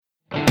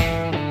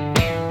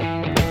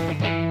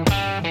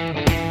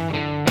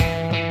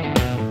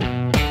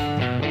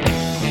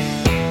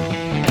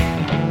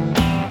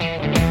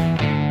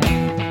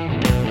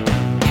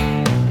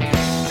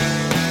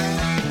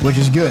which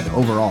is good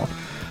overall.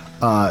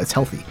 It's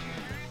healthy.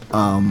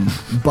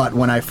 But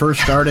when I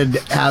first started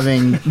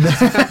having,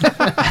 this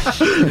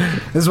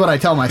is what I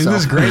tell myself.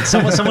 Isn't this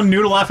great? Someone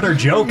knew to laugh at our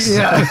jokes.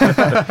 Yeah.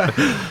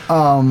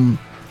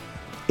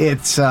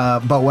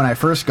 But when I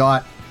first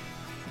got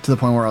to the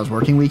point where I was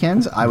working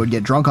weekends, I would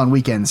get drunk on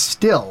weekends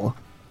still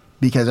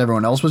because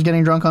everyone else was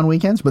getting drunk on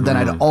weekends. But then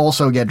I'd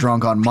also get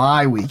drunk on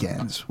my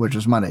weekends, which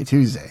was Monday,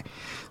 Tuesday.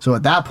 So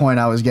at that point,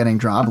 I was getting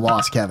drunk. I've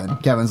lost Kevin.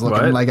 Kevin's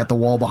looking like at the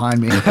wall behind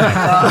me.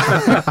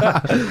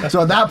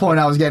 So at that point,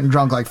 I was getting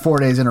drunk like 4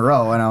 days in a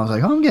row. And I was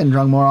like, oh, I'm getting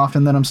drunk more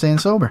often than I'm staying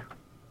sober.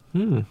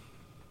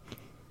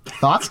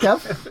 Thoughts,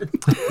 Kev?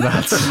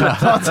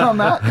 Thoughts on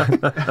that?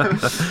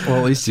 Well,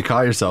 at least you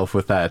caught yourself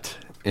with that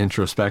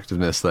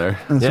introspectiveness there.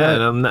 That's yeah,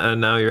 right. and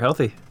now you're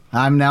healthy.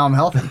 I'm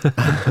healthy.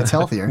 It's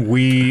healthier.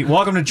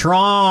 Welcome to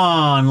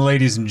TRON,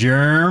 ladies and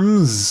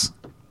germs.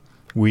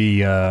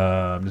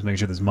 I'm just making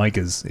sure this mic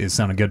is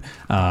sounding good.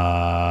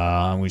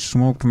 We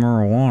smoked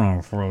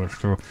marijuana for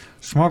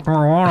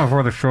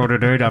the show.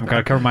 Today. I'm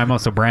gonna cover my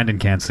mouth so Brandon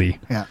can't see.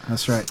 Yeah,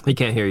 that's right. He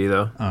can't hear you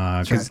though.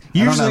 Because Right.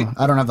 usually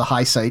I don't have the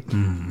high sight.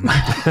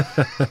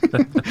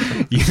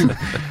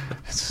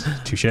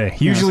 touche.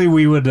 Usually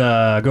we would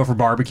go for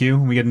barbecue.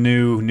 We get a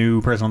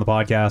new person on the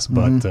podcast,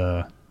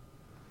 but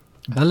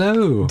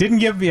Hello. didn't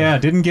give.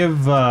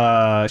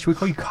 Should we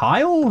call you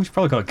Kyle? We should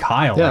probably call you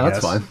Kyle. Yeah, I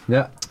that's guess. fine.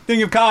 Yeah. Didn't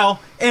give Kyle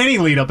any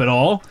lead up at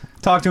all.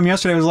 Talked to him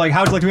yesterday. Was like,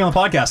 "How'd you like to be on the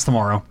podcast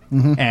tomorrow?"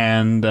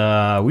 And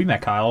we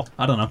met Kyle,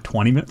 I don't know,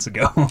 20 minutes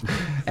ago,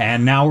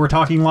 and now we're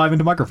talking live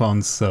into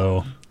microphones.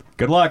 So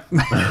good luck.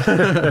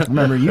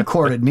 Remember, you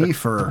courted me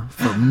for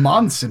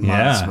months and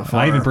months before.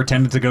 I even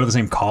pretended to go to the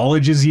same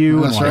college as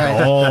you. That's and like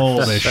right. all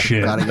this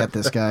shit. Gotta get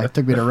this guy.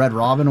 Took me to Red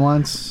Robin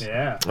once.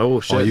 Yeah. Oh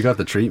shit! Oh, you got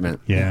the treatment.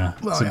 Yeah.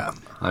 Oh, So- yeah.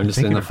 I'm just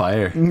in the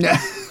fire.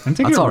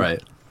 That's all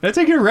right. Did I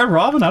take you to Red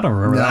Robin? I don't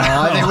remember No,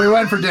 that. I think we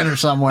went for dinner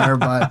somewhere,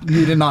 but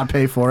you did not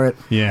pay for it.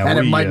 Yeah, and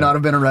it we, might not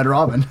have been a Red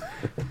Robin.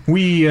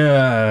 We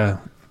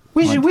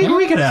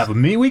could have a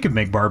meet. We could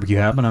make barbecue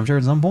happen. I'm sure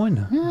at some point.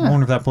 I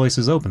wonder if that place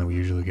is open that we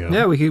usually go.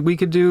 Yeah, we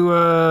could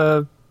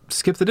do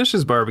skip the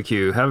dishes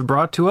barbecue. Have it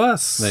brought to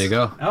us. There you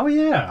go. Oh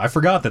yeah, I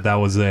forgot that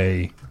was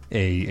a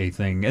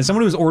thing. As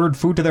someone who's ordered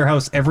food to their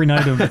house every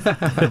night of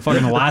the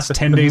fucking last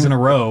 10 days in a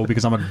row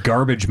because I'm a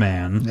garbage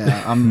man.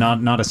 Yeah, I'm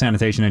not a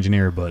sanitation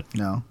engineer, but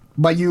no.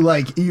 But you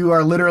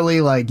are literally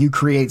you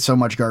create so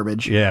much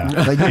garbage. yeah.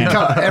 Like you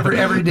come,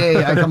 every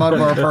day I come out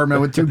of our apartment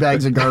with 2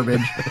 bags of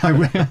garbage.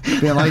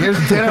 Being like, here's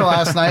dinner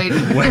last night.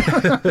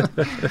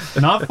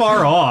 Not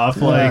far off.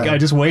 Yeah. I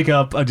just wake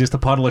up just a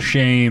puddle of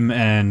shame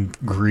and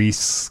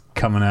grease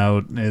coming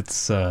out.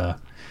 It's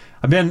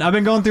I've been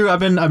going through. I've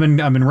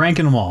been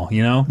ranking them all.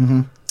 You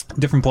know,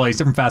 different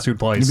fast food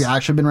place. Have you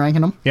actually been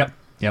ranking them? Yep.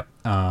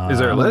 Is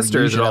there a list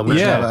or is it all We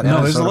should listed? have an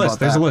No, there's a episode list. about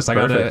There's a that. list.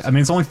 Perfect. I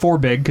mean, it's only 4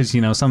 big because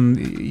you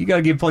got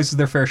to give places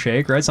their fair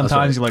shake, right?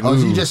 Sometimes you're like, Oh,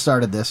 so you ooh. just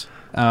started this.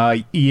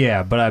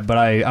 Yeah, but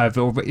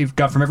I've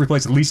got from every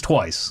place at least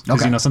twice.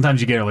 Because Okay. sometimes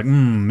you get like,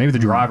 maybe the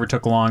driver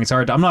took long. It's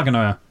hard. I'm not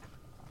gonna.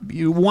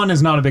 One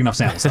is not a big enough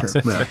sample size.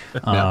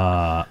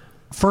 Yeah.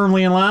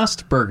 Firmly in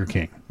last, Burger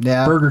King.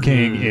 Yeah. Burger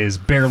King is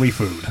barely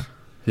food.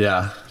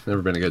 Yeah.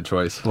 Never been a good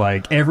choice.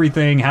 Like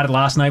everything, had it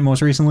last night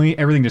most recently.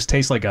 Everything just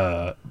tastes like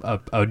a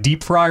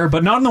deep fryer,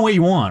 but not in the way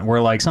you want.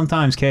 Where like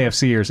sometimes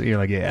KFC or you're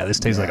like, yeah, this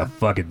tastes like a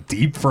fucking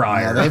deep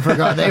fryer.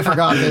 Yeah, they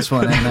forgot this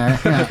one in there.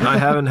 Yeah. I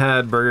haven't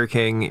had Burger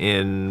King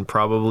in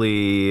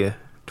probably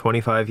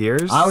 25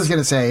 years. I was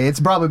gonna say it's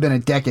probably been a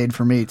decade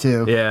for me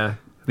too. Yeah.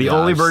 The Yeah,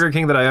 only I've Burger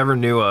King that I ever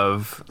knew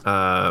of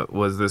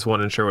was this one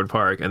in Sherwood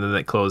Park, and then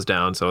it closed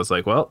down. So it's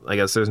like, well, I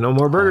guess there's no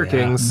more Burger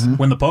Kings.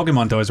 When the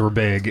Pokemon toys were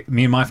big,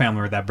 me and my family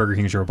were at that Burger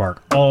King in Sherwood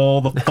Park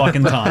all the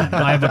fucking time.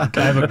 I have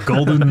a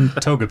golden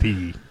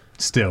Togepi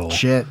still.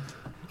 Shit.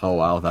 Oh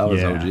wow, that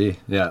was Yeah. OG.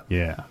 Yeah.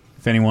 Yeah.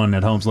 If anyone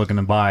at home's looking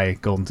to buy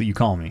golden, you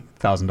call me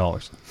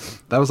 $1,000.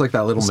 That was like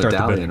that little Start the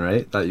medallion, bit.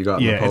 right? That you got.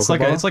 In Yeah, the it's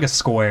like Pokeball? a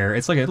square.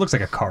 It looks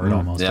like a card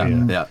almost. Yeah.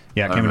 Yeah.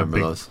 Yeah. It I came in a remember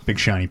those. big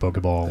shiny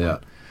Pokeball. Yeah.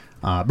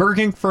 Burger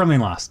King firmly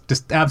in last.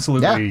 Just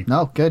absolutely. Yeah.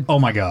 No, good. Oh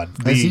my god.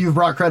 I see you've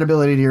brought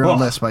credibility to your own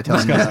list by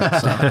telling me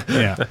that. So.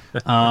 Yeah.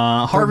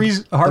 Harvey's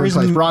Third place,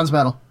 and bronze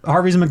medal.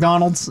 Harvey's and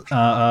McDonald's.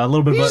 A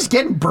little bit Are you of just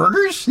getting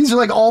burgers? These are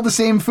like all the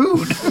same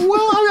food.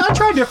 well, I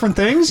try different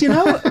things. You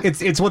know,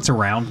 it's what's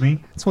around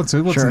me. It's what's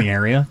Sure. in the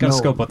area. Got to No.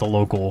 scope out the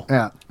local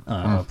Yeah.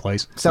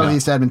 place.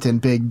 Southeast Edmonton,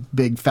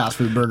 big fast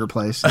food burger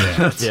place.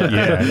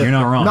 Yeah, you're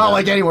not wrong. Not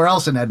like anywhere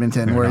else in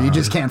Edmonton where you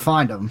just can't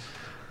find them.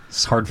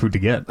 It's hard food to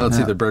get. Let's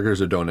either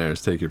burgers or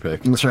donairs. Take your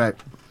pick. That's right.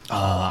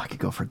 Oh, I could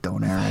go for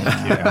donair right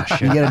now. Yeah,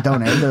 shit. You get a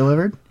donair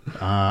delivered?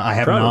 I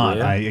have Probably,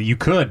 not. yeah. You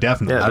could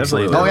definitely. Yeah,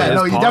 definitely. Absolutely. Oh yeah, It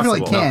no, is you definitely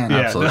possible. can. Yeah.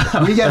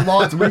 Absolutely. We get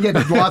lots of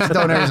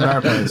donairs at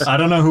our place. I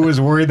don't know who was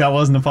worried that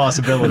wasn't a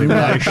possibility, but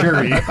I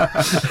assure you.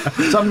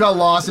 Something got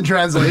lost in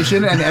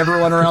translation, and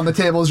everyone around the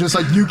table is just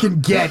like, "You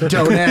can get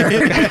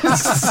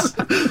donairs."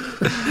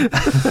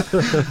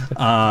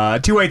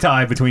 Two-way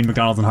tie between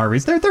McDonald's and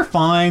Harvey's. They're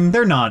fine.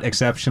 They're not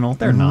exceptional.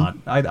 They're not.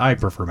 I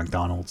prefer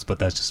McDonald's, but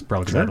that's just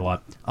probably because I had a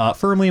lot.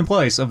 Firmly in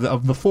place of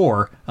the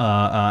four,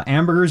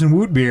 hamburgers and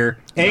Woot beer.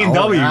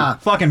 A&W, yeah.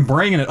 fucking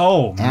bringing it.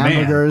 Oh,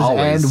 Hamburgers man.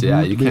 Always, and yeah,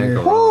 root you can't beer.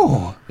 go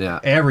wrong. Whew. Yeah.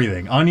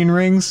 Everything. Onion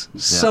rings,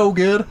 so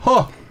good.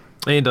 Huh.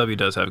 A&W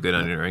does have good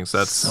onion rings.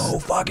 That's So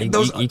fucking... you,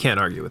 Those, you can't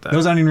argue with that.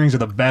 those onion rings are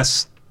the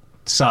best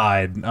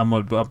side. I'll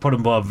put them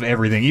above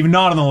everything. Even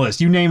not on the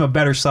list. You name a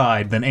better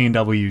side than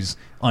A&W's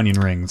onion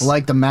rings.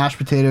 Like the mashed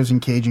potatoes and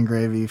Cajun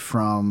gravy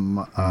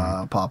from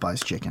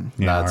Popeye's Chicken.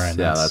 yeah, That's, all right,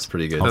 that's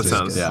pretty good. That too.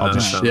 sounds- yeah. that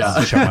just, sounds- yeah.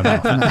 I'll shut my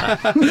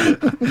mouth.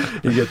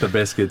 You get the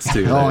biscuits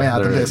too. Oh, yeah,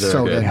 the biscuits, they're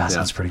so good. Yeah,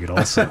 sounds pretty good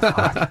also.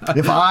 Fuck.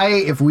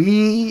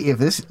 If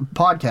this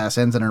podcast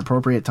ends at an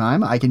appropriate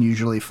time, I can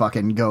usually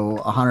fucking go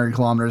 100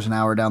 kilometers an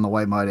hour down the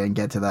White Mud and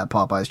get to that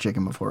Popeye's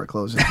Chicken before it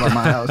closes by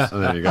my house.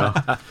 There you go.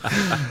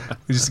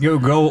 Just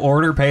go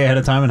order, pay ahead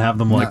of time, and have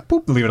them like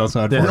boop, leave it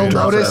outside for Yeah.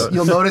 you.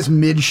 You'll notice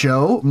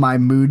mid-show my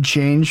mood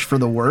change for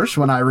the worse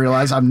when I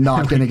realize I'm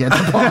not going to get to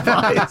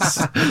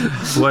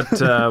Popeyes.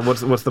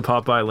 What's the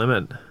Popeye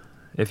limit?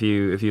 If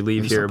you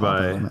leave here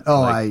by I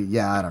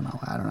don't know.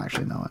 I don't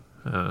actually know it.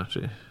 oh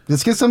gee.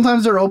 It's because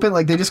sometimes they're open,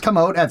 like they just come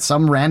out at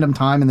some random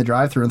time in the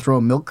drive-thru and throw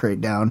a milk crate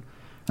down,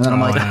 and then I'm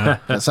like, yeah.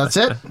 that's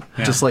it.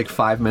 Yeah. Just like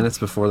 5 minutes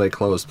before they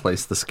close,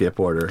 place the skip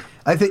order.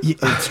 I think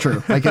it's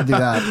true. I could do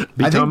that. I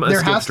Become think a there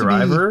skip has to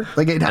driver, be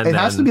like it and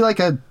has to then- be like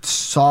a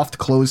soft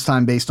close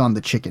time based on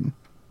the chicken.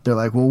 They're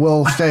like, well,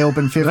 we'll stay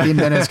open 15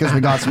 minutes because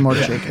we got some more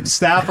chicken.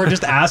 Staff are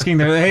just asking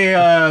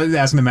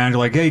asking the manager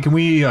like, hey, can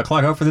we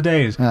clock out for the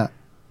day? Sell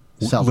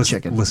the Listen,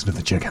 chicken. listen to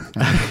the chicken.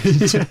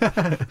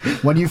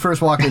 When you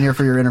first walked in here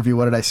for your interview,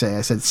 what did I say?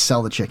 I said,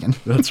 sell the chicken.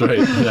 That's right.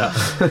 Yeah.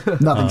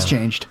 Nothing's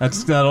changed.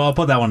 I'll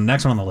put that one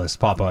next one on the list.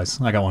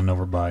 Popeyes. I got one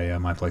over by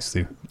my place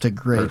too. It's a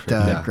great,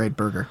 yeah. great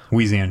burger.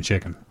 Louisiana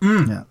chicken.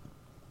 Yeah.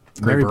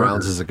 Mary burger.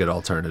 Brown's is a good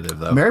alternative,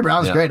 though. Mary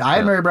Brown's Yeah, great. I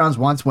had yeah. Mary Brown's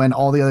once when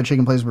all the other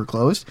chicken places were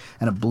closed,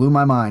 and it blew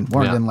my mind.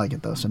 Warren Yeah. didn't like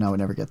it, though, so now we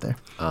never get there.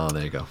 Oh,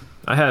 there you go.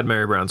 I had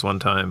Mary Brown's one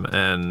time,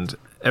 and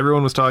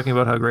everyone was talking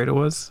about how great it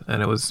was,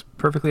 and it was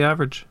perfectly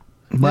average.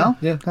 Well,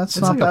 Yeah. that's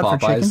It's not like a bad for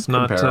chicken. Popeyes.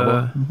 Not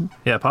Comparable.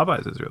 yeah,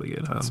 Popeyes is really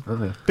good.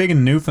 Big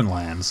in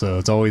Newfoundland, so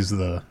it's always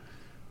the.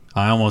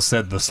 I almost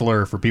said the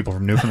slur for people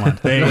from Newfoundland.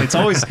 It's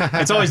always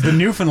the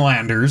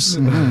Newfoundlanders.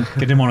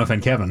 Didn't want to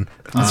offend Kevin.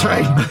 That's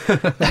right.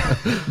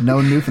 No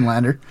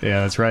Newfoundlander.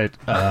 Yeah, that's right.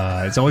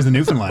 It's always the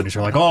Newfoundlanders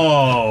who are like,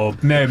 oh,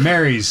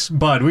 Mary's,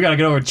 bud. We got to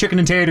get over chicken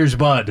and taters,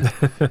 bud.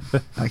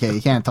 Okay,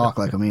 you can't talk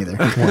like them either.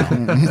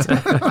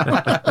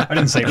 I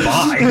didn't say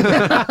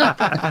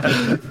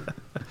bye.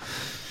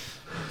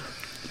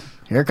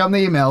 Here come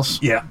the emails.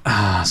 Yeah.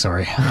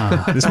 Sorry.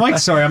 This mic,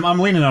 sorry, I'm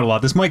leaning out a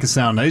lot. This mic is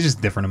sound, it's just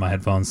different in my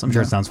headphones. I'm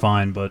sure it sounds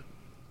fine, but.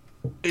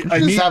 I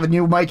just have a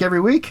new mic every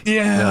week.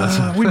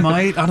 Yeah, we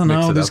might. I don't Mix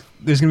know. it There's up.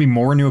 going to be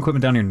more new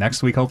equipment down here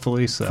next week,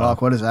 hopefully. So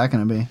Fuck, what is that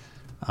going to be?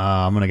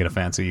 I'm going to get a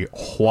fancy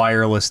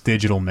wireless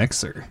digital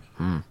mixer.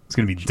 It's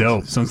going to be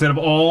dope. So instead of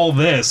all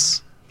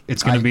this,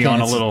 it's going to be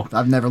on a little...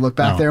 I've never looked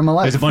back No, there in my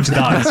life. There's a bunch of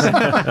dials.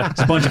 There's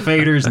a bunch of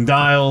faders and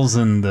dials,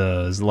 and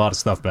there's a lot of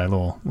stuff. But a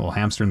little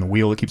hamster in the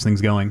wheel that keeps things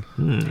going.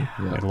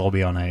 It'll all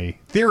be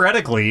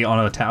theoretically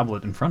on a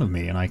tablet in front of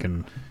me, and I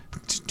can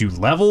do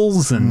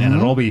levels, and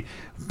it'll all be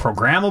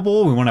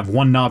programmable. We won't have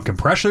one knob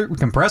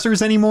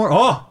compressors anymore.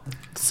 Oh,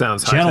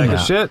 Sounds high tech gentlemen,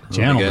 as shit.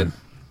 gentlemen. Good.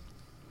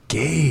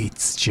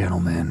 Gates,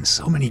 gentlemen.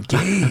 So many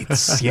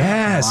gates.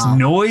 Yes. Wow.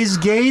 Noise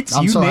gates.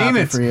 I'm you so name happy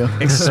it. for you.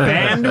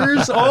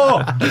 Expanders.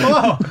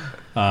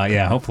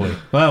 Yeah, hopefully.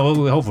 Well,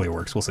 hopefully it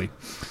works. We'll see.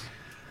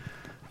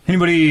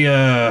 Anybody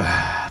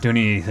do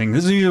anything?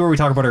 This is usually where we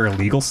talk about our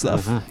illegal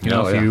stuff. You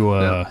know, if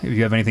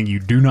you have anything you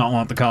do not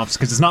want the cops,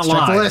 because it's not Check the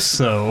live, list.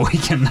 so we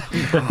can.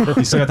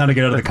 You still got time to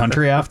get out of the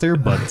country after,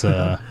 but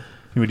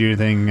we do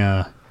anything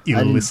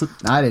illicit?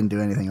 I didn't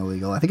do anything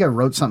illegal. I think I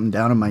wrote something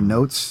down in my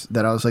notes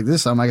that I was like, this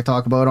is something I could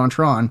talk about on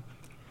Tron.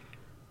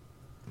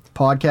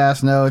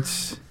 Podcast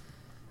notes.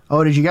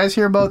 Oh, did you guys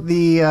hear about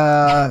the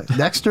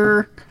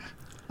Dexter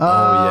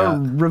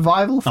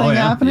revival thing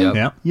happening? Yep.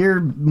 Yeah. You're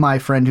my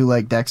friend who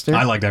liked Dexter.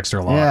 I like Dexter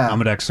a lot. Yeah. I'm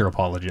a Dexter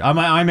apologist. I'm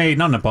a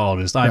not an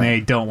apologist. I'm a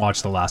don't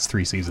watch the last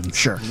 3 seasons.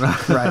 Sure.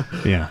 Right.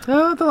 Yeah.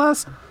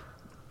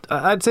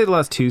 I'd say the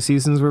last 2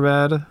 seasons were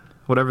bad.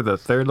 Whatever the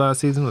third last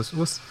season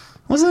was.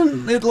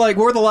 Wasn't it like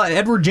where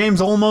Edward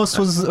James Olmos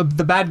was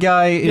the bad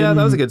guy? Yeah,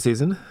 that was a good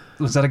season.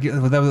 Was that a good?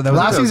 That was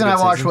Last season good I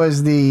watched season.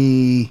 was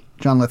the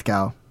John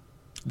Lithgow.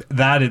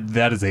 that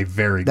is a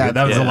very good.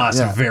 That was the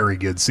last very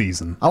good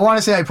season. I want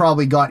to say I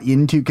probably got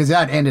into, because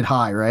that ended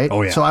high, right?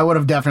 Oh, yeah. So I would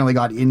have definitely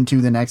got into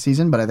the next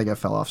season, but I think I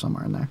fell off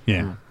somewhere in there.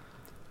 Yeah.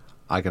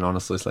 I can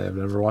honestly say I've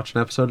never watched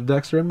an episode of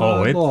Dexter in my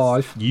Oh,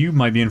 life. you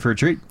might be in for a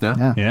treat. Yeah.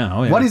 Yeah. Yeah.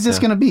 Oh, yeah. What is this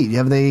going to be?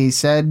 Have they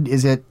said,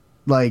 is it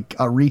like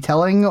a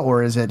retelling,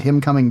 or is it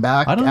him coming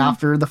back I don't know.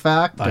 after the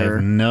fact? I Or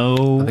have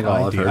no I think all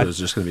I've idea. heard is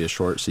just going to be a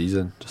short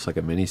season, just like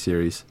a mini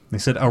series. They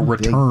said a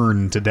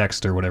return to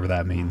Dexter, whatever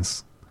that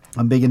means.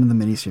 I'm big into the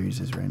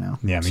miniseries right now.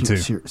 Yeah, me too.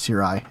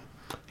 Sirai.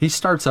 He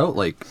starts out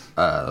like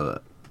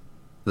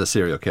the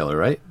serial killer,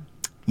 right?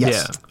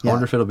 Yes. I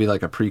wonder if it'll be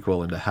like a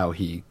prequel into how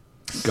he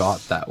got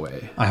that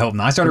way. I hope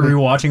not. I started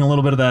rewatching a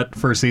little bit of that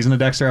first season of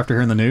Dexter after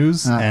hearing the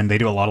news, and they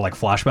do a lot of like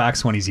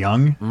flashbacks when he's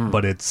young,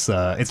 but it's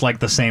like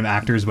the same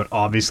actors, but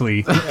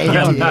obviously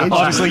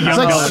obviously young. He's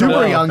like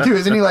super young too,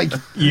 isn't he? Like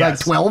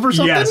 12 or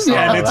something. Yes,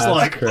 Yeah. and it's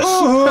like, great.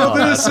 oh,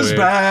 this that's is weird.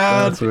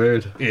 bad. That's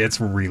weird. It's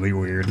really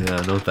weird.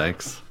 Yeah, no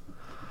thanks.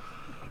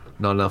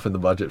 Not enough in the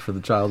budget for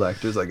the child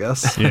actors, I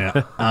guess.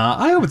 Yeah.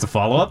 I hope it's a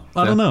follow up.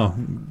 I don't know.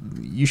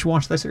 You should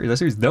watch that series. That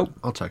series is dope.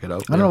 I'll check it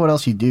out. I don't know what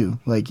else you do.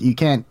 Like you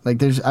can't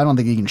like I don't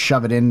think you can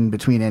shove it in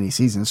between any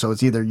seasons. So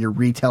it's either you're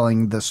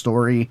retelling the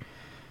story.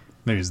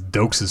 Maybe it's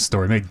Dokes'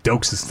 story. Maybe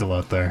Dokes is still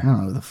out there. I don't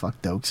know who the fuck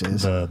Dokes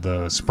is.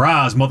 The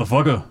surprise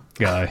motherfucker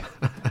guy.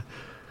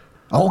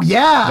 Oh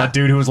yeah. That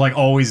dude who was like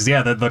always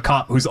the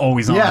cop who's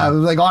always on. Yeah,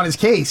 like on his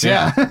case.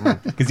 Yeah.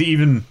 Because he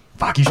even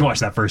you should watch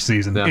that first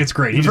season. Yeah. It's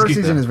great. The first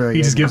season is very He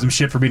good. just gives him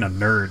shit for being a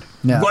nerd.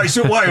 Yeah.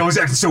 Why always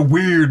acting so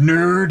weird,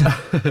 nerd?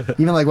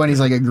 Even like when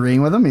he's like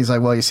agreeing with him, he's like,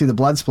 "Well, you see, the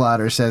blood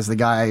splatter says the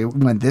guy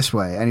went this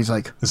way," and he's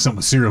like,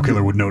 Some serial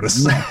killer would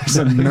notice. "He's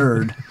a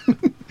nerd."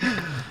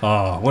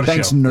 Oh, what a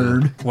Thanks, show.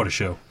 nerd. What a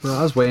show. Well,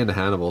 I was way into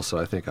Hannibal, so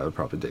I think I would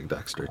probably dig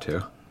Dexter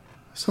too.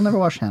 Still never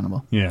watched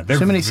Hannibal. Yeah, they're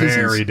So many very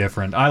seasons.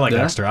 different. I like Yeah?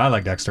 Dexter. I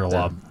like Dexter a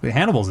lot.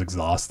 Hannibal's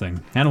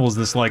exhausting. Hannibal's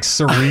this like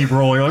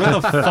cerebral. You're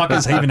like, what the fuck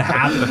is even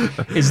happening?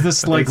 Is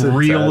this like It's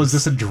real? intense.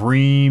 Is this a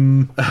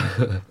dream?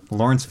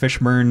 Lawrence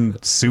Fishburne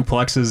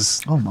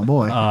suplexes Oh my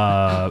boy.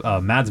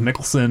 Mads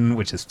Mikkelsen,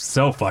 which is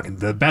so fucking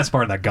the best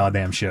part of that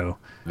goddamn show.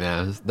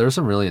 Man, there's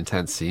some really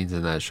intense scenes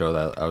in that show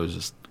that I was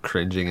just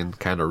cringing and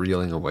kind of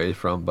reeling away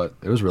from, but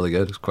it was really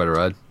good. It was quite a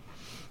ride.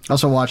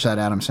 Also watched that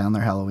Adam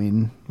Sandler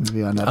Halloween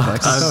movie on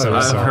Netflix.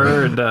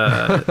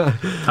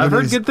 I've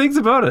heard good things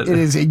about it. It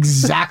is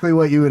exactly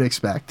what you would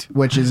expect,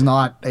 which is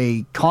not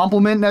a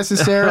compliment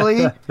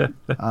necessarily.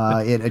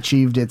 It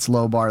achieved its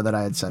low bar that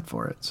I had set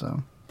for it.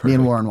 So me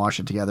and Warren watched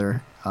it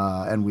together,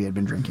 and we had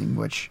been drinking,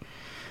 which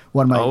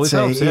one might Always say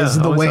helps, yeah, is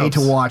the always way helps.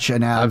 to watch a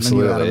new Adam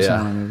Absolutely, yeah.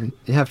 Sandler movie.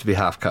 You have to be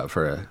half cut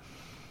for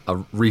a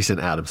recent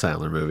Adam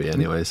Sandler movie,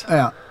 anyways.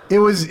 Yeah, it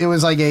was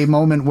like a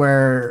moment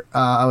where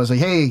I was like,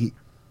 "Hey,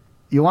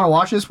 you want to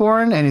watch this,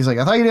 Warren?" And he's like,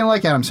 "I thought you didn't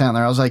like Adam Sandler."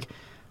 I was like,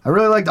 "I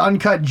really liked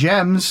Uncut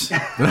Gems,"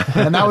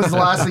 and that was the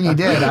last thing he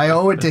did. I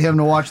owe it to him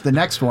to watch the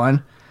next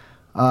one,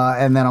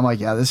 and then I'm like,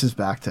 "Yeah, this is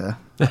back to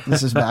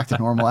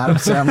normal Adam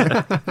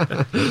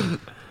Sandler."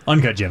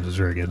 Uncut Gems was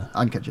very good.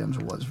 Uncut Gems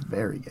was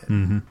very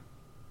good.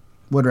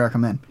 Would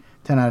recommend.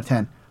 10 out of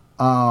 10.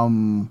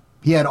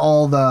 He had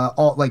all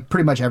like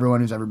pretty much everyone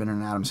who's ever been in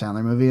an Adam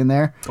Sandler movie in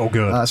there. Oh,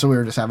 good. So we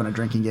were just having a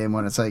drinking game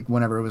when it's like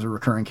whenever it was a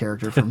recurring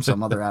character from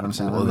some other Adam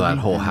Sandler Well, movie. that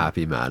whole And,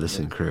 Happy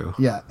Madison crew.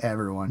 yeah,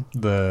 everyone.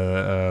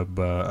 The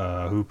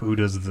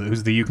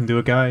who's the You Can Do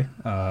It guy?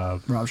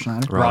 Rob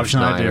Schneider. Rob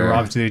Schneider. Schneider.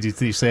 Rob, did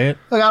you say it?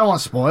 Look, I don't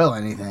want to spoil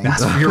anything.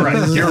 You're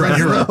right. You're right.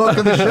 You're right. Look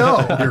at the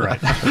show. You're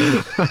right.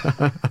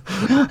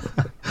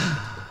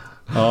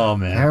 Oh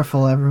man.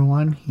 Careful,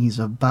 everyone. He's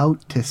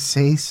about to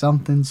say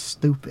something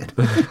stupid.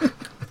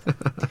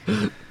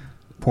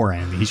 Poor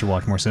Andy. He should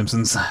watch more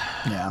Simpsons.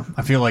 Yeah.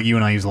 I feel like you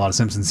and I use a lot of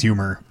Simpsons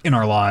humor in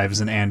our lives,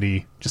 and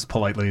Andy just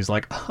politely is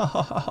like,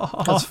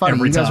 That's funny.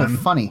 every You guys time. are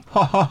funny.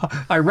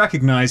 I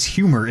recognize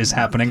humor is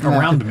happening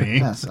around me.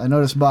 Yes, I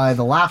noticed by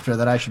the laughter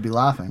that I should be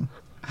laughing.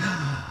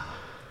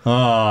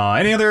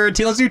 Any other?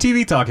 Let's do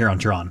TV talk here on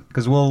Tron,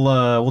 because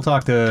we'll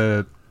talk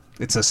to.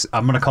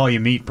 I'm gonna call you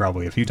Meat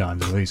probably a few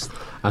times at least.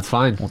 That's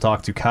fine. We'll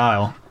talk to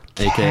Kyle.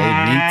 AKA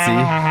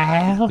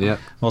Meatsy. Yep.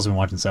 I've also been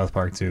watching South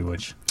Park too,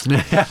 which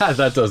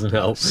That doesn't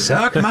help.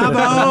 suck my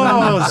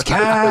balls,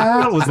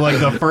 Kyle was like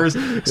the first.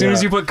 As soon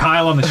as you put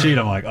Kyle on the sheet,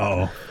 I'm like,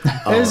 oh.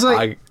 It's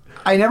like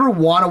I never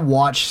want to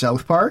watch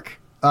South Park,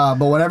 but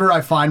whenever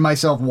I find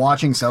myself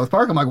watching South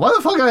Park, I'm like, why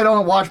the fuck I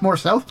don't watch more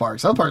South Park?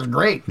 South Park's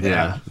great.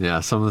 Yeah.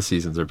 Some of the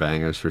seasons are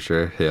bangers for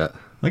sure. Yeah.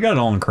 They got it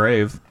all in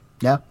Crave.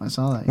 Yeah, I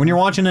saw that. When you're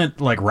watching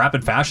it like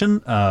rapid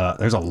fashion,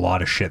 there's a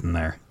lot of shit in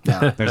there.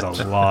 Yeah. There's a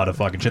lot of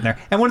fucking shit in there.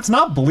 And when it's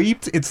not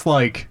bleeped, it's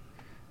like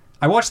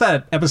I watched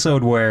that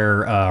episode where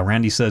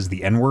Randy says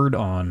the N-word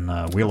on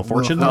Wheel of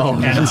Fortune,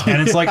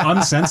 and it's like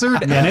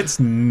uncensored, and it's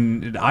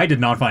I did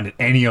not find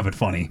any of it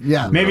funny.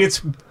 Yeah. Maybe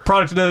it's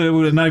product of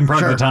not even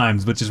product of the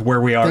times, but just where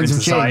we are Things in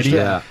have society. changed,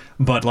 yeah.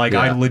 But like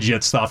I Yeah.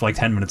 legit stopped like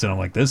 10 minutes in. I'm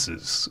like, this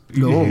is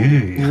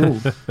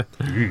That's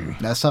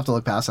tough to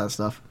look past that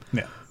stuff.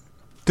 yeah.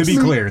 To be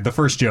clear, the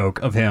first joke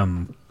of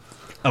him,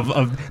 of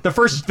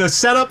the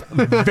setup,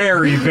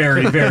 very,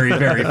 very, very,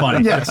 very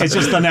funny. Yes. It's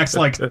just the next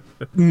like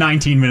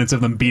 19 minutes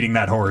of them beating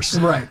that horse.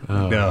 Right.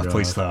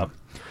 Please stop.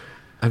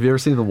 Have you ever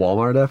seen the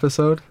Walmart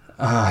episode?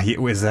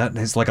 Is that?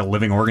 It's like a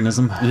living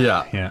organism.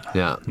 Yeah. Yeah.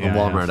 Yeah. The Yeah,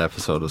 Walmart yeah.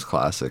 episode was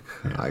classic.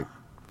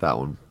 That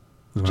one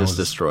When I just was-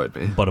 destroyed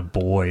me. But a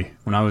boy,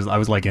 when I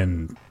was like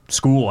in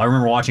school, I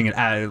remember watching it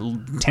at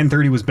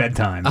 10:30 was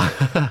bedtime.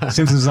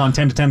 Simpsons was on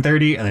 10 to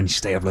 10:30, and then you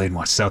stay up late and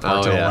watch South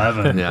Park till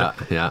 11. Yeah.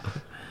 Yeah.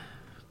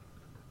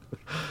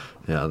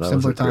 Yeah, that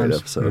Simpler was a great times.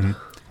 episode.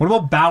 What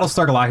about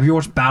Battlestar Galactica? Have you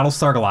watched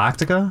Battlestar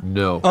Galactica?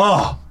 No.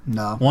 Oh,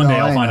 No. One day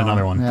No, I'll I find know.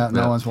 another one. Yeah,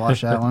 no one's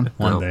watched that one.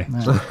 One No. day.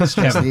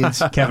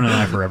 Yeah. Kevin and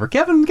I forever.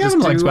 Kevin likes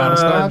do,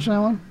 Battlestar. Watch that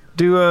one.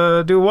 Do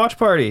a watch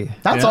party.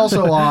 That's Yeah.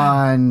 also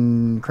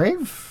on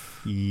Crave.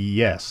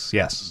 Yes,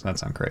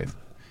 that's on Crave.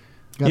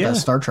 Got Yeah. that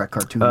Star Trek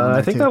cartoon. on I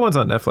there, think too. that one's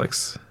on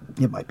Netflix.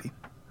 It might be.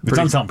 It's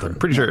on something.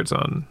 Pretty sure it's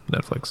on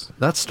Netflix.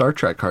 That Star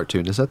Trek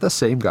cartoon, is that the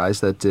same guys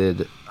that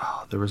did...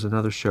 Oh, there was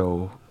another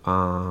show.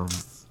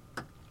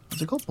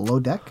 Is it called Below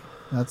Deck?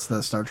 That's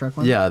the Star Trek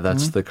one. Yeah,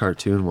 that's the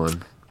cartoon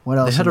one. What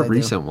else? They had did a do?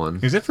 recent one.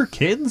 Is it for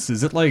kids?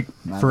 Is it like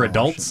I for don't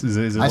know, adults? Is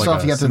it I like still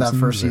have to a get through that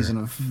Simpsons first or- season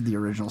of the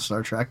original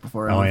Star Trek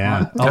before I Oh move yeah.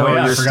 on. Oh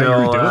yeah. I you're forgot you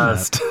were doing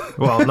that.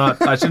 well,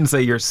 not. I shouldn't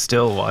say you're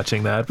still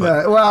watching that, but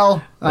Yeah,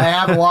 well, I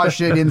haven't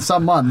watched it in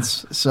some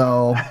months,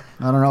 so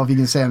I don't know if you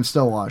can say I'm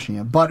still watching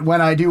it. But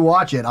when I do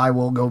watch it, I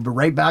will go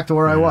right back to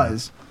where I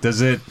was.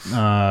 Does it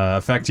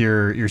affect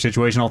your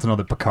situation also to know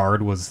that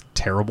Picard was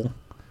terrible?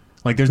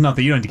 Like, there's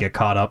nothing, you don't need to get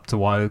caught up to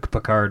why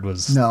Picard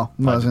was. No,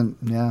 it wasn't.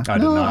 Yeah, I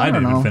didn't know. I didn't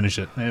don't even know. finish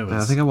it. It was.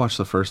 Yeah, I think I watched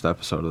the first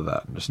episode of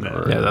that. And just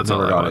never, yeah, that's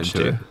never all I got watched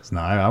into too. it. No,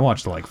 I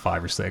watched like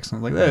 5 or 6. And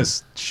I was like,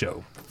 this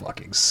show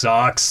fucking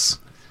sucks.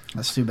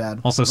 That's too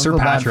bad. Also, I Sir feel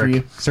bad for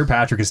you.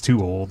 Patrick is too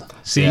old.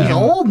 Seeing Yeah. him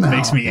He's old now.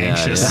 makes me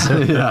anxious.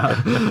 Yeah.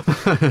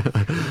 What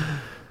was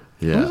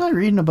Yeah. I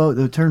reading about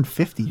that turned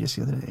 50 just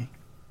the other day?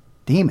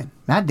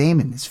 Matt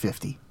Damon is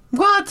 50.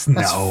 What? That's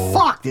No.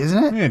 fucked,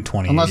 isn't it? Yeah,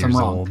 20 Unless years I'm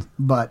wrong. old.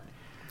 But,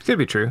 Could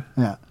be true.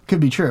 yeah, could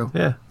be true.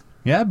 Yeah.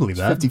 Yeah, I believe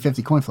that.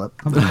 50-50 coin flip.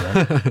 I believe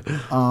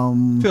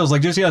that. Feels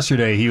like just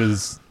yesterday he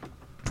was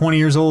 20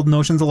 years old in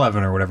Ocean's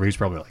 11 or whatever. He's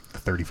probably like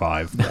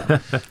 35.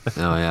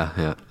 Oh,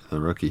 yeah. The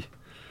rookie.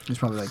 He's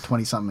probably like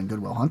 20-something in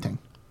Goodwill Hunting.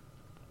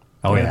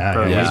 Oh, yeah.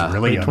 probably. He was Yeah.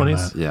 really Late young in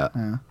 20s? that. Yeah.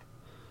 Yeah.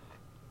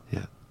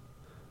 Yeah.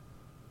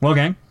 Well,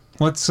 gang,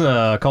 let's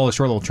call a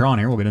short little Tron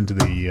here. We'll get into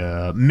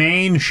the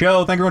main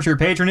show. Thank you very much for your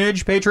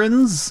patronage,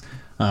 patrons.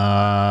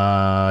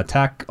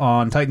 Attack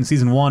on Titan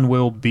Season 1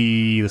 will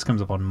be, this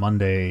comes up on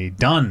Monday,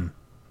 done.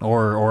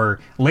 Or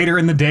later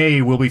in the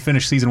day, we'll be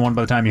finished Season 1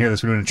 by the time you hear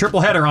this. We're doing a triple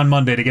header on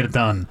Monday to get it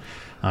done.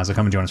 So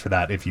come and join us for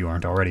that if you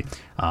aren't already.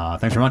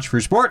 Thanks very much for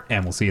your support,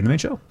 and we'll see you in the main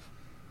show.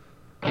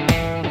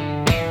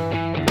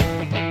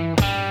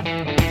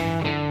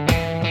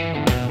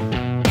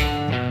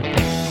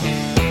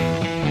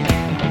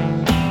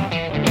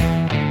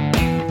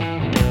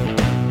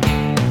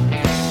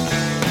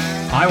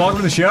 Hi, welcome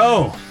to the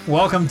show.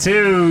 Welcome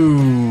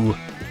to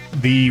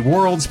the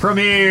world's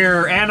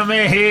premiere anime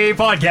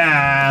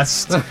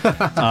podcast.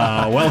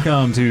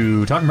 Welcome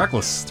to Talking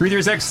Reckless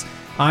 336.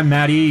 I'm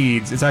Matt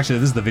Eads. This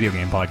is the video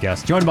game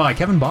podcast. Joined by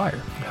Kevin Byer,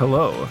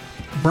 Hello.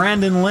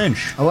 Brandon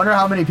Lynch. I wonder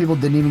how many people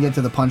didn't even get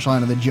to the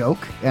punchline of the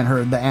joke and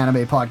heard the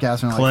anime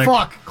podcast and were like, Click.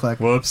 fuck, click.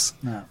 Whoops.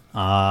 Yeah.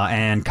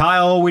 And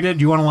Kyle, do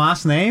you want a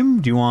last name?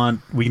 We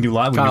can do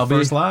last. We Kyle can do B.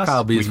 first last.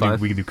 Kyle B we is can do- fine.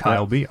 we can do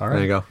Kyle Yep. B. All right.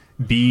 There you go.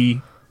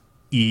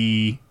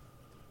 B-E-I-E.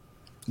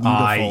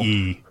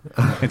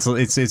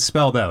 It's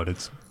spelled out.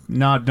 It's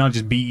not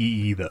just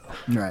B-E-E though.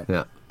 Right.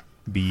 Yeah.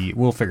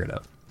 We'll figure it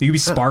out. You could be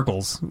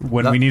Sparkles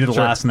when we needed a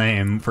sure. last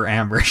name for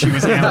Amber. She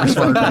was Amber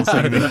Sparkles.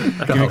 So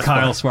give me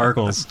Kyle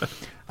Sparkles.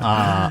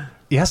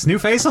 Yes, new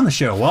face on the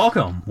show.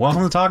 Welcome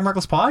to the Talking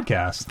Reckless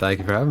podcast. Thank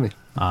you for having me.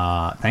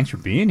 Thanks for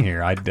being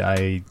here. I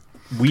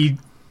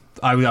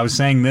was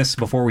saying this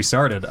before we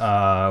started.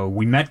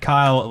 We met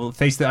Kyle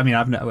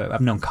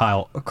I've known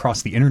Kyle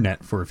across the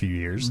internet for a few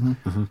years.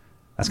 Mm-hmm.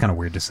 That's kind of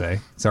weird to say.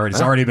 It's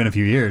already been a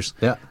few years.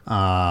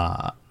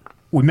 Yeah.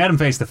 We met him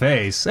face to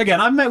face.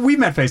 Again, we've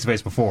met face to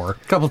face before.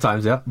 A couple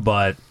times, yeah.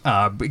 But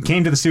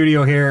came to the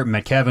studio here,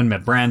 met Kevin,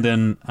 met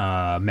Brandon,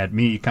 met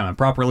me kind of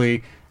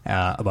properly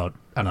about,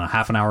 I don't know,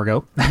 half an hour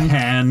ago.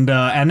 And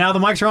now the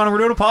mics are on and we're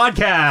doing a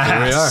podcast.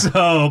 Here we are.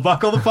 So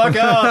buckle the fuck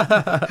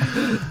up.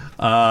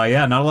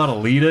 Yeah, not a lot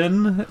of lead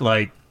in.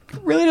 Like,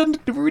 we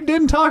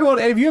didn't talk about,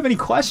 if you have any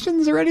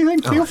questions or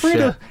anything, feel free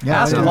to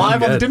Yeah, ask yeah. live.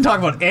 Good. Didn't talk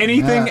about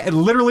anything. Yeah.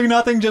 Literally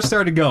nothing, just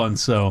started going.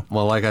 So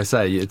Well, like I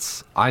say,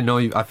 I know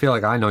you. I feel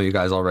like I know you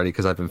guys already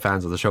because I've been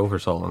fans of the show for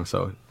so long.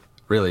 So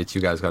really, it's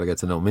you guys got to get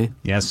to know me.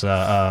 yes,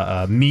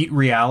 Meet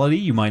Reality.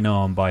 You might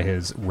know him by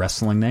his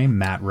wrestling name,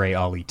 Matt Ray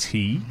Ali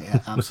T. Yeah,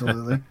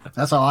 absolutely.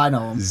 That's how I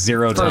know him.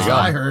 Zero That's time. what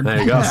I heard. There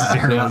you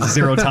go.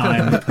 Zero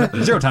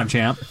time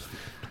champ.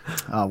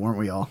 Weren't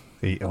we all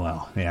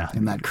Well, yeah.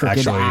 in that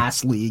crooked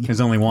ass league?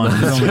 There's only one.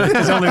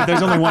 There's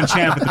only one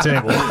champ at the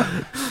table.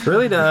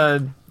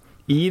 Really?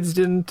 Eads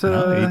didn't.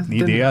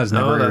 Diaz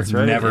Oh, that's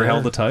right, never yeah.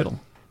 held the title.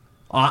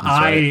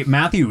 right.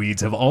 Matthew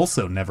Eads have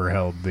also never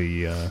held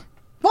the.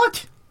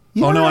 What?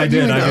 You Oh no, I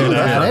did. you I got did. it.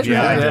 I did.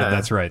 Yeah, I did. Yeah.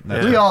 That's right.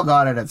 That's We right. all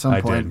got it at some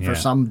I point did, for yeah.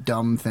 some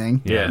dumb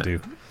thing. Yeah, I Yeah.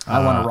 do.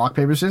 I won a rock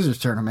paper scissors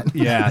tournament.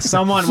 Yeah,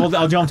 someone. Well,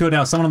 I'll jump to it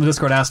now. Someone on the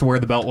Discord asked where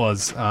the belt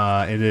was.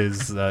 It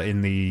is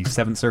in the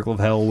seventh circle of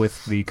hell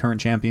with the current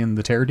champion,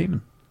 the Terror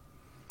Demon.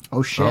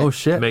 Oh shit. Oh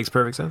shit! Makes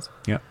perfect sense.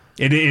 Yeah,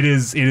 it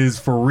is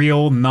for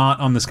real. Not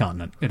on this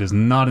continent. It is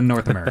not in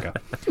North America.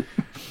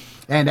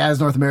 And as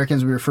North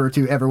Americans, we refer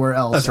to everywhere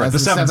else. That's right. as The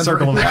seventh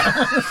circle of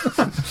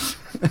hell.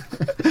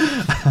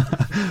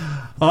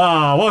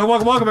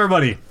 Welcome,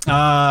 everybody.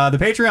 The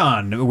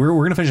Patreon. We're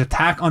going to finish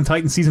Attack on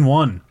Titan Season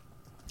 1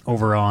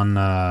 over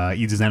on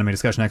Eads' Anime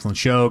Discussion. Excellent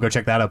show. Go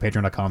check that out.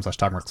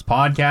 Patreon.com/TalkMarks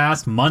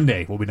Podcast.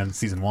 Monday, we'll be done with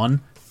Season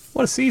 1.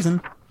 What a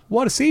season.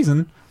 What a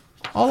season.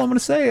 All I'm going to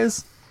say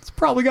is, it's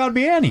probably got to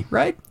be Annie,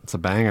 right? It's a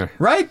banger.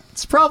 Right?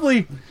 It's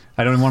probably...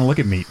 I don't even want to look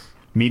at Meat.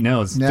 Meat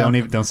knows. No.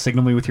 Don't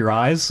signal me with your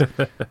eyes.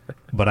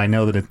 But I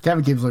know that it...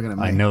 Kevin keeps looking at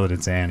me. I know that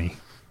it's Annie.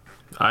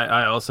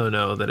 I also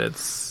know that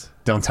it's...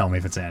 Don't tell me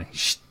if it's Annie.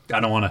 Shh, I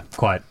don't want to.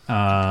 Quiet.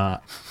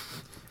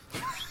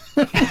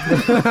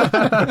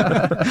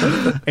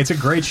 It's a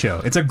great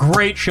show. It's a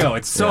great show.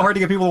 It's so hard to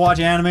get people to watch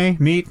anime.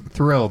 Meat,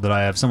 thrilled that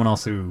I have someone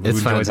else who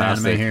enjoys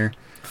fantastic. anime here.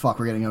 Fuck,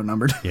 we're getting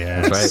outnumbered.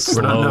 Yeah, That's right.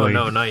 slowly.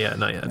 No, not yet.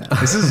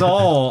 This is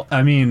all,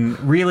 I mean,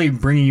 really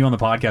bringing you on the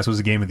podcast was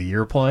a Game of the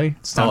Year play.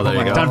 It's time, there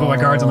you go. time to put my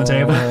cards on the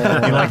table.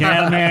 You like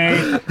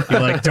anime, you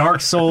like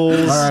Dark Souls.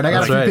 All right, I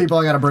got a few right. people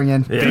I got to bring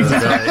in. Yeah,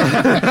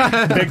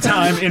 that's right. Big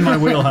time in my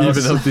wheelhouse.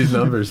 Even up these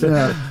numbers.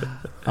 Yeah.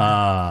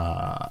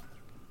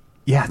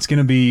 Yeah, it's going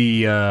to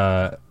be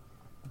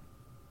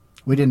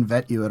We didn't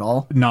vet you at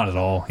all. not at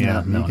all.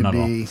 Yeah, no, you could not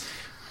at all. be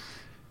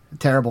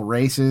terrible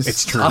racist.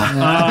 It's true.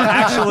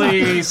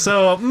 Actually,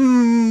 so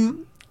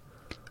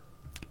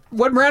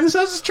what Brandon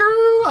says is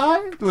true.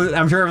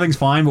 I'm sure everything's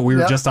fine, but we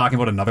were Yep. just talking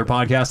about another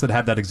podcast that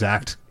had that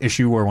exact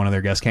issue where one of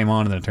their guests came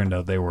on, and then it turned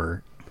out they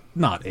were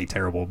not a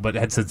terrible, but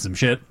had said some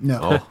shit.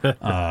 No.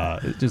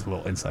 Just a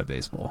little inside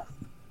baseball.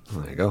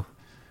 There you go.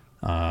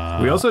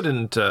 We also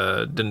didn't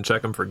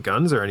check them for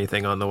guns or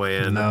anything on the way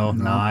in. No,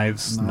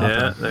 knives. No.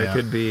 Nothing. Yeah, that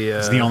could be.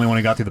 It's the only one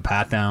who got through the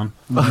pat down.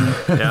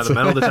 Yeah, the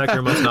metal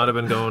detector must not have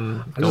been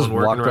going I just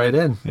working walked right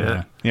in.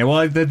 Yeah. Yeah,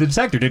 well, the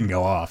detector didn't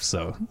go off,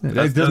 so it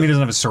doesn't mean he doesn't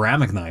have a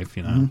ceramic knife,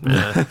 you know.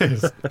 Yeah.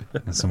 There's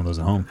some of those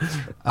at home.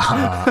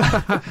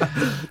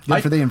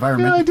 Good for the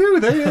environment. Yeah, I do.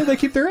 They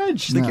keep their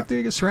edge. They Yeah. keep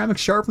the ceramic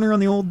sharpener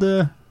on the old.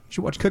 You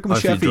should watch Cooking with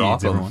If you Chef drop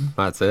Eads, them, everyone.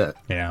 that's it.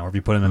 Yeah, or if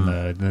you put them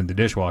in the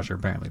dishwasher,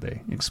 apparently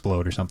they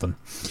explode or something.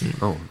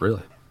 Oh,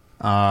 really?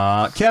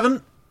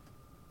 Kevin,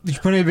 did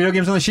you put any video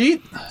games on the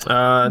sheet?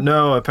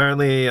 No,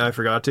 apparently I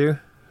forgot to.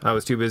 I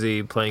was too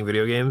busy playing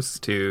video games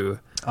to.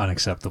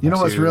 Unacceptable. You know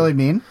what's to- really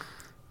mean?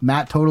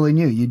 Matt totally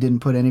knew you didn't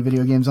put any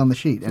video games on the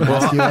sheet and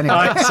asked you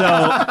anyway.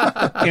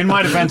 So, in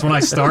my defense, when I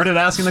started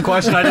asking the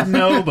question, I didn't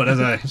know, but as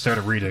I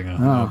started reading,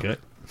 Oh. okay.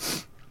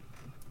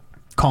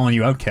 Calling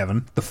you out,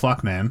 Kevin. The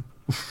fuck, man.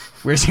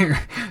 Where's your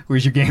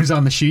games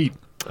on the sheet?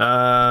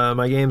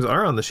 My games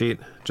are on the sheet,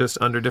 just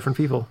under different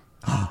people.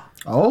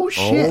 Oh,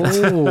 shit.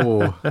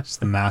 Oh, It's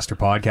the master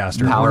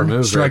podcaster. power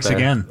move. Strikes right there.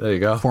 again. There you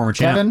go. Former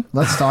champ. Kevin,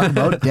 let's talk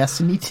about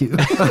Destiny 2.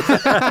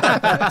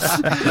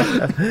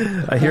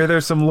 I hear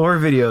there's some lore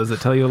videos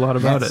that tell you a lot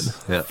about it.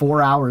 Yeah.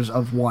 4 hours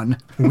of one.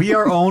 We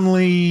are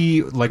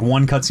only like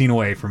one cutscene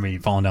away from me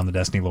falling down the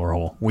Destiny lore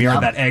hole. We are Yeah.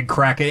 that egg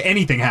crack.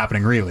 Anything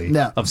happening really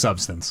Yeah. of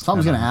substance.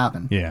 Something's going to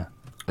happen. Yeah.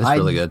 It's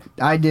really good.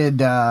 I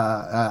did.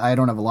 I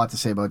don't have a lot to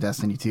say about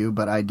Destiny 2,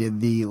 but I did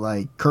the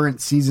like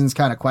current season's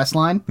kind of quest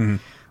line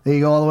that you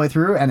go all the way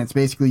through, and it's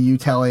basically you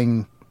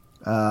telling,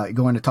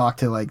 going to talk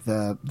to like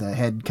the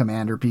head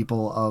commander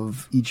people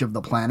of each of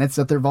the planets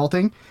that they're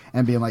vaulting,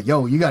 and being like,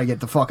 "Yo, you got to get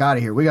the fuck out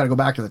of here. We got to go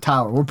back to the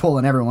tower. We're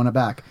pulling everyone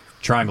back."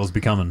 Triangle's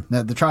becoming.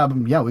 The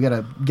tribe, yeah, we got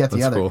to get That's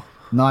together. cool.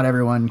 Not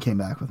everyone came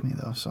back with me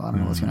though, so I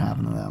don't know what's going to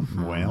happen to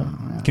them. Well,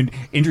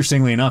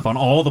 interestingly enough, on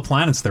all the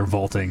planets they're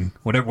vaulting,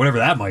 whatever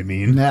that might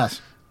mean.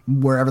 Yes,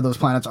 wherever those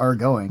planets are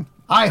going,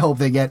 I hope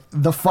they get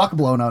the fuck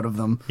blown out of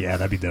them. Yeah,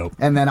 that'd be dope.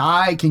 And then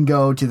I can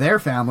go to their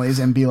families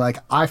and be like,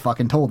 I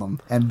fucking told them.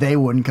 And they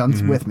wouldn't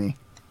come with me.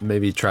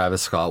 Maybe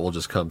Travis Scott will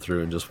just come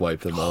through and just wipe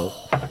them out.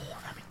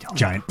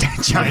 Giant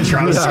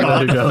Travis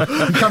Scott. There you go.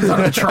 He comes out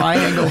of a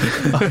triangle.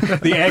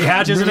 The egg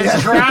hatches and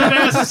it's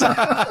Travis.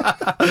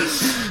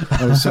 That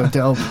was so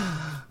dope.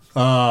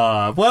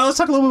 Well, let's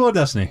talk a little bit about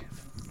Destiny.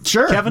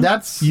 Sure. Kevin,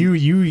 That's...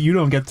 you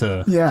don't get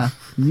to. Yeah.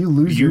 You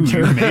lose You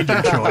your turn. made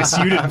your choice.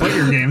 You didn't put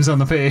your games on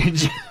the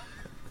page.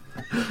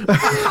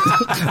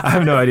 I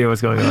have no idea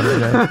what's going on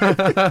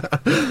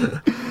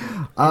right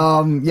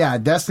now. Yeah,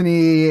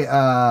 Destiny 2,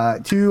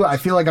 I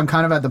feel like I'm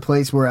kind of at the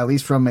place where, at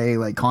least from a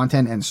like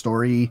content and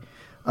story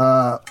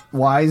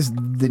wise,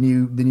 the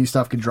new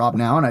stuff could drop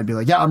now, and I'd be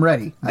like, yeah, I'm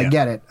ready. I Yeah.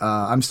 get it.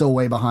 I'm still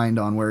way behind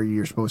on where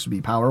you're supposed to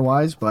be power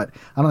wise, but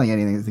I don't think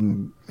any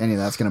of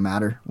that's going to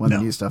matter when No.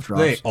 the new stuff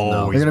drops. They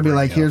always They're going to be bring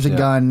like, it here's a up.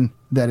 gun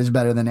that is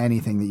better than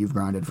anything that you've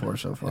grinded for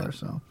so far.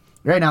 So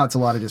right now it's a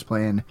lot of just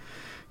playing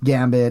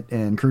Gambit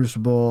and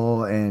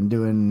Crucible and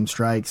doing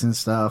strikes and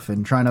stuff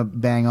and trying to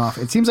bang off.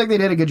 It seems like they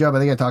did a good job. I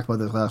think I talked about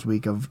this last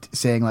week of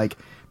saying like,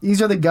 these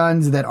are the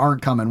guns that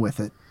aren't coming with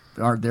it.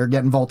 They're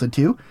getting vaulted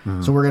too.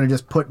 So we're going to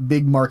just put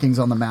big markings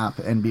on the map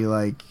and be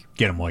like,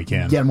 Get them while you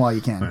can. get them while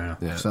you can. Yeah.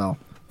 Yeah. So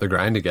The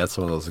grind to get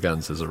some of those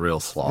guns is a real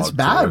slog. it's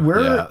bad.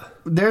 Too.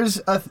 There's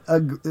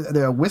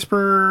the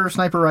Whisper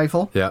sniper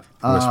rifle. Yeah.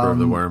 Whisper of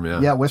the Worm, yeah.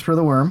 Yeah, Whisper of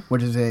the Worm,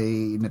 which is a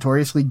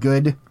notoriously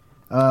good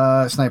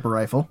sniper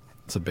rifle.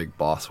 It's a big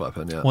boss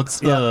weapon. Yeah. What's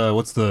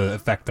the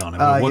effect on it?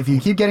 What- If you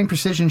keep getting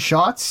precision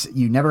shots,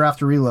 you never have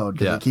to reload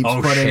because Yeah. it keeps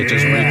Oh, putting. shit.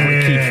 Just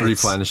Yeah. keeps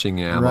replenishing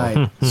your ammo.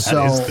 Right.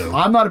 So is dope.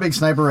 I'm not a big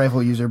sniper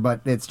rifle user,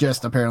 but it's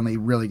just apparently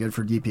really good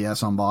for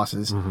DPS on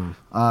bosses.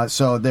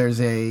 So there's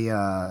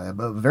a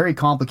very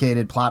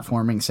complicated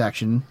platforming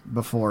section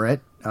before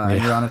it.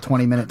 You're on a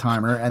 20-minute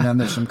timer, and then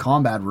there's some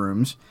combat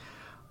rooms.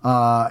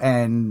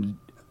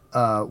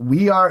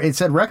 It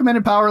said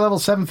recommended power level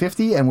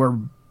 750,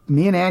 and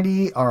me and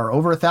Andy are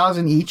over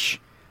 1,000 each.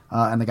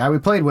 And the guy we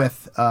played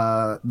with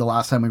the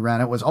last time we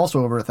ran it was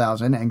also over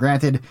 1,000. And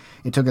granted,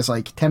 it took us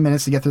like 10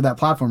 minutes to get through that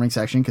platforming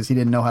section because he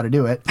didn't know how to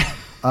do it.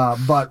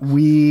 But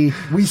we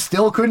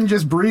still couldn't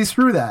just breeze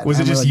through that. Was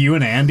it And we're just like- you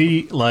and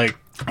Andy? Like,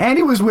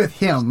 Andy was with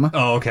him.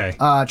 oh, okay.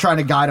 Trying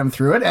to guide him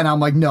through it, and I'm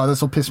like, no,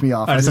 this will piss me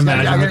off. I just gotta-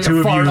 imagine I the gotta two get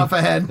of far you enough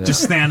ahead.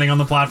 just standing on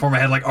the platform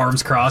ahead, like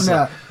arms crossed.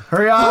 Yeah, Like,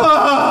 hurry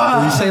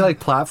up! You say like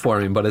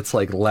platforming, but it's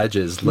like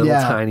ledges, little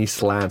Yeah. tiny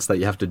slants that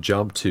you have to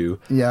jump to.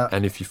 Yeah.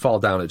 And if you fall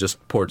down, it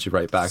just ports you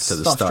right back to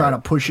the Stuff's start. trying to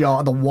push you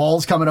off. The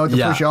walls coming out to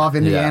Yeah, push you off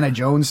Indiana yeah.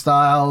 Jones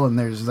style, and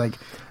there's like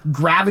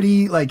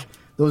gravity, like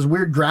those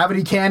weird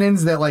gravity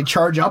cannons that like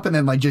charge up and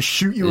then like just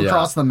shoot you Yeah.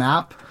 across the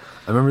map.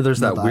 I remember there's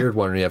that Not that. weird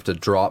one where you have to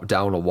drop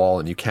down a wall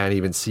and you can't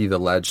even see the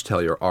ledge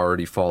till you're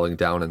already falling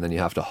down, and then you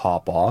have to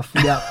hop off.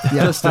 Yeah,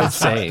 yeah. Just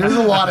insane. There's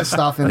a lot of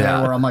stuff in there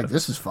Yeah. where I'm like,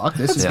 this is fucked.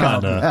 This is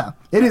kinda- fun. Yeah,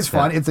 it is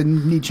fun. It's a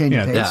neat change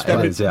yeah, of pace. yeah,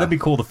 but- it is, yeah. that'd be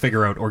cool to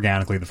figure out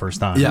organically the first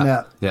time.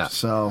 Yeah. Yeah.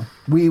 So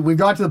we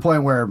got to the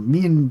point where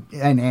me and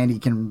Andy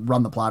can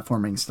run the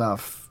platforming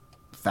stuff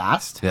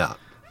fast. Yeah.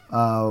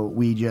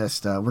 We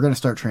just we're gonna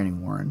start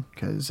training Warren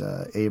because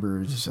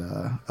Aber's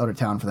out of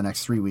town for the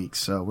next 3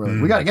 weeks. So we're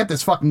like, we got to get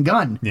this fucking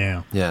gun.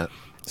 Yeah. Yeah.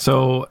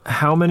 So,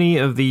 how many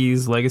of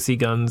these legacy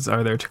guns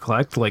are there to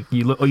collect? Like,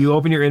 you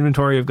open your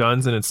inventory of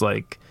guns, and it's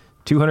like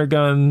 200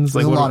 guns.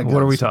 Like, There's a lot of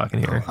what are we guns. talking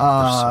here?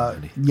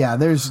 Yeah,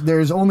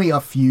 there's only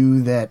a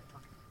few that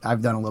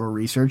I've done a little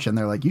research, and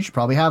they're like, you should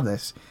probably have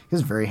this.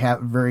 It's very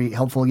very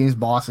helpful against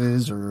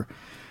bosses or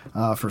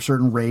for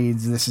certain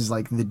raids. This is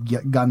like the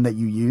gun that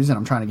you use, and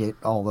I'm trying to get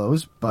all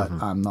those, but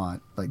I'm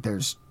not. Like,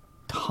 there's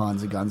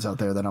tons of guns out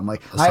there that I'm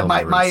like, Some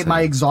my are my insane.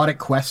 exotic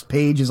quest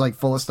page is like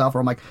full of stuff where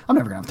I'm like, I'm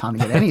never gonna have time to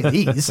get any of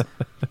these.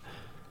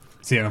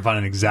 See, I can find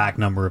an exact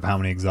number of how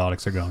many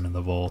exotics are going in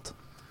the vault.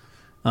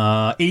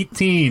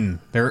 18.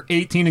 There are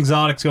 18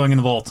 exotics going in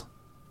the vault.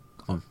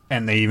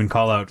 And they even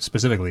call out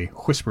specifically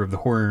Whisper of the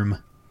Worm.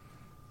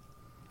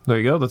 There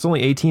you go. That's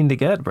only 18 to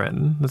get,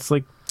 Brandon. That's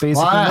like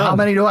basically Why, how none.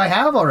 many do I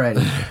have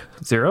already?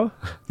 0?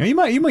 Yeah, you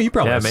probably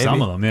Yeah, have some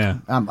maybe. of them, yeah.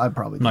 I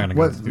probably I'm not do.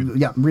 gonna go through-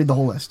 Yeah, read the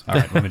whole list. All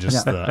right, let me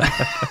just...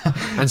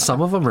 And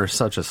some of them are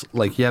such a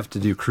like you have to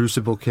do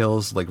crucible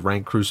kills, like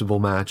rank crucible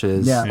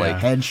matches. Yeah, Like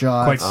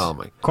headshots. quite, Oh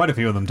my- quite a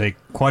few of them take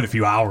quite a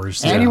few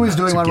hours. Andy was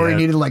to doing one where he get.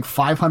 needed like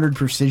 500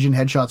 precision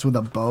headshots with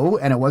a bow,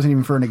 and it wasn't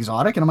even for an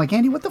exotic. And I'm like,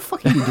 Andy, what the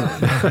fuck are you doing?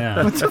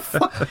 Yeah. What the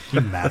fuck?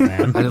 You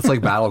madman. and it's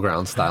like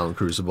battleground style in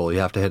Crucible. You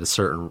have to hit a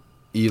certain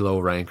elo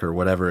rank or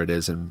whatever it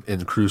is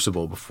in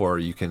Crucible before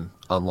you can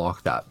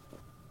unlock that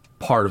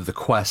part of the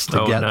quest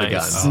to Oh, get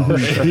nice. the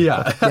gun.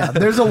 Yeah. Yeah,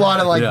 there's a lot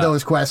of like Yeah.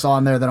 those quests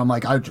on there that I'm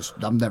like,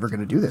 I'm never going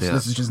to do this. Yeah.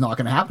 This is just not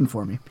going to happen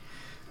for me.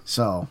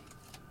 So,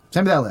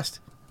 send me that list.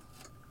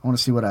 I want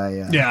to see what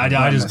I. Yeah, what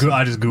I I'm just missing.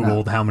 I just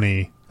Googled how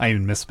many... I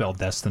even misspelled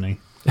Destiny.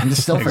 I'm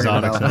just still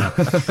figuring it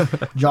Exotics.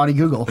 out. Johnny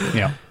Google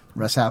Yeah.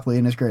 rests happily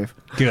in his grave.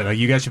 Good.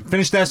 You guys should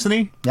finish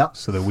Destiny. Yep.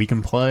 So that we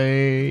can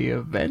play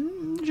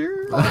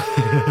Avenger.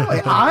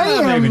 Like, I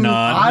am. Maybe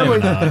not, I maybe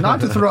would not. not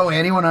to throw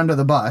anyone under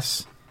the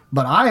bus,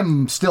 but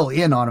I'm still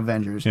in on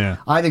Avengers. Yeah.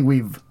 I think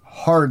we've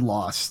hard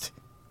lost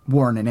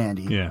Warren and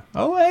Andy. Yeah.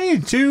 Oh, hey,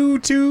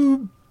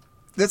 two.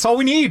 That's all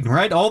we need,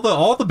 right? All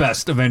the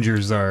best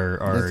Avengers are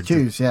Let's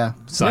choose. Yeah.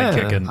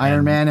 sidekick Yeah. and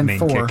Iron Man and main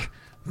Thor. kick.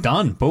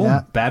 Done. Boom.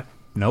 Yeah.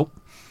 Nope.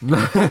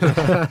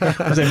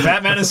 I said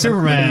Batman and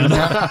Superman.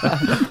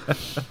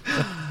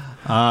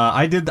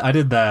 I did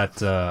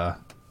that.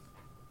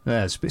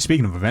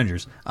 Speaking of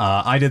Avengers,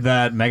 I did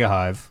that Mega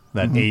Hive,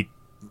 that 8.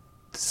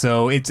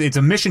 So it's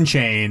a mission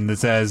chain that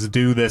says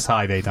do this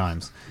hive 8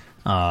 times.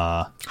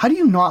 How do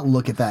you not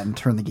look at that and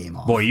turn the game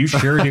off? Boy, you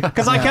sure do.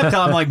 Because I kept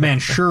telling, like, man,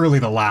 surely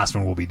the last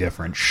one will be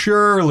different.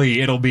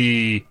 Surely it'll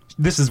be.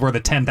 This is where the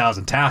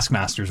 10,000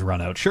 Taskmasters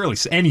run out. Surely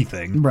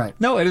anything. Right.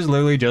 No, it is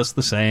literally just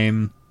the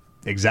same,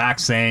 exact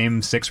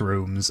same 6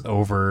 rooms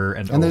over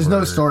and over. And there's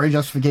no story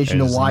justification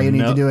to There's why you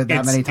need to do it that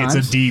it's- many times.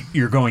 It's a deep.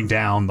 You're going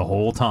down the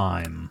whole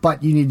time.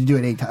 But you need to do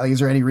it 8 times. Like, is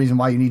there any reason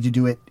why you need to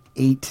do it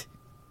 8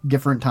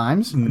 different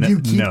times? Do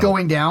you keep no.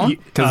 going down,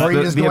 Because or are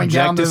you just the going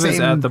down the objective is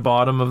same? at the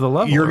bottom of the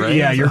level,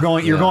 right? You're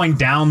going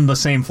down the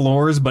same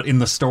floors, but in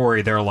the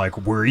story they're like,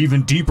 we're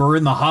even deeper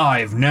in the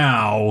hive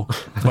now.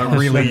 But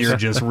really, you're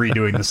just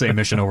redoing the same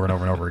mission over and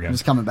over and over again.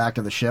 Just coming back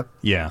to the ship,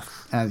 Yeah,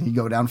 and you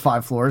go down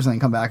 5 floors, and then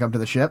come back up to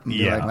the ship, and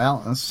be Yeah. like,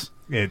 well, that's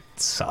it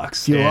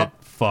sucks. Fuel it up.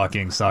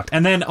 fucking sucked.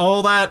 And then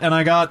all that, and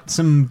I got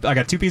 2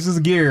 pieces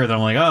of gear that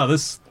I'm like, oh,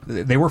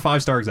 they were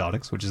 5-star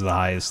exotics, which is the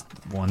highest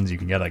ones you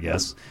can get, I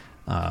guess.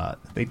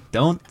 They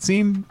don't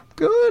seem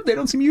good. They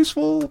don't seem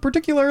useful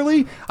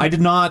particularly.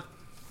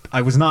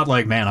 I was not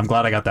like, man, I'm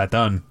glad I got that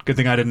done. Good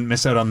thing I didn't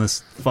miss out on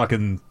this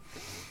fucking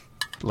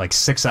like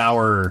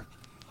 6-hour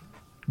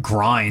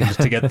grind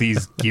to get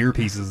these gear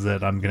pieces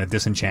that I'm gonna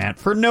disenchant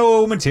for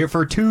no material,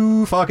 for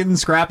 2 fucking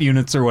scrap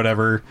units or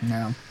whatever.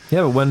 No.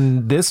 Yeah, but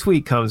when this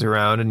week comes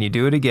around and you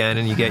do it again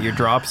and you get your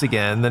drops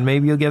again, then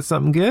maybe you'll get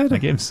something good. That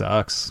game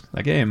sucks.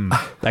 That game,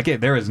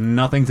 there is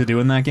nothing to do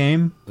in that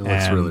game. It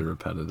looks and really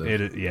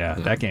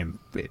repetitive. That game,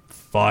 it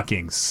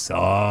fucking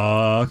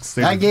sucks.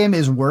 That game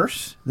is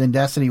worse than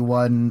Destiny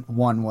 1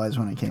 was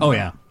when it came out. Oh,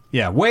 yeah.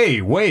 Yeah, way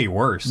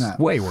worse. No.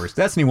 Way worse.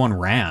 Destiny 1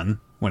 ran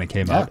when it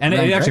came Yeah, out. And it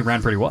ran actually great.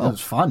 ran pretty well. It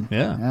was fun.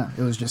 Yeah.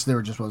 It was just,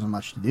 there just wasn't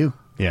much to do.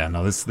 Yeah,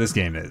 no, this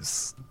game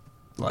is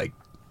like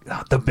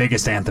the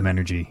biggest Anthem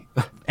energy.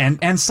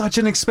 and such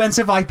an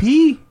expensive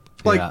IP.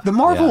 Like Yeah, the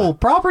Marvel yeah.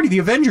 property, the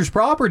Avengers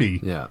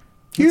property. Yeah.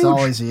 Huge. It's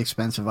always the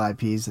expensive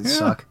IPs that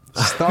suck.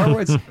 Star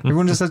Wars.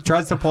 Everyone just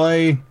tries to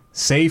play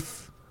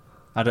safe.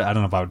 I don't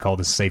know if I would call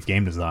this safe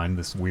game design.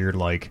 This weird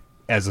like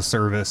as a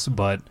service,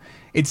 but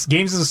it's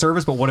games as a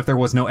service. But what if there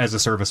was no as a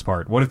service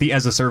part? What if the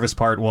as a service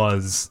part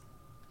was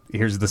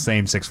here's the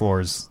same 6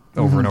 floors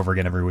over and over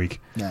again every week?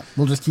 Yeah,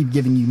 we'll just keep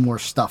giving you more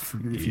stuff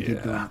if you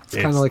keep doing it. It's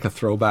kind of like a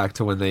throwback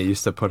to when they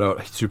used to put out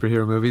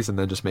superhero movies and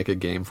then just make a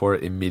game for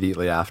it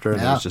immediately after,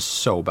 and it Yeah. was just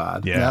so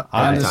bad. Yeah. Yeah,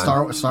 I- and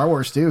the Star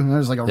Wars too.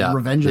 There's like a Yeah,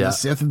 Revenge of yeah. the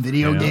Sith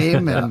video Yeah.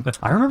 game, and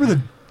I remember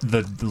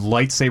the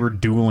lightsaber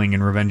dueling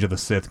in Revenge of the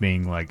Sith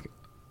being like,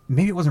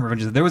 maybe it wasn't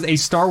Revenge of the There was a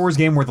Star Wars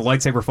game where the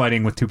lightsaber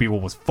fighting with 2 people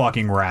was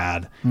fucking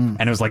rad,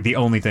 and it was like the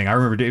only thing. I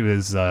remember it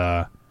was,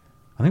 I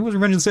think it was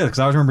Revenge of the Sith, because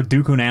I always remember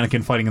Dooku and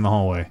Anakin fighting in the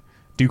hallway.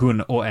 Dooku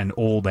and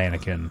old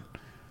Anakin.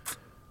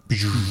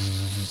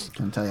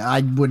 I'll tell you,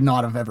 I would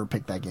not have ever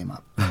picked that game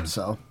up.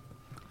 So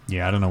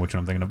Yeah, I don't know which one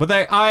I'm thinking of. But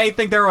I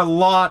think there are a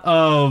lot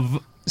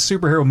of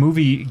superhero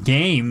movie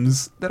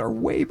games that are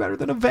way better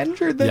than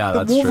Avenger. The Yeah,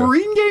 that's true.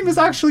 Wolverine game is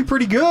actually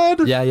pretty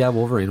good. Yeah,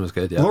 Wolverine was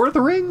good. Yeah. Lord of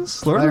the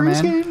Rings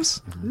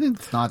Games.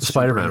 it's not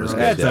Spider-Man was superhero.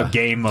 good. That's a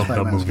game of the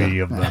Spider-Man's movie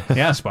good. of the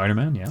yeah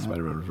Spider-Man. Yeah,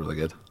 Spider-Man was really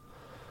good.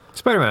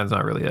 Spider-Man's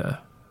not really a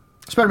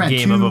Spider-Man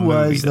game 2 of a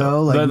movie, was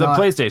though. Like the not-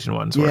 PlayStation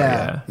ones were.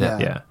 Yeah, Yeah. yeah.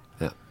 Yeah.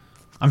 Yeah.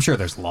 I'm sure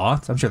there's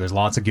lots. I'm sure there's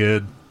lots of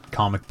good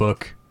comic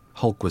book.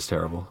 Hulk was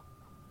terrible.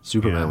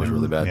 Superman Yeah. was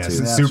really bad Yeah, too.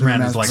 Superman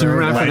Superman's is like very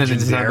Superman for the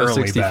Nintendo legendarily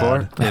 64,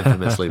 bad.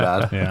 infamously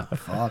bad. Yeah.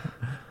 Fuck.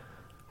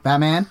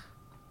 Batman.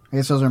 I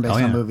guess those aren't based Oh,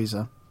 yeah. on movies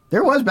though.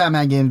 There was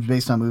Batman games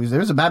based on movies. There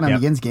was a Batman Yep.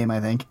 Begins game, I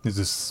think. There's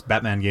this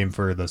Batman game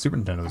for the Super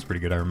Nintendo that was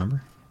pretty good. I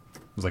remember.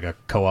 It was like a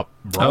co-op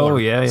brawler. Oh,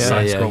 yeah, yeah. Yeah,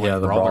 Side-scrolling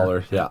the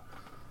brawler. Yeah.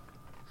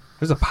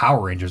 There's a Power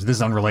Rangers. This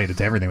is unrelated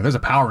to everything. But there's a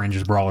Power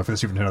Rangers brawler for the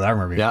Super Nintendo that I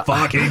remember. Yeah.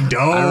 Fucking dope.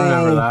 I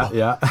remember that.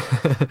 Yeah.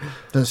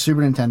 The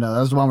Super Nintendo.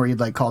 That was the one where you'd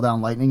like call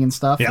down lightning and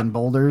stuff Yeah. and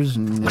boulders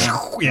and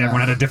Yeah,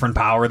 everyone had a different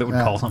power that would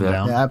Yeah. call something Yeah.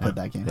 down. Yeah, I played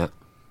that game. Yeah.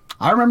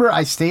 I remember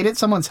I stayed at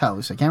someone's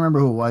house. I can't remember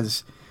who it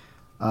was,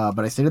 but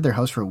I stayed at their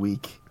house for a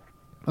week.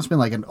 Must have been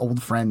like an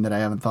old friend that I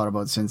haven't thought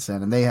about since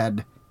then. And they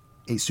had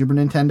a Super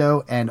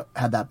Nintendo and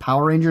had that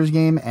Power Rangers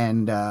game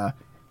and the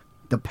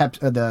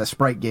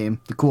Sprite game,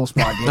 the Cool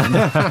Spot game.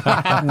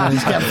 And I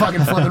just kept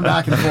fucking flipping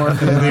back and forth.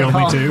 The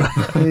only two.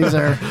 These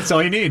are That's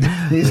all you need.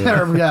 they're just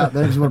running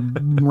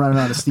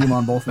out of steam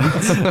on both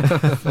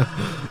ends.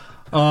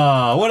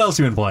 What else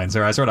you been playing,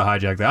 sir? I sort of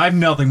hijacked that. I have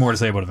nothing more to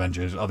say about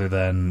Avengers other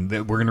than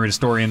that we're going to read a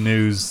story in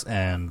news,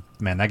 and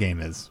man, that game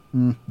is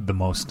the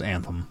most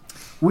Anthem.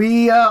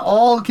 We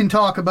all can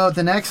talk about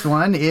the next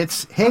one.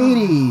 It's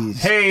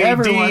Hades. Hades.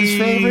 Everyone's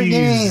favorite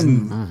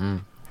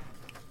game.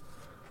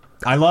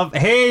 I love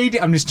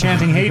I'm just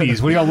chanting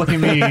Hades. What are y'all looking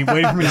at me,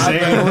 waiting for me to say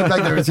It it? looked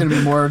like there was going to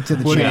be more to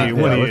the What do chat. you-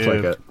 what yeah, do looks you-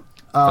 like it.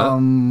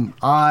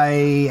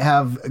 I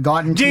have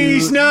gotten to...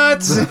 Geese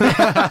nuts!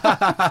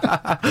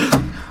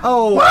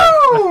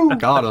 Woo!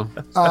 Got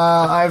him.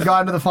 I've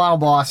gotten to the final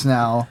boss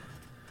now.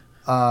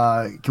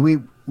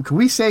 Can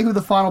we say who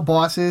the final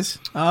boss is?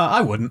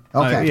 I wouldn't.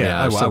 Okay.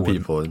 Yeah, I some wouldn't.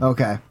 people.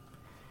 Okay.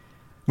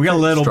 We got a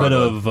little bit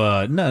Struggling.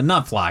 of no,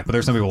 not flack, but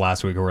there's some people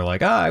last week who were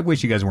like, I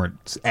wish you guys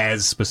weren't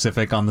as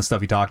specific on the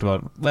stuff you talked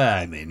about. Well,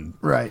 I mean,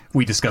 Right.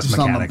 we discussed Just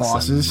on the mechanics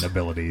bosses. and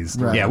abilities.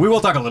 Right. Yeah, we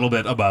will talk a little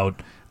bit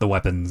about the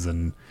weapons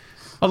and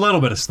a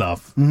little bit of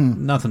stuff.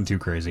 Nothing too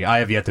crazy. I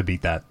have yet to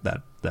beat that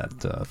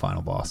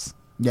final boss.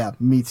 Yeah,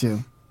 me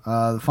too.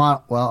 The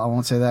final... Well, I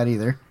won't say that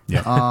either.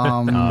 Yeah.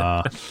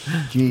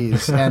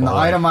 Jeez. And the Boy.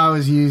 item I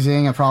was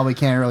using, I probably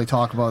can't really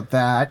talk about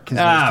that because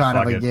it's kind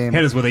of fuck a it. game.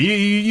 Hit us with it.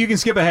 You can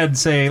skip ahead.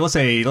 Let's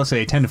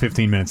say 10 to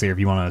 15 minutes here if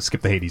you want to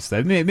skip the Hades.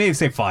 Maybe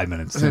say 5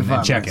 minutes Say and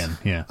 5 check minutes.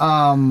 in.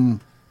 Yeah.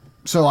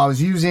 So I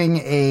was using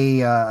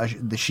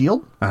the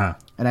shield, Uh-huh.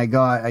 and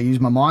I used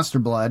my monster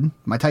blood,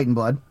 my Titan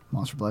blood,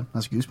 monster blood.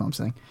 That's a Goosebumps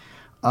thing.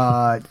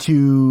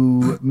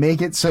 To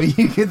make it so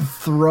you could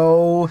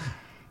throw.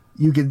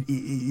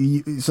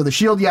 So the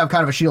shield, you have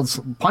kind of a shield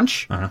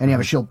punch, and you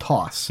have a shield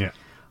toss. Yeah.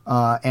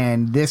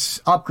 And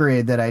this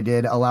upgrade that I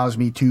did allows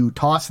me to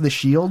toss the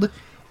shield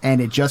and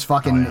it just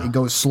fucking it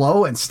goes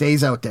slow and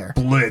stays out there.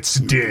 Blitz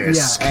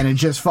disc. Yeah, and it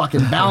just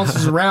fucking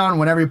bounces around.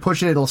 Whenever you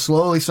push it, it'll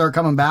slowly start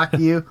coming back to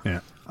you. Yeah.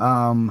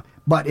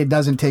 But it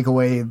doesn't take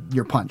away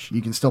your punch.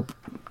 You can still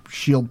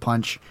shield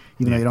punch,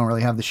 even though you don't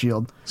really have the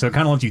shield. So it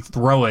kind of lets you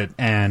throw it,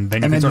 and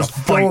then you And can then sort just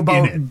of fight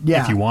about, in it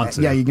if you want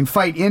to. Yeah, you can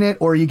fight in it,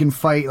 or you can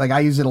fight. Like,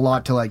 I use it a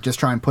lot to like just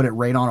try and put it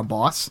right on a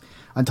boss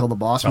until the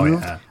boss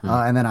moved,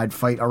 and then I'd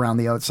fight around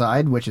the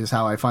outside, which is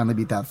how I finally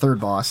beat that third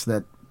boss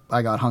that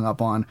I got hung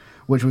up on,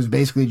 which was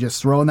basically just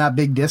throwing that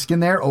big disc in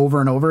there over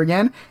and over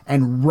again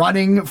and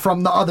running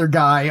from the other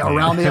guy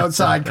around the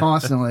outside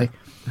constantly.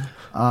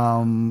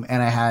 And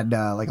I had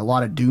like a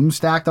lot of Doom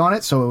stacked on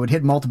it, so it would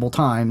hit multiple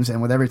times,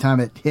 and with every time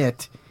it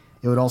hit,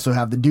 it would also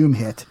have the Doom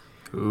hit.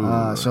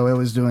 So it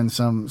was doing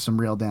some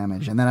real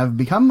damage. And then I've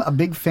become a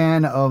big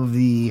fan of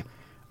the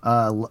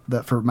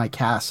for my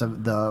casts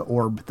of the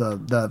orb,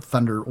 the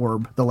thunder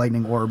orb, the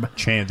lightning orb. The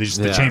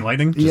chain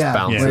lightning?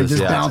 Where it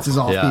just bounces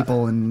off Yeah.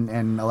 people and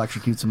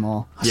electrocutes them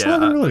all.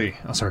 Really?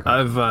 Oh, sorry.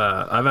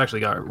 I've actually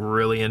got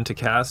really into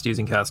cast,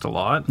 using cast a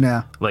lot.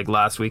 Yeah. Like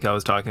last week, I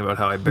was talking about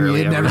how I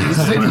barely had ever never use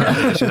used it.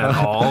 teleportation at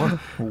all,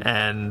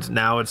 and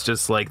now it's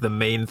just like the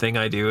main thing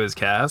I do is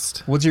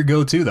cast. What's your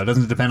go-to, though?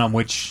 Doesn't it depend on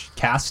which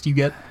cast you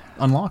get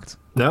unlocked?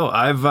 No,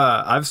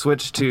 I've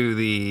switched to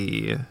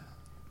the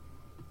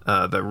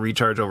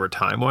recharge over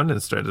time one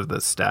instead of the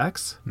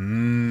stacks,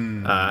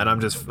 and I'm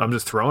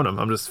just throwing them.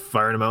 I'm just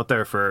firing them out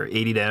there for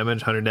 80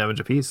 damage, 100 damage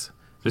apiece.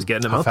 Just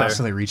getting them How out fast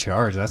do there. they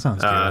recharge? That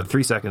sounds good.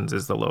 3 seconds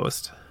is the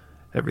lowest.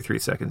 Every 3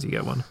 seconds you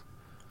get one.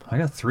 I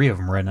got 3 of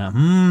them right now.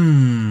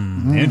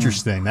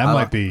 Interesting. That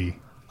might be...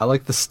 I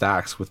like the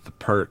stacks with the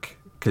perk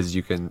because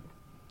you can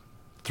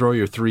throw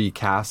your 3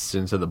 casts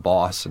into the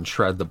boss and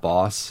shred the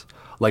boss.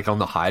 Like on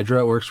the Hydra,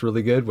 it works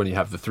really good when you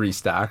have the 3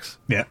 stacks.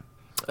 Yeah.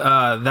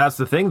 That's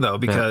the thing though,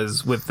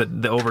 because with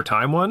the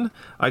overtime one,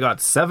 I got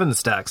 7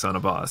 stacks on a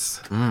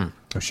boss.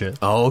 Oh, shit.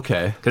 Oh,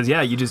 okay. Because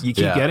you keep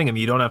getting them.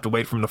 You don't have to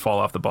wait for them to fall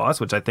off the boss,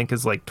 which I think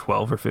is like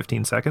 12 or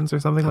 15 seconds or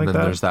something And like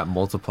then that. there's that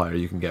multiplier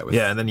you can get with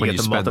Yeah, and then you when get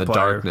the spend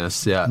multiplier the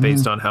darkness. Yeah.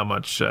 based on how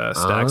much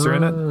stacks are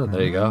in it.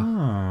 There you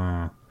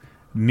go.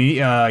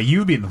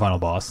 You beat the final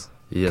boss.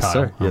 Yes, Kyle.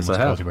 sir. Yes, I Almost have.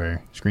 called you by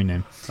your screen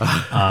name.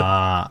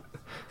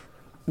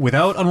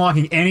 Without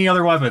unlocking any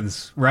other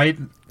weapons, right?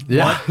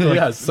 Yeah, What? Like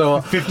yeah.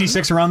 So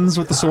 56 runs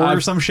with the sword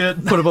or some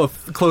shit? put about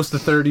close to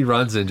 30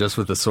 runs in just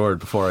with the sword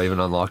before I even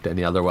unlocked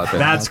any other weapon.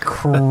 That's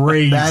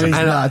crazy. That is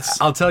And nuts.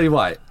 I'll tell you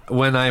why.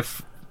 When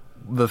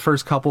the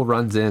first couple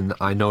runs in,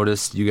 I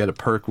noticed you get a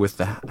perk with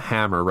the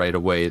hammer right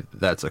away.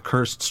 That's a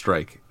cursed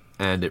strike,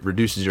 and it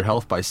reduces your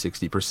health by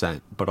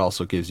 60%, but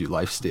also gives you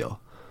lifesteal.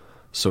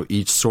 So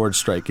each sword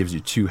strike gives you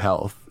 2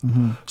 health.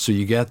 So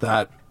you get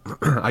that.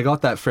 I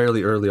got that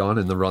fairly early on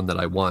in the run that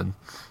I won,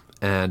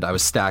 and I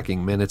was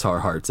stacking Minotaur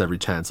hearts every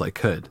chance I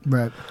could.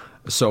 Right.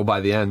 So by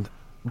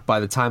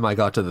the time I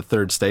got to the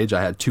 3rd stage,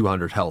 I had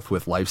 200 health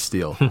with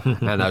lifesteal,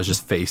 and I was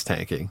just face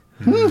tanking.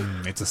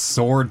 It's a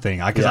sword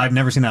thing. Because I've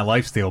never seen that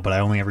lifesteal, but I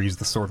only ever used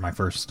the sword my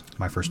first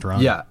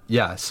run.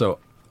 Yeah. So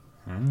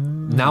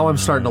now I'm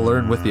starting to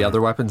learn with the other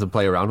weapons and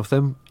play around with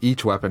them.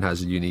 Each weapon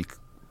has a unique,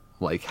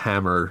 like,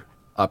 hammer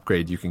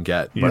upgrade you can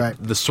get. But Right.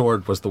 the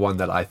sword was the one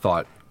that I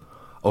thought,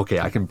 okay,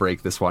 I can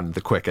break this one the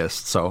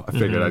quickest. So I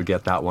figured I'd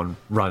get that one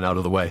run out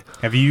of the way.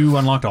 Have you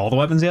unlocked all the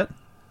weapons yet?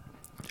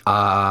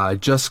 I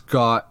just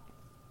got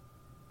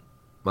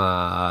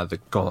the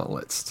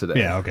gauntlets today.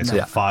 Yeah, okay. So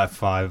Yeah.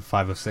 5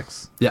 of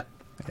 6. Yeah.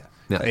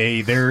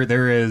 Hey,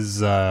 there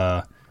is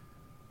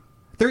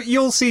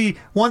you'll see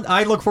one.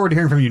 I look forward to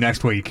hearing from you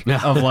next week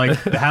of like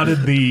how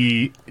did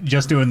the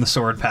just doing the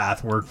sword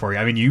path work for you?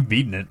 I mean, you've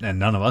beaten it and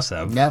none of us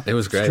have. Yeah, It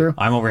was it's great. true.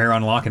 I'm over here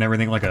unlocking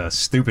everything like a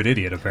stupid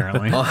idiot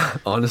apparently.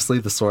 Honestly,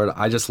 the sword,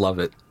 I just love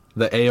it.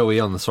 The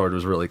AoE on the sword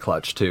was really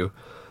clutch too.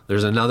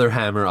 There's another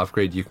hammer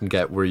upgrade you can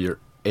get where your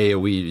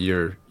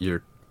AoE,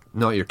 your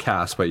not your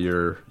cast, but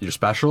your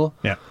special,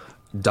 Yeah.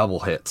 double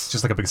hits.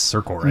 Just like a big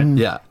circle, right?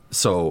 Yeah.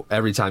 So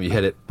every time you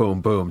hit it,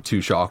 boom, boom, 2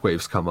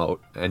 shockwaves come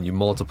out, and you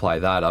multiply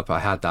that up. I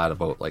had that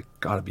about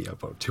gotta be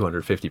about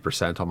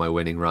 250% on my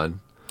winning run.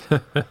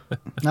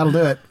 That'll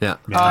do it. Yeah.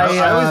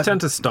 I always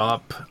tend to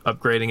stop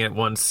upgrading it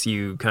once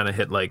you kind of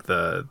hit like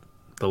the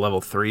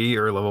level 3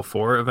 or level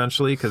 4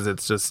 eventually, because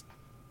it's just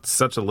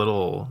such a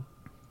little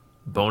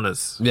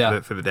bonus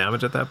for the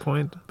damage at that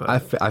point. But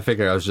I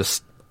figured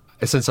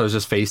since I was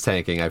just face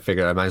tanking, I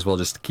figured I might as well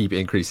just keep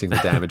increasing the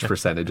damage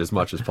percentage as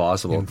much as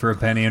possible. In for a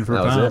penny, in for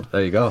That a was pound. it.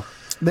 There you go.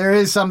 There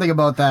is something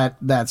about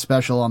that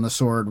special on the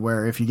sword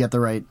where if you get the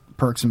right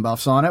perks and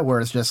buffs on it, where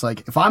it's just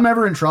like, if I'm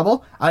ever in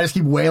trouble, I just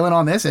keep wailing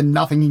on this and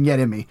nothing can get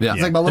in me. Yeah.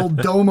 It's like my little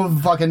dome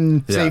of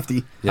fucking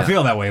safety. Yeah. I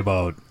feel that way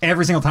about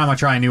every single time I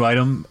try a new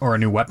item or a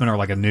new weapon or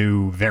like a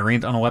new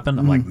variant on a weapon.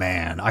 I'm like,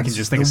 man, I can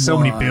just think of so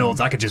many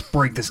builds. I could just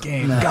break this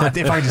game. God,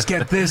 if I just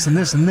get this and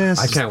this and this.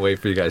 I can't wait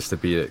for you guys to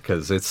beat it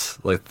because it's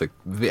like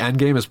the end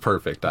game is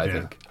perfect. I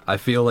think. I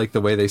feel like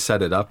the way they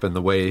set it up and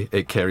the way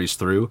it carries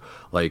through,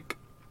 like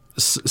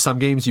some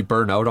games you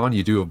burn out on.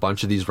 You do a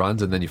bunch of these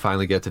runs, and then you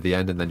finally get to the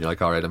end, and then you're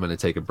like, all right, I'm going to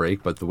take a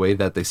break. But the way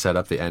that they set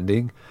up the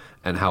ending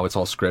and how it's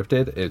all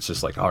scripted, it's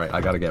just like, all right,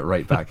 I got to get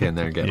right back in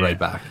there and get Yeah. right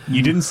back.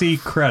 You didn't see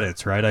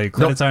credits, right?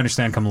 Credits, I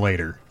understand, come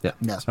later. Yeah.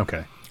 Yes.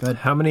 Okay. Good.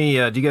 How many?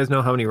 Do you guys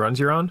know how many runs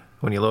you're on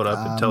when you load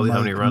up? It tells you how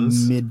many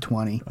runs. Mid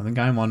 20. I think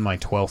I'm on my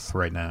 12th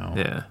right now.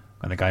 Yeah.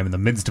 I think I'm in the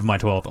midst of my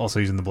 12th, also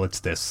using the Blitz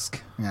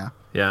disc. Yeah.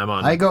 Yeah, I'm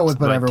on. I go with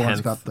my whatever one's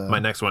 10th. got the- My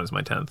next one is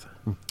my 10th.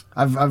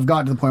 I've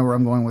gotten to the point where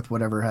I'm going with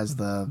whatever has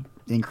the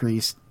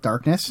increased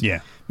darkness. Yeah.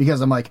 Because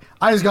I'm like,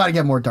 I just got to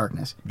get more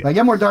darkness. If I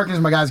get more darkness,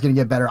 my guy's going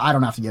to get better. I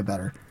don't have to get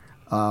better.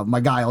 My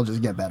guy will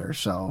just get better.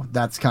 So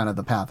that's kind of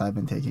the path I've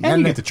been taking.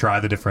 And you get to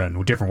try the different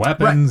weapons.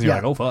 Right, You're yeah.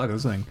 like, oh, fuck,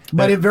 this thing.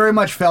 But it very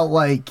much felt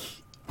like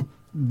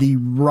the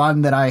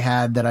run that I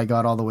had that I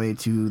got all the way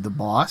to the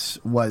boss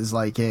was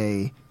like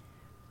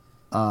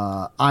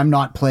I'm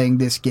not playing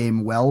this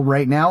game well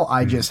right now.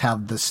 I just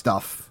have the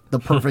stuff, the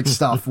perfect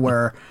stuff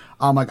where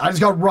I'm like, I just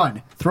got to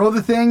run, throw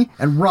the thing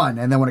and run.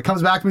 And then when it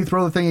comes back to me,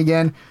 throw the thing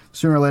again.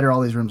 Sooner or later,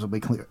 all these rooms will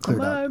be cleared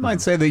I up. might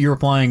say that you're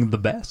playing the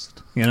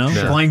best. You're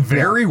playing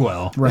very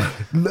well. Right.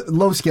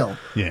 Low skill.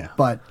 Yeah.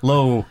 But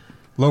low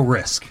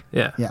risk.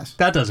 Yeah. yes,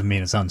 That doesn't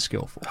mean it's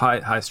unskillful.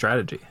 High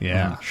strategy.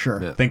 Yeah.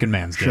 sure. Yeah. Thinking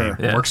man's Sure.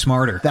 game. Yeah. Work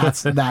smarter.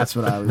 That's what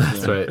I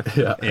was doing. That's right.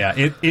 Yeah.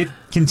 Yeah, it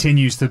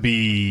continues to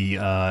be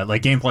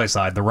like gameplay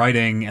aside, the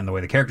writing and the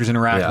way the characters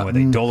interact, Yeah. the way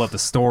they dole out the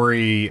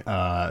story,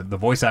 the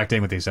voice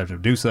acting with the exception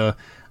of Dusa.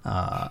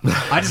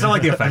 I just don't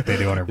like the effect they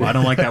do on her. I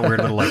don't like that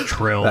weird little like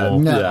trill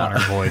No. on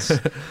her voice.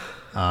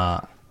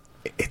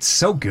 It's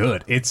so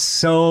good. It's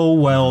so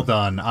well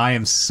done. I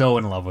am so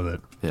in love with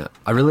it. Yeah.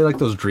 I really like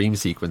those dream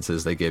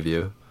sequences they give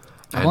you.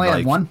 I've only had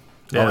like- one.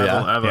 Yeah, Oh,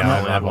 yeah. I've Yeah,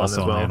 only had I've one as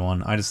also well. had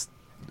one. I just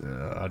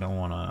I don't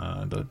want to.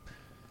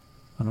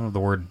 I don't know if the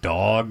word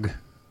dog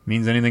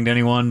means anything to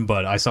anyone,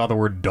 but I saw the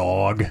word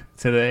dog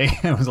today.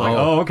 I was like,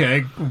 Oh. oh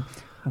okay,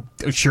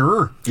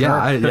 sure.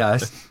 Yeah.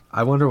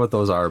 I wonder what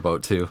those are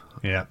about too.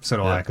 Yeah, so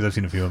do I, because I've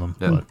seen a few of them.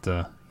 Yeah.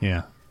 But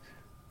yeah,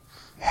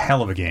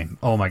 hell of a game.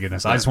 Oh my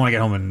goodness, I just want to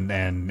get home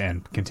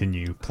and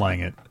continue playing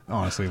it.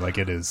 Honestly, like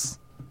it is.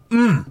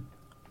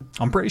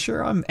 I'm pretty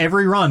sure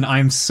every run.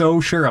 I'm so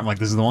sure. I'm like,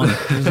 this is the one.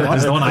 This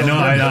is the one. I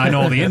know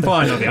all the info.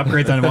 I know the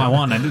upgrades I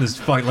want. I do this.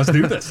 Fuck, let's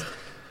do this.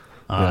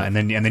 And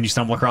then you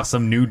stumble across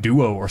some new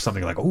duo or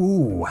something like,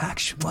 ooh,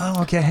 actually,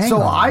 well, okay, hang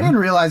So on. I didn't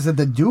realize that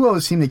the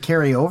duos seem to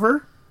carry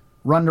over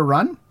run to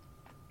run.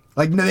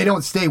 Like, no, they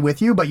don't stay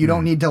with you, but you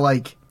don't need to,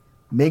 like,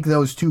 make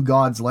those two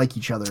gods like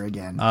each other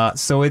again.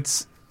 So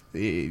it's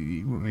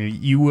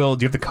you will.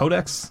 Do you have the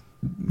codex?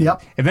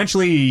 Yep.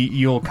 Eventually,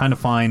 you'll kind of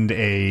find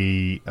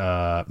a.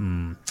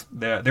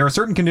 There are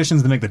certain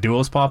conditions that make the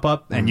duos pop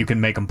up, and you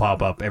can make them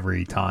pop up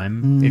every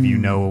time if you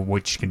know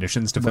which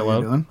conditions to fill What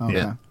out. you're doing? Okay.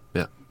 Yeah,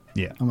 Yeah.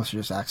 yeah, I must have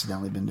just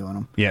accidentally been doing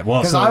them. yeah.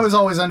 Well, Because so, I was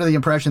always under the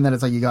impression that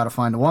it's like you got to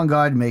find the one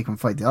god, make them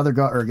fight the other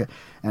god,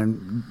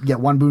 and get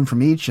one boon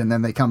from each, and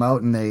then they come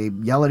out and they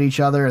yell at each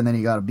other, and then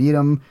you got to beat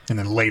them. and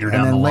then later And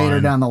down then the line,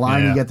 later down the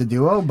line, yeah. you get the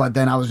duo. But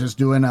then I was just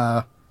doing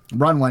a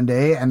run one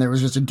day, and there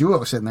was just a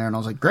duo sitting there, and I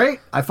was like, great!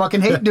 I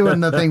fucking hate doing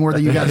the thing where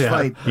you guys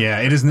fight. Yeah,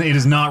 it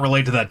is not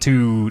related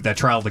to that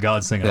trial of the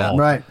gods thing at Yeah. all.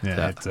 Right. Yeah,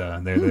 Yeah. It's,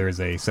 there is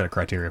a set of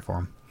criteria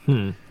for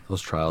them.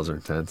 Those trials are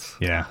intense.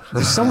 Yeah,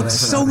 there's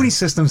so many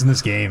systems in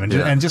this game, and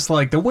Yeah. just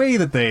like the way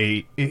that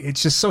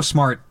it's just so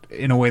smart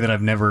in a way that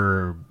I've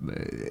never.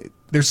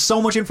 There's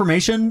so much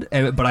information,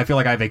 but I feel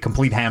like I have a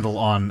complete handle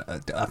on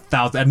a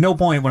thousand. At no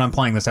point when I'm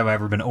playing this have I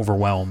ever been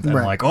overwhelmed. I'm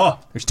Right. like, oh,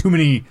 there's too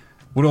many.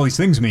 What do all these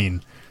things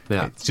mean?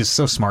 Yeah. It's just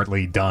so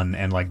smartly done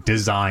and like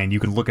designed. You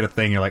can look at a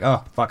thing, you're like,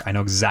 oh fuck, I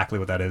know exactly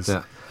what that is.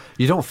 Yeah.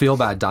 You don't feel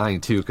bad dying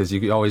too, because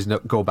you can always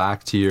go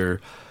back to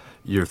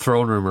your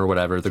throne room or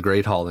whatever, the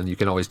Great Hall, and you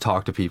can always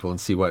talk to people and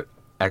see what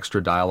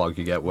extra dialogue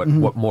you get, what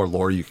more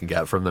lore you can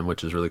get from them,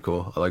 which is really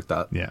cool. I like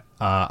that. Yeah,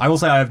 I will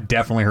say I've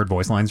definitely heard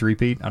voice lines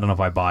repeat. I don't know if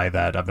I buy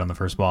that. I've done the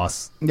first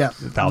boss Yeah,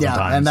 1,000 yeah,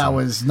 times. and that so-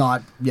 was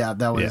not. Yeah,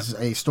 that was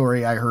a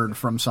story I heard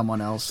from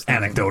someone else.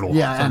 anecdotal.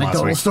 Yeah, from last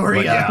anecdotal week. story.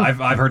 But Yeah,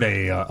 I've heard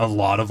a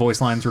lot of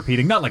voice lines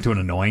repeating, not like to an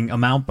annoying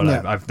amount, but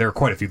Yeah. there are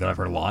quite a few that I've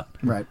heard a lot.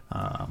 right.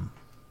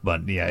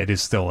 But yeah, it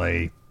is still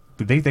they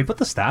put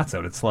the stats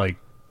out. It's like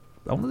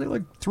I want to say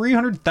like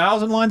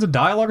 300,000 lines of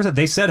dialogue or something.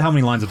 They said how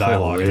many lines of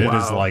dialogue. Holy It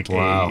is wow. like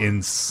Wow. a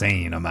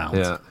insane amount.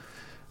 Yeah.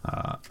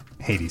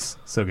 Hades,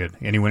 so good.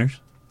 Any winners?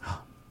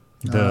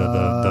 The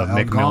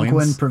Algonquin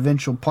McMillions.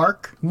 Provincial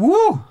Park.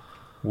 Woo!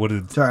 What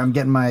did? Sorry, I'm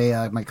getting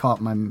my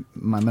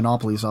my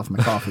monopolies off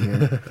my coffee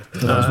here.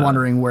 So I was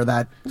wondering where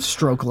that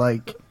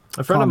stroke-like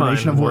A friend of mine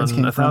combination of words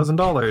won came from.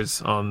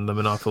 $1,000 on the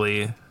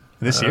Monopoly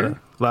This year?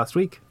 last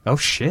week. Oh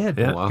shit!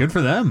 Yeah. Wow. Good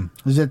for them.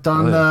 Is it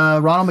on the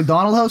Ronald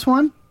McDonald House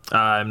one?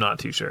 I'm not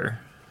too sure.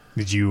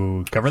 Did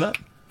you cover that?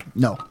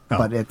 No, Oh.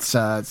 but it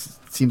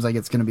seems like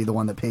it's going to be the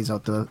one that pays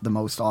out the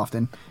most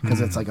often because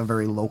it's like a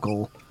very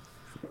local.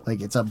 Like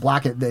it's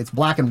black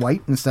and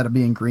white instead of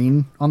being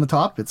green on the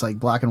top. It's like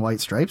black and white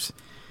stripes.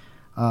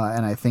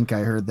 And I think I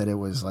heard that it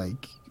was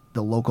like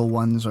the local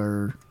ones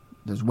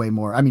there's way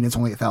more. I mean, it's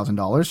only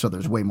 $1,000, so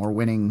there's way more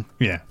winning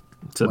Yeah.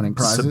 winning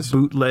prizes. It's a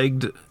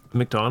bootlegged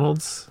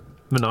McDonald's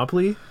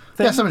Monopoly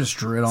thing. Yeah, someone just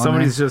drew it on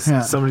Somebody's there.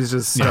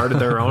 just started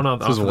their own off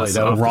the laid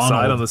side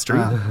out. on the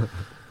street.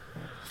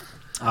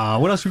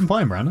 What else have you been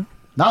playing, Brandon?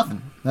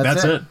 Nothing.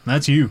 That's it.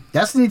 That's you.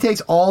 Destiny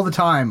takes all the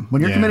time.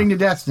 When you're Yeah. committing to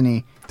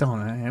Destiny,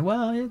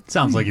 Well, it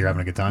sounds like you're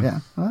having a good time. yeah,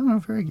 I don't know,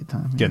 very good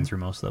time. Getting through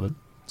most of it.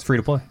 It's free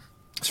to play.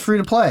 It's free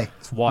to play.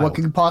 It's wild. What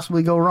could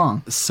possibly go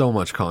wrong? So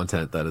much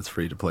content that it's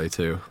free to play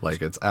too.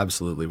 Like it's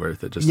absolutely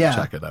worth it just Yeah. to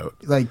check it out.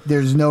 Like,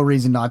 there's no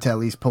reason not to at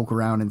least poke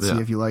around and see Yeah.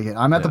 if you like it.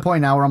 I'm at the Yeah.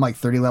 point now where I'm like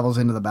 30 levels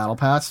into the battle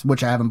pass,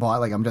 which I haven't bought.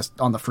 Like, I'm just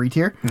on the free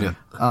tier. Yeah.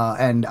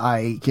 And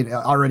I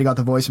already got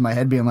the voice in my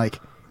head being like,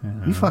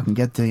 you fucking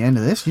get to the end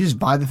of this, you just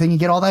buy the thing and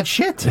get all that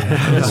shit.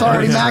 It's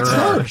already maxed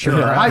out.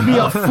 Sure. I'd be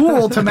a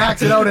fool to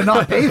max it out and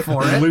not pay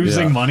for it.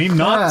 Losing Yeah. money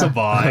not Yeah. to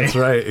buy. That's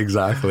right,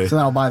 exactly. So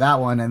then I'll buy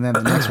that one, and then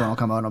the next one will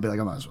come out, and I'll be like,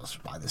 I might as well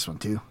just buy this one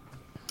too.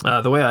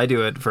 The way I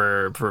do it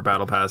for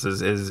battle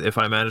passes is if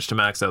I manage to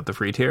max out the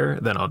free tier,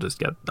 then I'll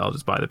just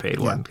buy the paid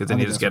one because then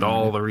I you think just that's get what I'm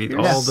all gonna the do.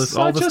 all the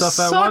stuff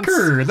at once.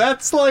 Sucker.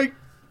 That's like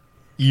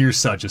you're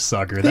such a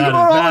sucker. Think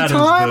about all the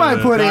time I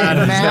put in,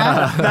 man.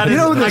 that You is-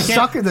 know, I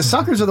can't- the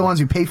suckers are the ones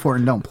who pay for it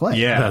and don't play.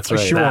 Yeah, That's right.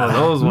 Sure. Nah,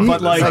 those ones Me- are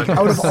but like,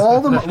 out of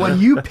all the when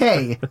you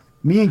pay,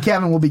 me and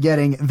Kevin will be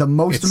getting the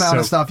most it's amount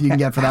of so- stuff you can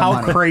get for that how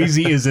money.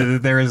 crazy is it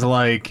that there is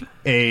like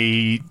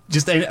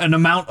an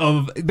amount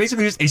of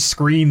basically just a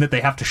screen that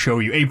they have to show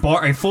you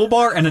a full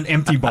bar and an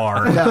empty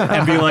bar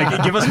and be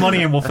like, give us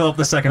money and we'll fill up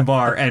the second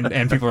bar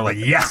and people are like,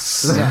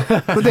 yes.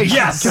 But they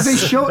Yes! because they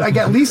show like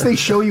at least they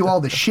show you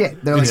all the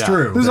shit. They're like, It's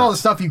true. This is all the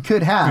stuff you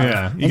could have,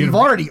 Yeah, and you you've can-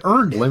 already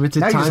earned it. Limited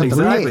now you just time, have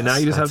to pay Exactly. it. Now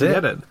you just have to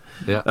That's get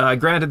it. Yeah.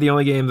 Granted, the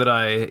only game that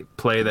I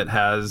play that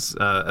has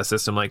a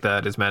system like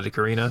that is Magic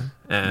Arena,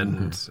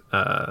 and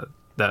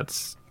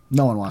that's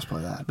No one wants to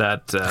play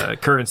that.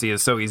 currency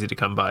is so easy to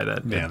come by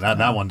that. Yeah,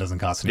 that one doesn't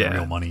cost any Yeah.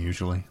 real money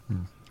usually.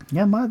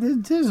 Yeah,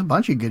 there's a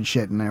bunch of good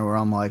shit in there where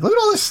I'm like, look at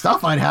all this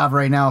stuff I'd have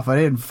right now if I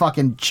didn't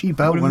fucking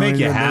cheap out. Would it when make we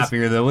you did this.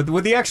 happier though?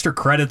 With the extra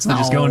credits that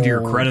just go into your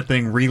No. credit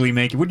thing, really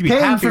make you? Would you be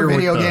Paying happier for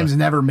video with the, games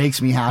never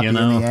makes me happy you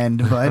know? in the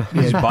end, but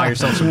Just buy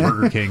yourself some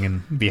Burger King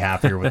and be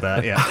happier with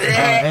that. Yeah.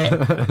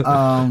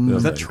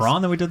 Was that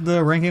Tron that we did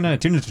the ranking? I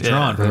tuned into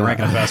Tron for the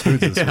ranking of fast foods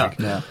this week.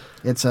 yeah,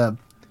 it's a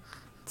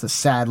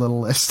sad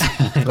little list.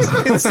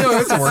 It's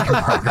a work in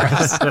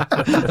progress.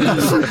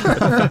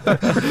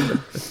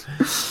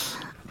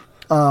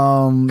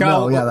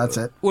 No, yeah, that's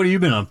it. What have you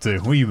been up to?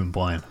 What have you been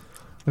playing?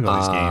 Look at all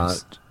these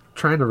games.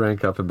 Trying to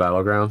rank up in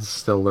Battlegrounds,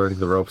 still learning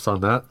the ropes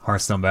on that.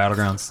 Hearthstone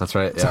Battlegrounds. That's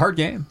right. It's a hard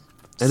game.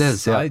 It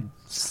is, yeah. I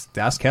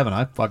asked Kevin.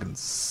 I fucking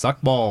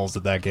suck balls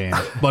at that game.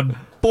 But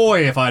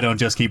boy, if I don't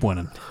just keep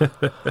winning.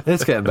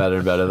 It's getting better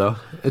and better though.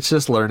 It's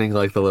just learning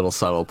like the little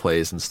subtle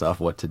plays and stuff,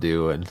 what to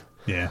do and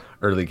Yeah.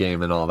 early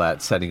game and all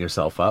that, setting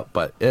yourself up.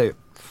 But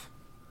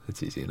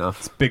it's easy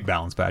enough. Big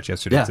balance patch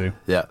yesterday Yeah, too.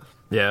 yeah.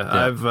 Yeah,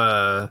 I've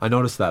I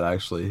noticed that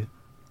actually.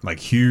 Like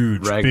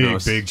huge,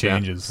 Ragnos, big yeah.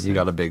 changes. You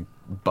got a big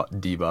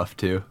debuff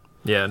too.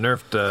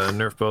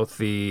 nerfed both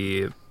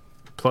the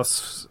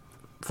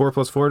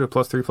 +4/+4 to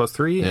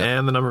 +3/+3 Yeah.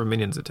 and the number of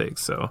minions it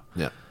takes. So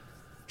Yeah.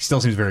 Still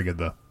seems very good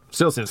though.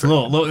 still seems It's a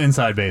little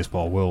inside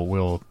baseball.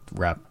 We'll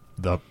wrap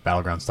the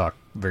Battlegrounds talk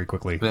very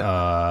quickly.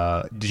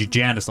 Yeah.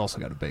 Janice also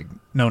got a big.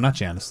 No, not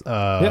Janice.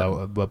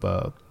 Ward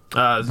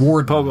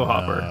Pogo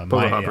Hopper. Pogo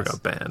Maya, Hopper yes.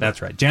 got banned.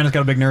 That's right. Janice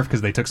got a big nerf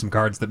because they took some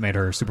cards that made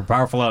her super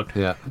powerful out.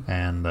 Yeah.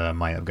 And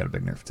Maya got a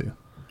big nerf too.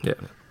 yeah,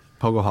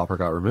 Pogo Hopper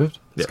got removed.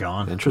 It's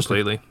gone. Interesting.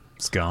 completely.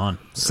 It's gone.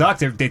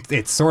 Sucked.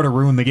 It sort of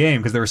ruined the game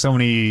because there were so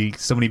many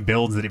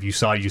builds that if you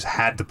saw, you just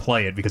had to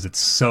play it because it's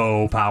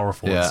so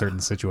powerful in Yeah.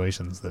 certain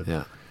situations. That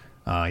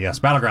Yeah.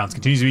 yes, Battlegrounds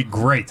continues to be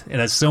great. It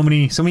has so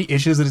many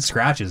issues that it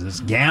scratches. It's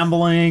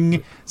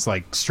gambling. It's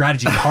like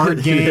strategy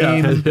card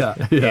game. yeah.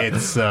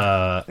 It's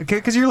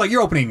because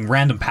you're opening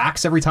random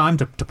packs every time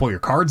to pull your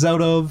cards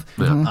out of,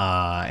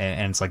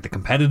 and it's like the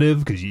competitive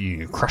because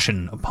you're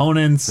crushing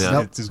opponents.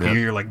 Yeah.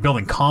 You're like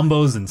building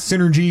combos and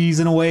synergies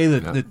in a way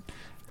that. Yeah. that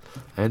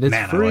And it's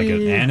Man, free. I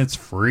like it, and it's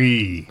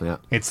free. Yeah.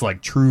 It's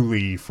like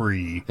truly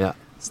free. Yeah.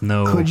 It's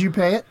no. Could you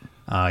pay it?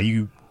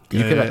 You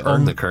could earn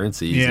only- the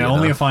currency. Easy Yeah,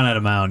 only a enough. finite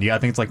amount. Yeah, I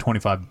think it's like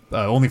 25.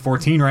 Only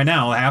 14 right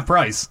now, half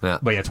price. Yeah.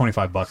 But yeah,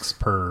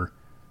 $25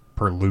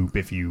 per loop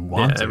if you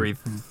want Yeah, to. every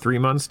 3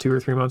 months, 2 or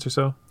 3 months or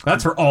so.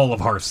 That's for all of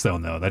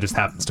Hearthstone though. That just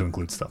happens to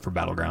include stuff for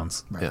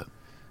Battlegrounds. Yeah.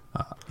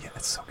 Yeah,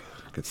 it's so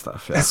good. Good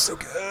stuff. Yeah. It's so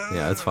good.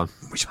 Yeah, it's fun.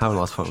 Having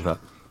lots of fun with that.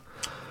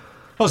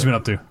 What else have you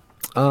been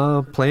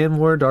up to? Playing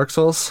more Dark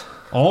Souls.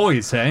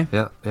 Always, hey?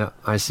 Yeah, yeah.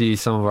 I see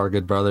some of our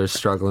good brothers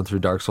struggling through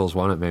Dark Souls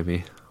 1. It made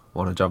me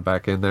want to jump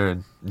back in there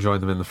and join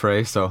them in the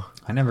fray. So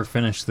I never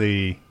finished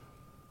the.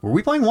 Were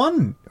we playing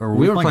 1? Or were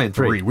We we were playing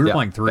 3. We were Yeah,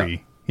 playing 3. yeah.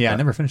 Yeah, I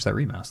never finished that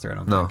remaster, I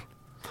don't no, think.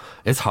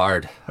 it's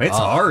hard. It's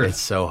hard. It's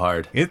so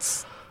hard.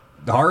 It's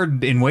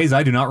hard in ways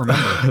I do not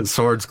remember.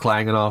 Swords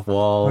clanging off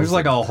walls. There's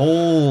like a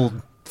whole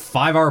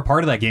 5-hour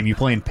part of that game you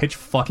play in pitch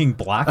fucking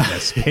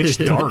blackness, pitch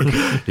dark.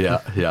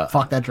 Yeah.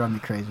 Fuck, that drove me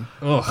crazy.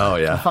 Ugh. Oh I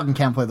yeah. fucking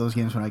can't play those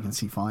games when I can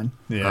see fine.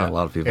 Yeah. A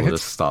lot of people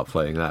just stop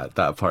playing that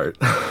part.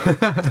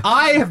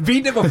 I have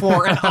beaten it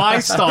before, and I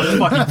stopped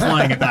fucking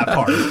playing at that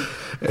part.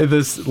 And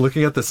this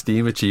looking at the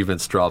Steam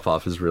achievements drop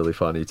off is really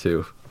funny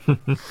too.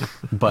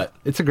 But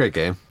it's a great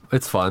game.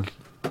 It's fun.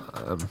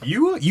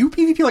 You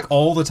PvP like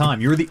all the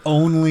time. You're the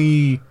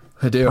only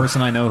I do.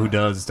 person I know who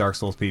does Dark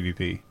Souls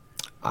PvP.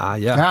 Yeah.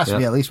 There has to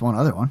be at least one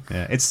other one.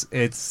 Yeah, it's.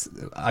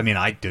 I mean,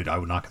 I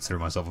would not consider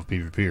myself a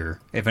PvPer.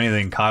 If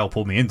anything, Kyle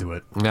pulled me into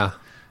it. Yeah.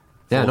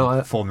 Yeah.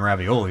 No, Folding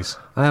raviolis.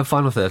 I have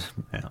fun with it.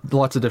 Yeah.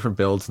 Lots of different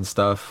builds and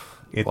stuff.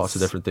 It's- Lots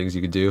of different things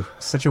you can do.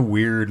 Such a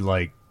weird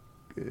like.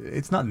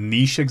 It's not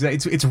niche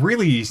exact. It's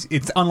really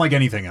unlike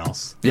anything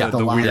else. Yeah, The,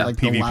 the la- weird like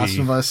PvP. the Last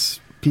of Us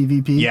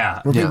PvP.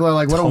 Yeah. Where people Yeah. are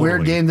like, what a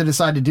weird Totally. game to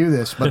decide to do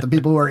this, but the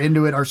people who are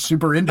into it are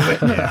super into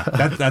it. Yeah,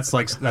 that's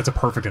a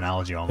perfect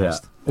analogy Yeah.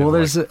 almost. Well, And,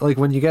 there's like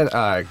when you get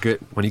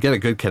a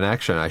good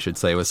connection, I should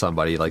say, with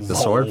somebody, like the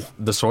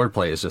sword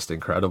play is just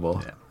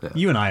incredible. yeah.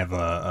 You and I have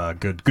a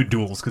good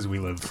duels because we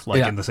live like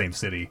Yeah. in the same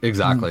city.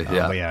 Exactly.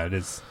 Yeah. But yeah, it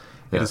is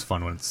Yeah.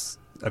 fun when it's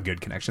a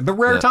good connection. The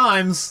rare Yeah.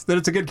 times that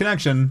it's a good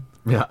connection.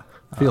 Yeah.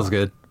 Feels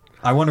good.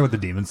 I wonder what the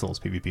Demon Souls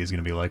PvP is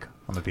going to be like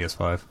on the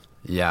PS5.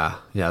 Yeah.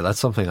 Yeah. That's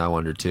something I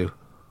wondered too.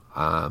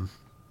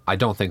 I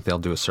don't think they'll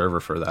do a server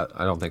for that.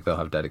 I don't think they'll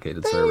have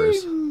dedicated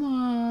servers.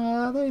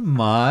 They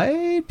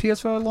might.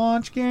 PS5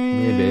 launch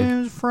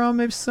games from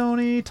maybe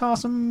Sony.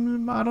 Toss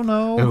them. I don't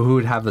know. Who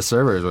would have the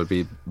servers would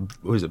be,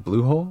 who is it,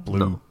 Bluehole? Blue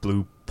No.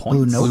 Blue Point.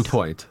 Blue Note. Blue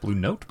Point. Blue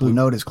Note. Blue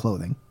Note is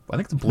clothing. I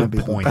think it's Blue Might be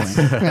Blue Point. Point.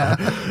 Yeah.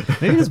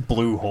 Maybe it's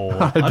Blue Hole.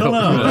 I don't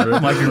know.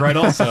 That might be right.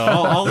 Also,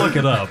 I'll look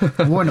it up.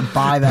 I'm going to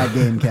buy that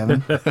game,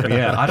 Kevin.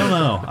 Yeah, I don't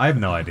know. I have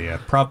no idea.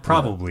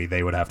 Probably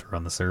they would have to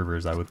run the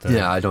servers. I would think.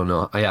 Yeah, I don't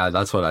know. Yeah,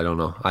 that's what I don't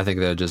know. I think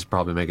they'd just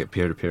probably make it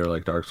peer-to-peer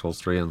like Dark Souls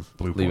 3 and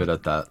Blue leave Point. it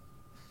at that.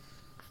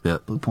 Yeah.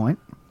 Blue Point.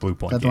 Blue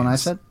Point. That's the one I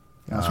Games. said.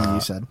 That's what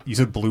you said. You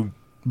said Blue.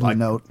 Blue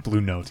Note.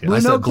 Blue Note. Yeah. Blue I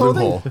Note said Blue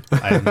clothing? Hole.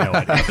 I have no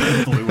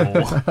idea. Blue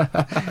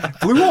Hole.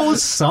 Blue Hole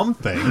is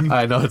something.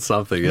 I know it's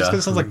something, Just yeah. 'cause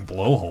it sounds like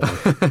blowhole.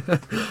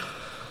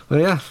 But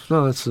yeah,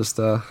 no, it's just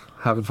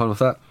having fun with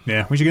that.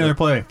 Yeah, we should get in there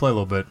play a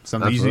little bit. You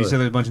Absolutely. said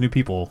there's a bunch of new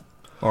people,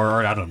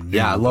 or I don't know.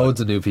 Yeah, but-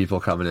 loads of new people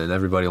coming in.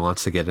 Everybody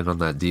wants to get in on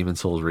that Demon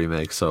Souls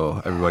remake,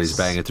 so everybody's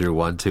banging through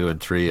 1, 2, and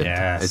 3. And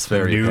Yes, it's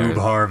very noob apparent.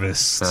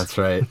 harvest. That's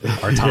right.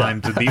 Our time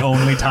to the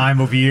only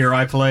time of year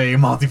I play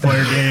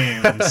multiplayer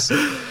games.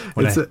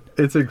 When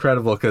It's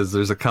incredible because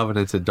there's a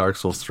covenant in Dark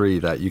Souls 3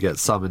 that you get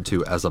summoned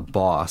to as a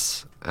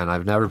boss, and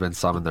I've never been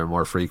summoned there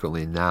more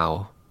frequently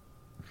now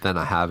than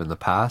I have in the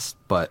past,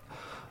 but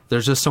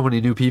there's just so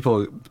many new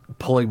people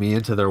pulling me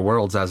into their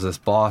worlds as this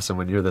boss, and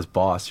when you're this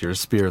boss, you're a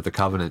Spear of the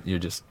Covenant,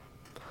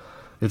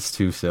 it's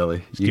too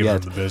silly. You give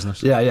get them the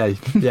business. Yeah.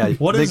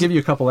 What they is- give you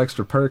a couple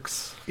extra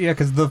perks. Yeah,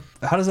 because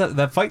how does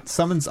that fight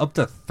summons up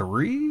to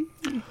 3?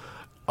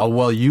 Oh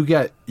well, you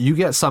get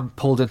some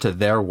pulled into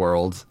their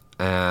world,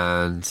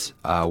 and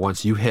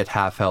once you hit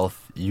half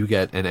health, you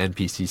get an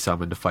NPC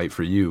summoned to fight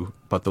for you.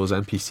 But those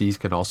NPCs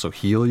can also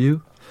heal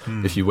you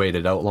if you wait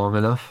it out long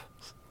enough.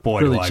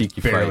 Boy, Really do I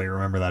cheeky barely fight.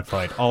 remember that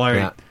fight. All I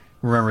Yeah.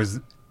 remember is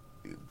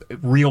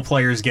real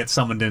players get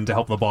summoned in to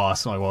help the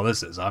boss. I'm like, well,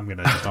 I'm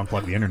gonna just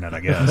unplug the internet, I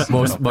guess.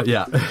 But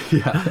yeah.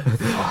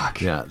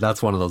 Fuck. Yeah,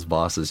 that's one of those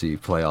bosses you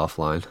play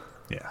offline.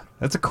 Yeah,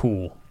 that's a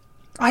cool.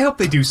 I hope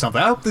they do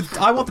something. I want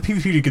the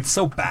PvP to get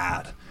so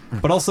bad,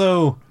 but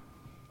also,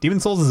 Demon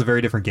Souls is a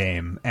very different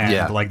game, and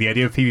Yeah. like the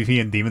idea of PvP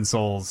in Demon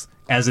Souls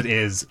as it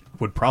is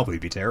would probably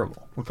be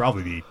terrible. Would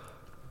probably be.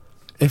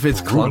 If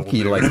it's Brutal, clunky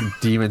dude. like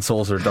Demon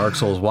Souls or Dark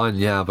Souls 1,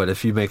 yeah, but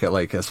if you make it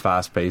like as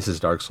fast paced as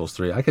Dark Souls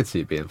 3, I could see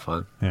it being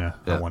fun. Yeah,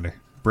 I Yeah. wonder.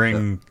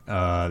 Bring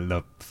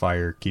the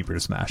Firekeeper to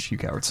Smash, you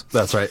cowards.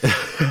 That's right.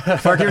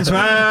 Firekeeper to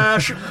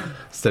Smash.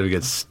 Instead we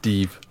get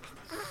Steve.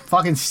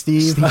 Fucking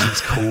Steve.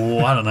 It's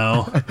cool. I don't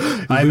know.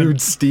 I haven't,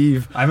 Dude,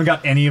 Steve. I haven't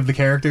got any of the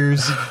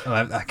characters.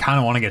 I kind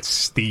of want to get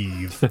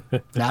Steve.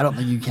 I don't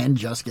think you can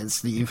just get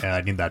Steve. Yeah,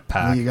 I need that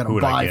pack. You Who gotta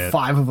would I buy get?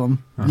 5 of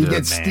them. You Oh,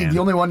 get Steve. man. The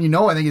only one you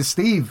know, I think, is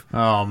Steve.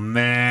 Oh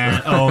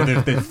man! Oh,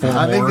 there's 4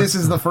 I think more? this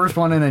is the first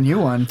one and a new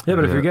one. Yeah,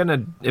 but Yeah.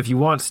 if you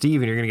want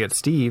Steve and you're gonna get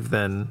Steve,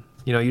 then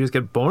you just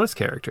get bonus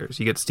characters.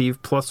 You get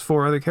Steve plus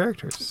 4 other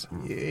characters.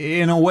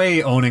 In a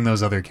way, owning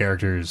those other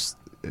characters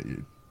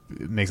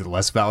makes it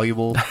less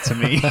valuable to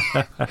me.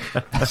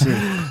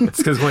 It's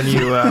because when you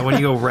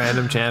go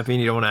random champion,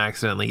 you don't want to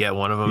accidentally get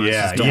one of them. It's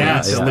Yeah, just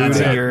yes, diluting that's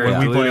it. your- When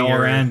we play diluting all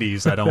your-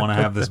 Randies, I don't want to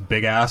have this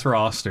big ass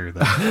roster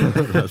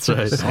that That's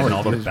right. and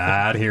all the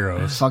bad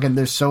heroes. Fucking,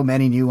 there's so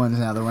many new ones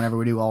now that whenever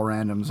we do all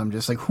randoms, I'm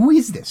just like, who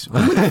is this?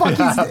 Who the fuck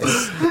is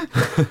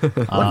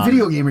this? What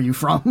video game are you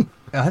from?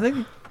 I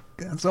think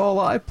that's all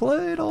I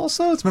played.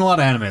 Also, it's been a lot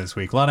of anime this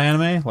week. A lot of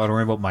anime. A lot of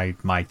worrying about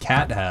my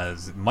cat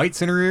has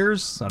mites in her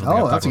ears. I don't think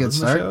Oh, I've that's talked a about good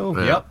this on the start. show.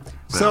 Yeah. Yep.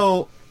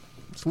 So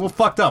It's a little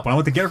fucked up. When I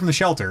went to get her from the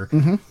shelter,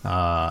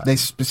 They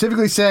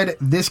specifically said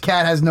this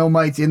cat has no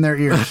mites in their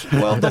ears.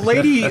 well, the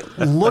lady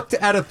looked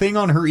at a thing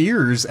on her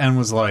ears and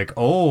was like,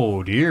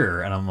 "Oh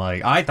dear," and I'm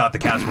like, I thought the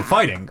cats were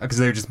fighting because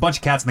they're just a bunch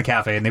of cats in the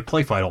cafe and they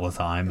play fight all the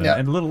time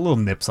and little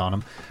nips on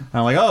them. And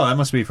I'm like, "Oh, that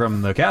must be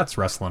from the cats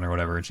wrestling or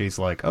whatever." And she's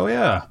like, "Oh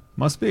yeah,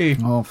 must be."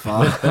 Oh,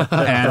 fuck.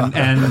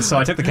 and so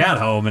I took the cat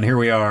home, and here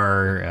we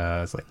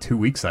are. It's like 2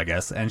 weeks, I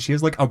guess, and she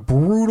has like a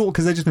brutal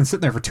because they've just been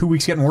sitting there for 2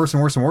 weeks, getting worse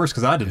and worse and worse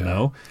because I didn't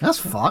know. That's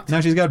fucked. Now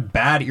she's got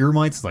bad ear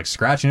mites, like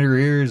scratching at her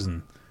ears,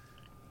 and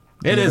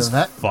it is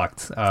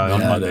fucked.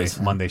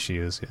 Monday she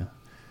is,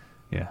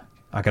 yeah.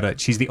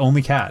 She's the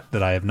only cat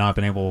that I have not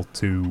been able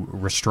to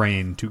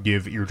restrain to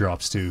give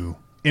eardrops to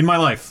in my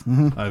life.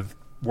 I've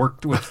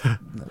worked with.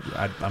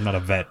 I'm not a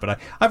vet, but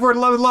I've worked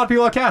with a lot of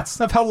people with cats.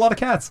 I've held a lot of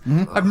cats.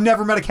 I've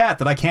never met a cat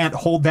that I can't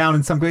hold down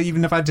in some way,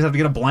 even if I just have to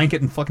get a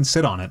blanket and fucking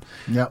sit on it.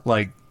 Yep.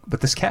 But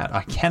this cat,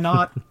 I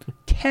cannot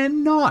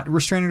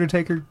restrain her to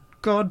take her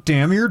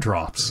goddamn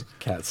eardrops.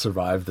 Cat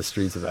survived the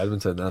streets of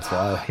Edmonton. That's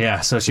why. Yeah,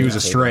 so she was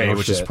a stray, no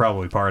which is shit.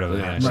 probably part of it.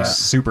 Yeah. Yeah, she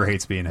super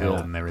hates being held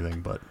and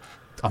everything, but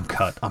I'm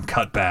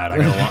cut bad. I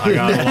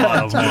got a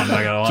lot of them.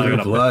 I got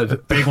a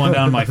blood. big one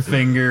down my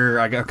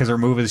finger. Because her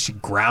move is she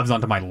grabs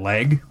onto my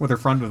leg with her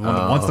front.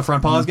 Once the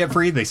front paws get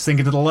free, they sink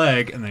into the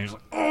leg, and then she's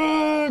like,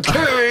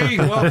 okay,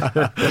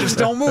 well, just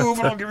don't move,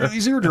 and I'll give her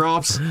these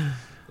eardrops.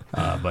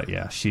 But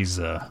yeah, she's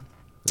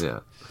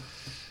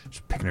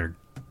picking her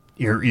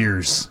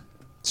ears.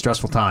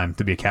 Stressful time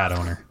to be a cat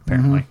owner,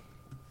 apparently.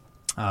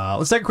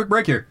 Let's take a quick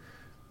break here.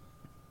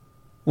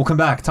 We'll come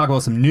back, talk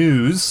about some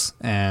news,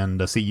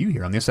 and see you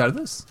here on the other side of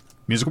this.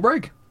 Musical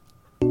break.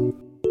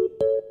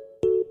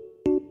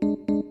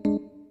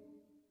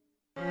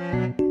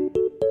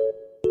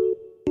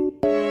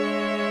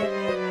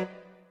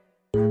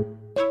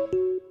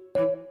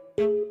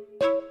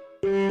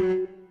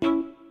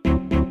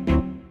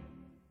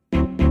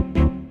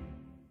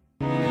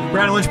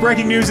 Brandon Lynch,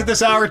 breaking news at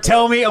this hour.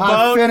 Tell me about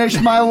I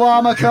finished my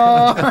llama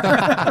car.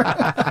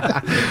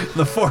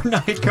 the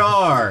Fortnite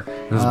car.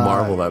 It was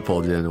Marvel that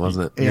pulled you in,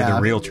 wasn't it? You're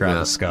the real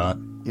Travis Scott.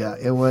 Yeah,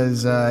 it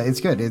was. It's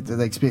good. It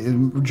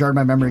jarred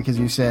my memory because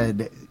you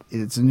said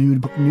it's a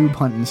new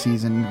hunting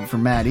season for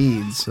Matt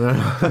Eads.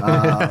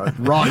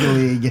 Rocket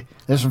League.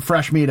 There's some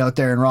fresh meat out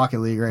there in Rocket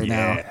League right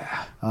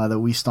now that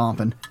we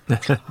stomping.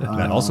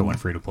 That also went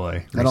free to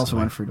play. That also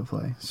went free to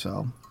play.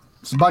 So.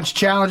 There's a bunch of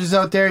challenges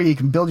out there. You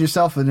can build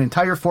yourself an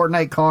entire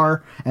Fortnite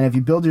car, and if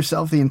you build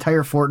yourself the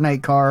entire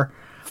Fortnite car,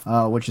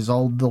 which is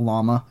all the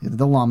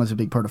llama's a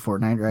big part of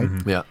Fortnite, right?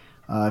 Mm-hmm. Yeah.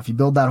 If you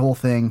build that whole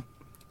thing,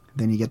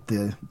 then you get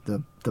the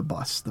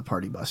bus, the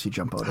party bus you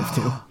jump out of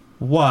too.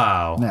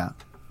 Wow. Yeah.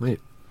 Wait.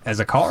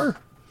 As a car?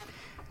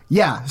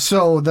 Yeah.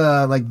 So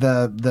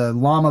the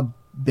llama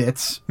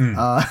bits,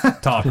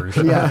 Toppers.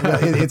 yeah,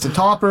 it's a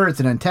topper, it's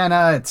an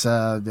antenna, it's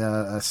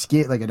a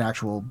skit, like an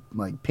actual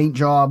like paint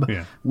job,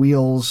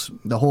 wheels,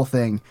 the whole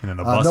thing. And then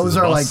the bus those is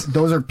a are bus.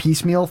 those are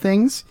piecemeal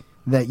things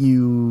that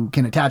you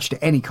can attach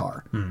to any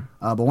car.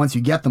 But once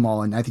you get them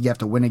all, and I think you have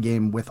to win a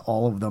game with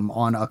all of them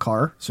on a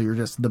car, so you're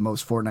just the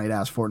most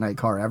Fortnite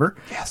car ever.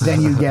 Yes.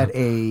 Then you get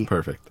a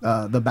Perfect.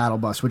 The battle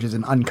bus, which is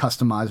an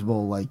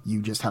uncustomizable, like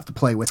you just have to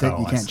play with it. Oh,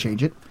 You I can't see.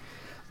 change it.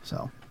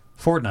 So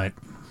Fortnite.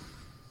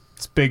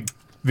 It's big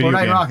video Fortnite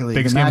game. and Rocket League,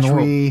 Biggest the game in match the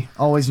world. we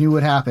always knew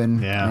would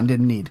happen Yeah. and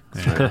didn't need.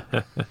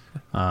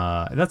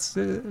 That's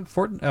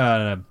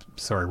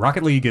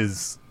Rocket League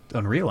is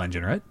Unreal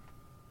Engine, right?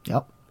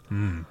 Yep.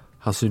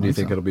 How soon do you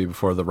think it'll be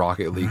before the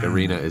Rocket League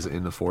arena is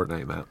in the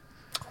Fortnite map?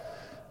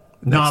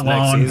 Not next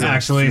long, season.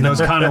 actually. That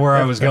was kind of where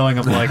I was going.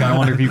 I'm like, I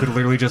wonder if you could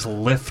literally just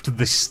lift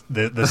the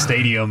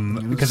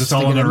stadium because it's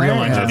all Stick in it in Unreal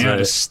there? Engine. That's Yeah, right.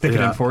 just stick it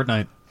in Yeah.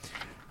 Fortnite.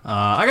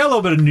 I got a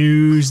little bit of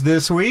news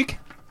this week.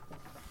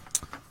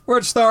 Where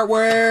to start?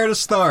 Let's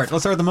start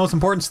with the most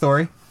important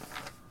story.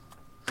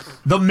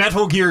 The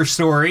Metal Gear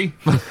story.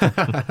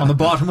 On the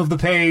bottom of the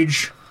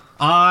page.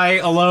 I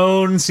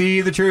alone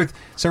see the truth.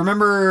 So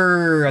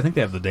remember, I think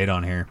they have the date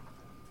on here.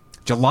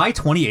 July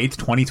 28th,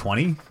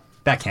 2020?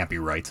 That can't be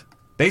right.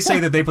 They say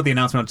that they put the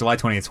announcement on July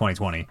 28th,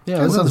 2020.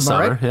 Yeah, it was in the sounds about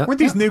summer. right. Yeah. Weren't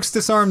these nukes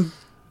disarmed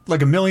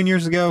like a million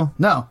years ago?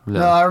 No.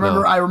 No, I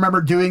remember. no. I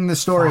remember doing the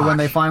story when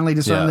they finally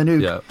disarmed the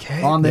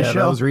nuke on this Yeah, show.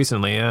 that was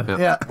recently, yeah.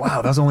 Yeah.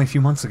 Wow, that was only a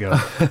few months ago.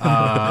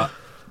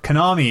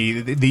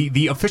 Konami,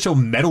 the official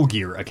Metal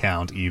Gear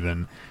account,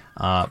 even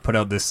put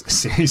out this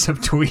series of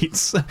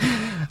tweets.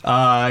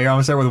 I'm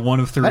gonna start with one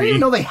of three. I didn't even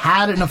know they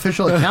had an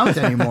official account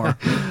anymore.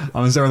 I'm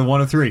gonna start with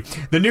one of three.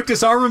 The nuke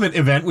disarmament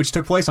event, which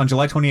took place on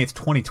July 28th,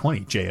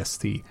 2020,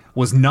 JST,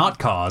 was not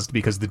caused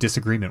because the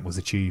disagreement was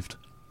achieved.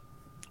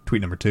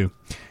 Tweet number 2.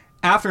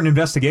 After an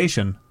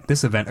investigation,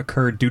 this event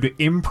occurred due to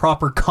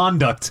improper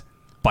conduct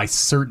by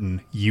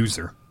certain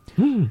user.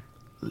 In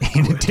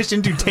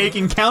addition to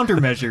taking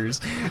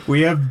countermeasures,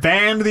 we have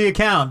banned the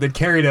account that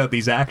carried out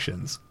these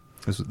actions.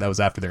 That was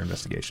after their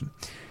investigation.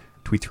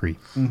 Tweet 3.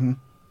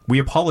 We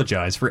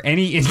apologize for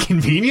any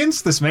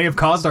inconvenience this may have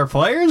caused our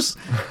players.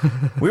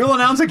 We will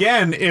announce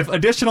again if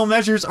additional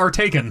measures are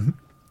taken.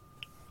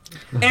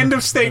 End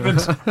of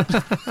statement.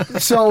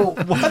 So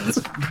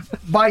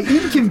by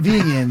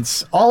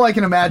inconvenience, all I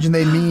can imagine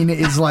they mean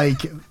is like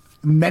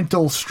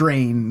mental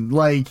strain.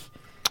 Like,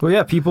 Well,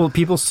 yeah, people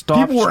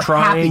stopped People were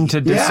trying happy.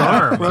 to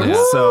disarm. Like,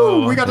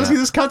 So woo, we got to see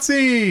this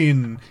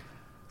cutscene.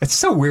 It's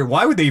so weird.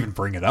 Why would they even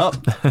bring it up?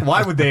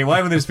 Why would they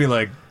just be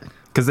like,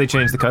 because they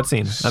changed the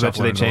cutscene. I bet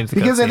you they changed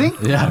the cutscene. because I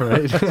think Yeah,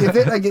 right.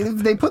 if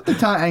they put the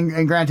time,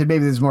 and granted,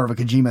 maybe this is more of a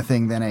Kojima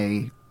thing than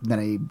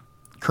a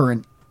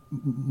current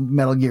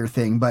Metal Gear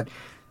thing, but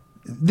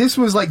this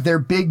was like their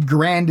big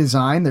grand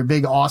design, their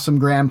big awesome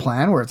grand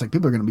plan, where it's like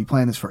people are going to be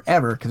playing this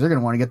forever because they're going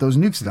to want to get those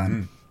nukes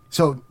done.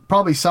 So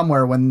probably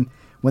somewhere when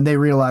they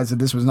realized that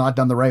this was not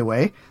done the right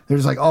way, they're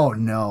just like, oh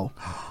no,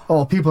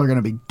 people are going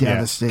to be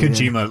devastated.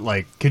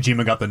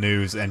 Kojima got the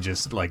news and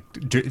just like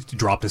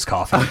dropped his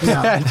coffee.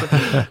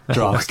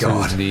 Drops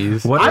to his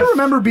knees. What I if-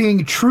 remember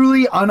being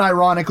truly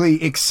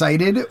unironically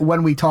excited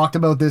when we talked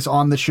about this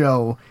on the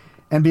show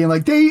and being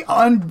like, they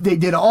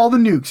did all the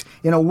nukes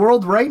in a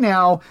world right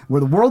now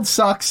where the world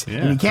sucks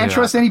and you can't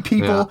trust any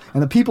people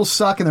and the people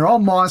suck and they're all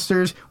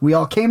monsters. We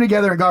all came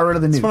together and got rid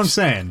of the nukes. That's what I'm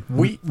saying.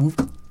 We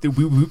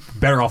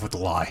better off with the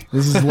lie.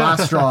 This is the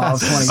last straw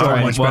of 2020. All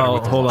right, much better well,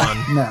 with the hold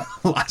on. No.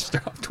 Last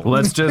drop.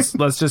 20.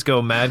 Let's just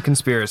go mad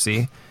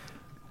conspiracy.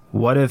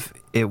 What if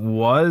it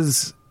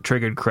was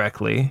triggered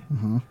correctly,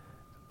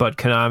 but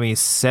Konami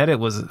said it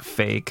was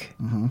fake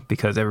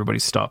because everybody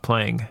stopped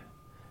playing?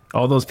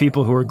 All those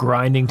people who were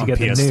grinding to On get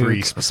the PS3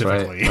 nuke,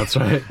 specifically. That's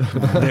right.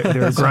 they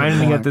were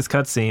grinding to point. get this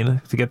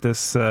cutscene, to get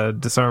this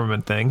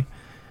disarmament thing.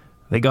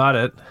 They got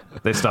it.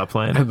 They stopped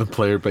playing. And the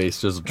player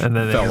base just And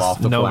then fell off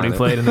the nobody planet.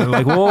 played, and they're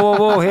like,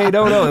 whoa, hey,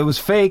 no, it was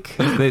fake.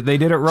 They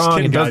did it wrong.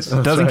 kidding, It guys.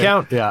 doesn't right.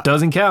 count. Yeah.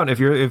 Doesn't count if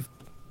you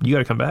got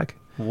to come back.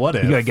 What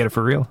if You got to get it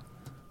for real.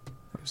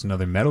 there's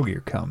another Metal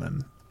Gear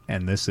coming,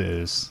 and this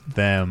is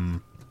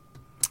them.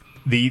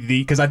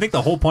 Because I think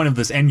the whole point of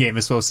this endgame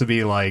is supposed to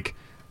be like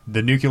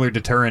the nuclear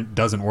deterrent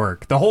doesn't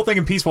work. The whole thing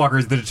in Peace Walker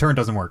is the deterrent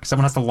doesn't work.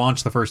 Someone has to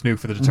launch the first nuke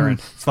for the deterrent.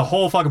 It's the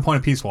whole fucking point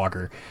of Peace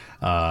Walker.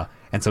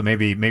 And so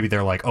maybe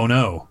they're like, oh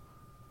no,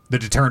 the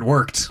deterrent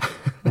worked.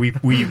 We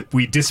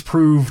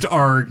disproved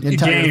our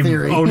Entire game.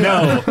 theory. Oh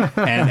no,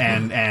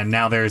 and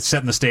now they're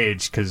setting the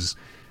stage because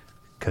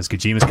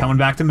Kojima's coming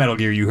back to Metal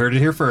Gear. You heard it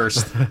here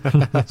first.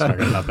 Start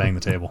not bang the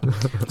table.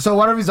 So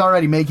what if he's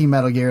already making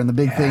Metal Gear and the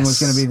big thing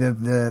was Yes. going to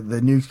be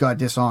the nukes got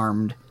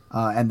disarmed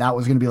and that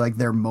was going to be like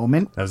their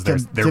moment. That was their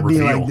to be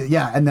reveal. like,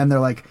 yeah, and then they're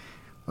like,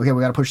 okay,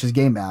 we got to push this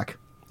game back.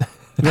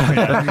 Which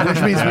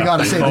means we got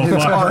to say the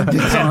nukes fuck. are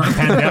disarmed.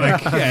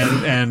 Pandemic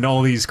and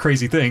all these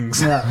crazy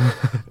things. Yeah.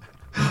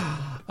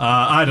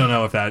 I don't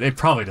know if it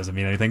probably doesn't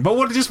mean anything, but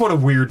what a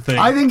weird thing.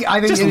 I think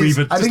Just it leave is.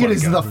 it. I Just think it let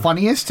is go. the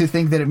funniest to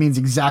think that it means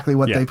exactly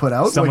what Yeah. they put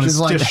out, Someone which is is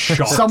like just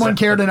shocked. someone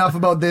cared enough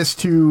about this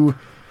to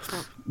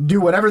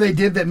do whatever they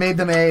did that made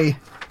them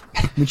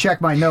let me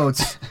check my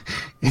notes,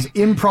 is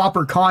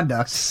improper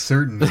conduct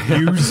certain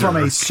user. from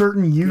a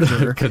certain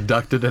user.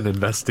 Conducted an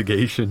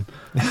investigation.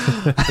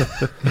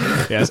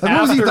 Yes, Like,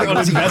 what was he, after like, an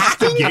was he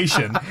hacking?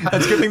 investigation.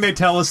 That's a good thing they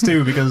tell us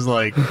too, because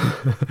like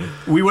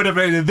we would have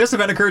this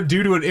event occurred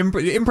due to an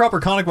improper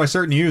conduct by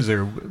certain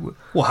user.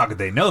 Well, how could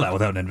they know that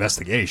without an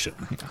investigation?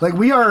 Like,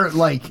 we are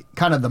like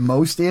kind of the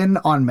most in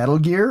on Metal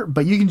Gear,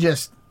 but you can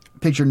just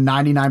picture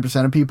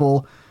 99% of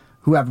people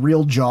who have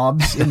real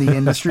jobs in the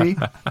industry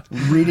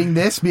reading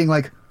this being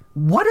like,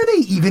 what are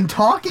they even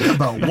talking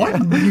about? What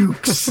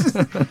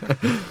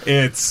nukes?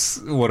 It's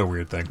what a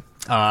weird thing.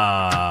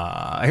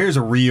 Here's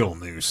a real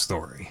news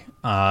story.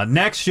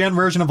 Next gen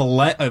version of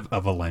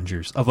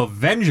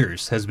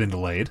Avengers has been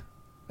delayed.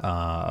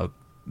 The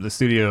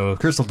studio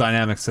Crystal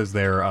Dynamics says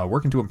they're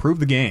working to improve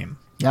the game.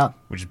 Yeah.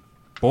 Which,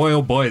 boy,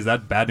 oh boy, is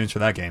that bad news for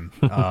that game.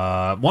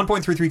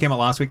 1.33 came out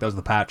last week. That was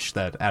the patch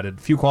that added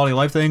a few quality of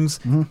life things.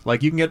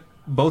 Like you can get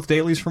both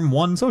dailies from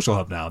one social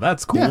hub now.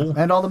 That's cool. Yeah,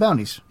 and all the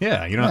bounties.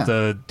 Yeah, you don't have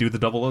to do the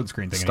double load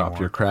screen thing Stop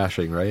anymore. your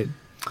crashing, right?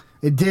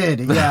 It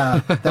did.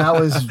 Yeah. That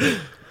was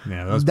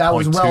Yeah, that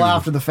was well 0.2,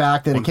 after the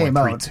fact that it came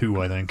out.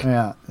 1.32, I think.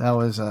 Yeah, that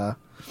was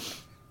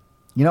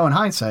in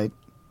hindsight,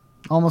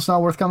 almost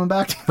not worth coming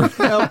back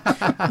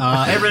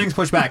to. Everything's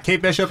pushed back.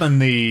 Kate Bishop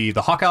and the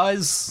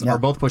Hawkeyes Yeah. are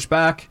both pushed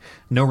back.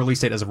 No release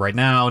date as of right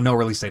now. No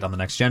release date on the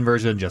next gen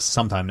version. Just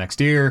sometime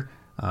next year.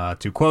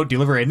 To quote,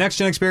 deliver a next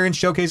gen experience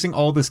showcasing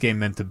all this game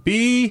meant to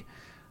be.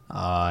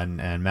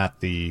 And Matt,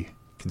 the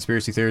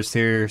conspiracy theorist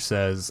here,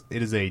 says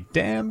it is a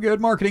damn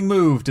good marketing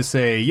move to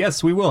say,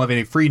 yes, we will have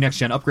a free next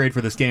gen upgrade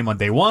for this game on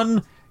day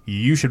one.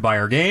 You should buy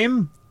our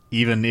game,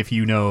 even if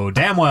you know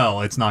damn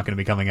well it's not going to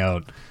be coming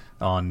out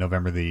on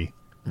November the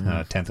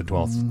 10th and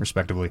 12th,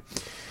 respectively.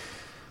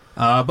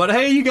 But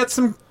hey, you get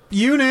some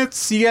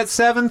units. You get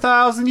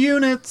 7,000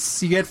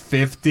 units. You get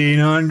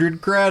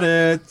 1,500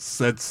 credits.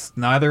 That's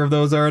neither of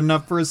those are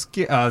enough for a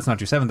skin. That's not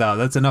true. 7,000.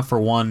 That's enough for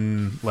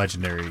one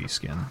legendary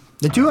skin.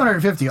 The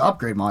 250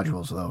 upgrade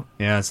modules, though.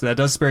 Yeah, so that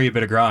does spare you a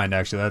bit of grind.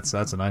 Actually, that's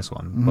a nice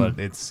one. But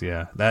it's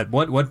that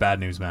what bad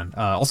news, man.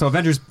 Also,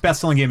 Avengers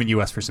best-selling game in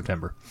US for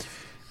September,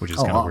 which is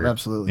kind of weird.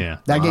 Absolutely. Yeah,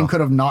 That game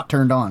could have not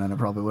turned on, and it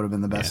probably would have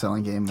been the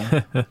best-selling game.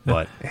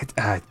 but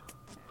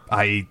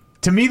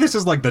To me, this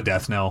is like the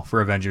death knell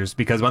for Avengers,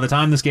 because by the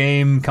time this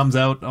game comes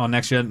out on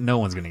next gen, no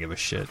one's going to give a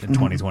shit in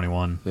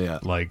 2021. Yeah.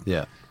 Like,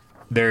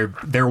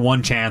 their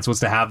one chance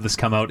was to have this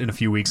come out in a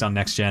few weeks on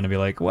next gen and be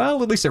like,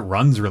 well, at least it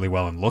runs really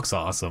well and looks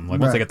awesome.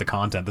 Like, once they get the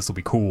content, this will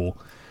be cool.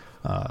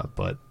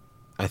 But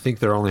I think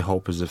their only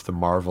hope is if the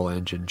Marvel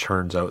engine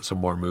churns out some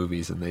more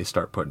movies and they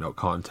start putting out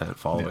content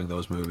following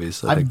those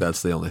movies. I think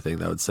that's the only thing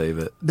that would save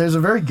it. There's a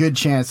very good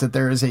chance that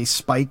there is a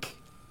spike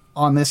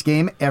on this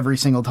game every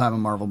single time a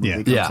Marvel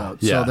movie comes out.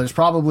 So there's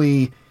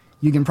probably,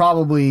 you can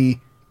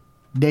probably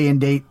day and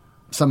date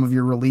some of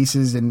your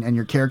releases and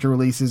your character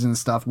releases and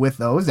stuff with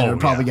those, and it would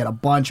probably get a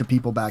bunch of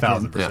people back in.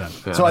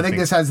 1,000%. Yeah. So I think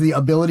this has the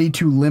ability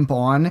to limp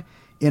on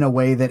in a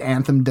way that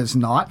Anthem does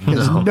not,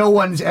 because no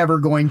one's ever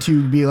going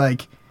to be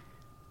like,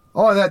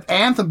 oh, that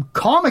Anthem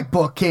comic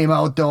book came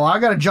out, though. I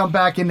got to jump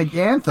back into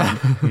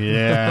Anthem.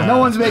 yeah. No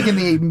one's making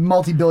the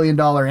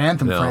multi-billion-dollar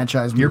Anthem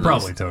franchise. You're movies.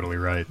 probably totally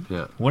right.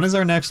 Yeah. When is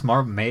our next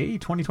May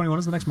 2021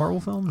 is the next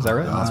Marvel film? Is that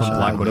right? That's when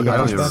Black Widow I comes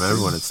don't even back.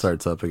 remember when it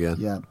starts up again.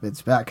 Yeah,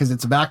 it's back, because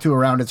it's back to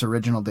around its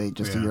original date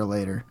just a year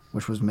later,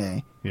 which was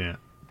May. Yeah,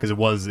 because it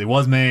was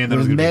May, and then it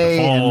was going to be May,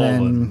 the fall.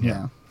 and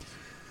then,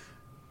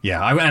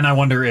 and I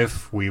wonder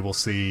if we will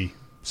see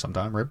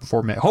sometime right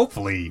before May.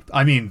 Hopefully,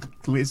 I mean,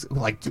 it's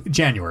like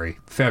January,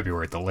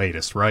 February at the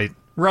latest, right?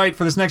 Right,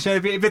 for this next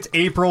gen. If it's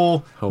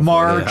April, Hopefully,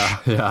 March,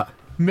 yeah.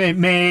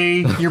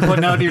 May, you're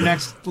putting out your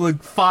next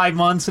 5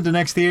 months into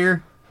next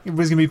year.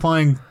 Everybody's going to be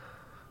playing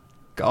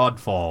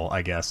Godfall,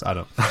 I guess. I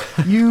don't.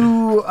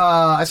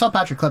 I saw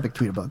Patrick Klepek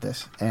tweet about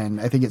this, and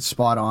I think it's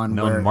spot on.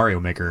 Known Mario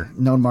Maker.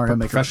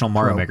 Professional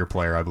Mario Maker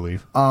player, I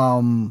believe.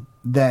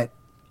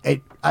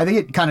 I think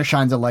it kind of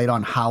shines a light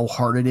on how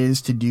hard it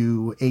is to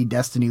do a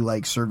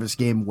Destiny-like service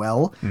game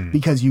well,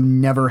 because you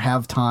never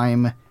have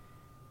time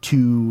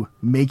to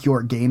make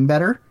your game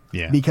better.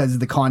 Yeah. Because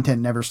the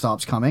content never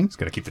stops coming. It's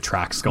got to keep the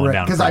tracks going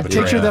down. Because I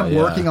picture them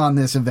working on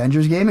this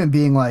Avengers game and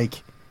being like,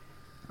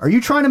 are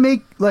you trying to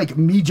make, like,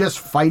 me just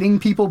fighting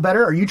people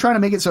better? Are you trying to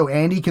make it so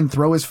Andy can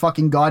throw his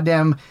fucking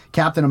goddamn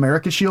Captain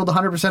America shield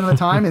 100% of the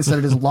time instead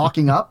of just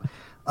locking up?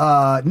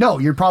 No,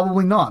 you're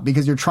probably not,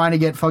 because you're trying to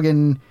get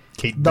fucking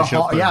Kate the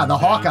Bishop the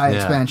Hawkeye Yeah.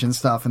 expansion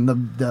stuff and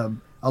the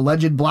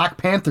alleged Black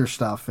Panther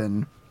stuff,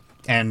 and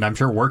I'm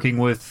sure working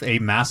with a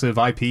massive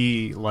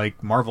IP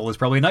like Marvel is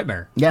probably a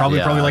nightmare. Yeah. Probably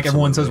Yeah, like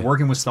everyone says, absolutely.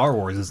 working with Star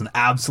Wars is an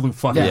absolute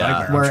fucking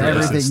nightmare. I'm where sure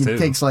this is everything too.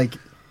 takes like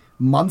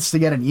months to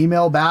get an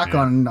email back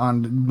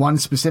on one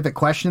specific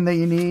question that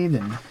you need,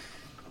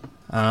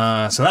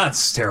 and So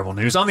that's terrible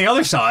news. On the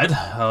other side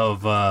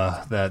of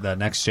that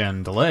next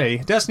gen delay,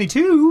 Destiny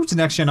 2's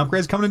next gen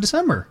upgrades coming in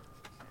December,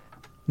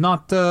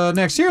 not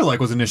next year like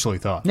was initially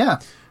thought. yeah.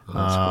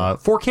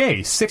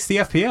 4K 60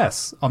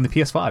 FPS on the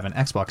PS5 and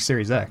Xbox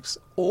Series X.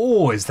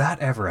 Oh, is that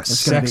ever a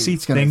sexy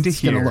thing to It's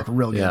hear? gonna look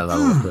real good. Yeah,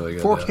 that'll look really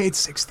good. 4K at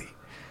 60.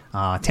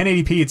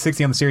 1080p at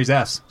 60 on the Series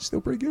S.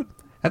 Still pretty good.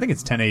 I think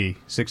it's 1080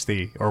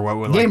 60 or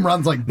what? Game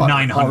runs like butter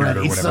 900 already,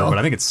 or whatever, so- but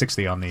I think it's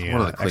 60 on the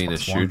One of the Xbox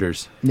cleanest One.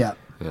 shooters. Yeah.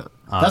 Yeah.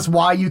 That's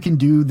why you can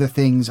do the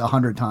things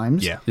 100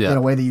 times Yeah. Yeah. in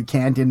a way that you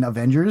can't in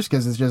Avengers,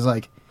 because it's just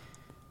like,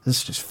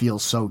 this just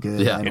feels so good.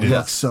 Yeah, and it it is.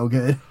 looks so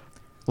good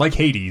Like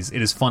Hades,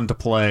 it is fun to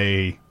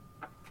play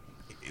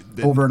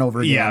over and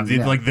over Yeah,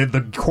 again. like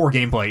the core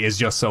gameplay is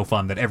just so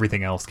fun that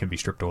everything else can be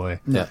stripped away.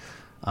 Yeah.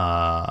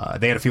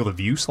 They had a field of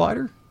view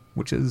slider,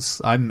 which is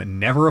I'm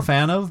never a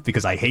fan of,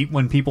 because I hate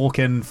when people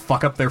can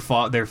fuck up their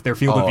field of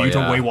view to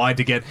yeah. way wide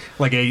to get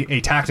like a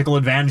tactical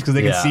advantage because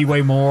they can Yeah. see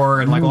way more,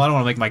 and like, well, I don't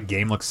want to make my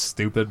game look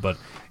stupid, but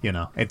you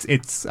know,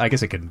 it's I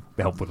guess it can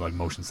help with like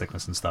motion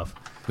sickness and stuff.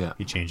 Yeah.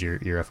 You change your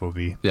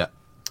FOV. Yeah.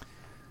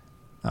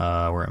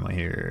 Where am I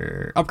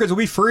here? Upgrades will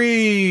be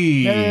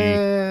free.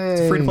 Yay.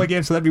 It's a free-to-play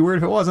game, so that'd be weird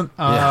if it wasn't.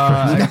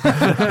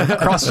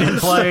 Cross-gen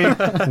play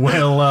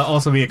will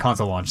also be at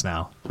console launch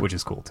now, which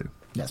is cool too.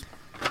 Yes.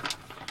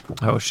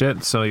 Oh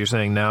shit! So you're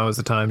saying now is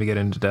the time to get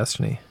into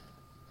Destiny?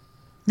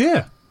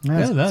 Yeah,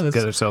 Nice. that's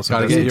Get ourselves some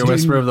Gotta get Destiny. your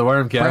Whisper of the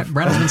Worm, Kev.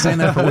 Brandon's been saying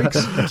that for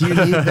weeks. Do you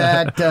need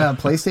that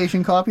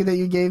PlayStation copy that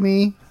you gave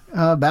me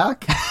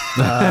back?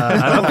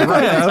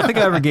 I don't think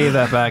I ever gave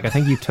that back. I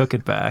think you took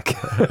it back.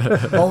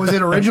 Oh, was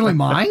it originally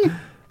mine?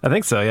 I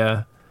think so.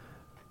 Yeah.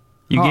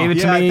 You Oh, gave it to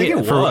yeah, I me. think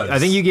it was. I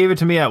think you gave it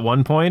to me at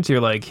one point. You're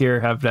like, "Here,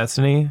 have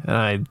Destiny," and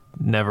I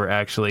never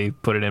actually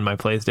put it in my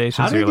PlayStation.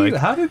 How so you're did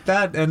like, how did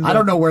that end? I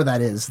don't know where that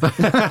is. Did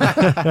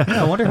Yeah,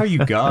 I wonder how you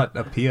got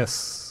a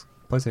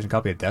PlayStation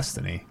copy of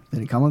Destiny.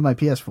 it come with my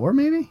PS4,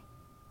 maybe?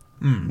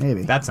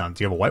 Maybe. That sounds.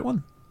 Do you have a white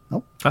one?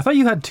 I thought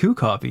you had two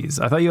copies.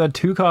 I thought you had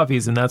two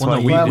copies, and that's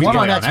Well, why no, you. we one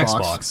got on it on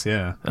Xbox. Xbox.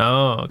 Yeah,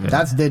 Oh, okay.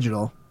 That's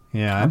digital.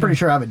 yeah. I'm pretty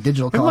sure I have a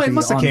digital It copy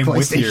must have on came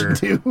with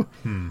PlayStation your- 2.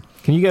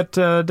 Can you get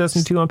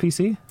Destiny 2 on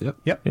PC? Yep.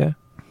 Yep. Yeah.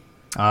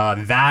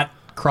 That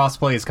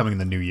crossplay is coming in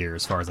the new year,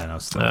 as far as I know.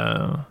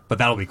 Still, but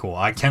that'll be cool.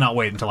 I cannot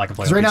wait until I can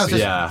play. So on right now PC. it's,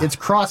 just, Yeah. it's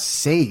cross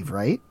save,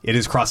 right? It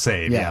is cross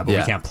save, Yeah. but Yeah.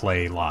 we can't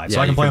play live. Yeah,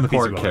 So I can you play on the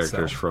port PC by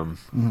characters myself.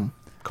 from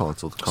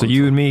console to So console.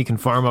 you and me can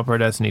farm up our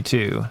Destiny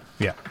 2,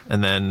 Yeah.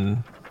 and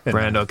then And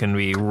Brando can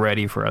be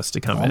ready for us to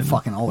come I'm in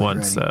fucking always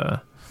once. ready.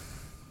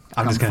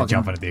 I'm just going to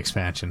jump into the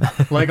expansion.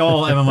 Like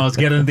all MMOs,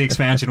 get into the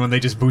expansion when they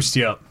just boost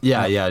you up.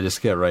 Yeah,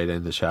 just get right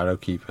into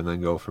Shadowkeep and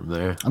then go from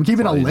there. I'm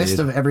keeping That's a all you list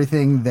need. of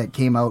everything that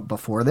came out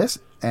before this,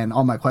 and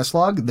on my quest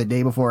log, the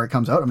day before it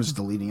comes out, I'm just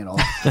deleting it all.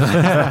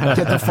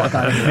 Get the fuck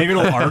out of here. Maybe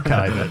it'll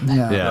archive it.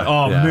 Yeah.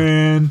 Oh, yeah.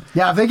 man.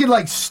 Yeah, if they could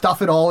like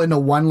stuff it all into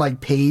one like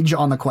page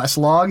on the quest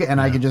log,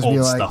 and I could just be Old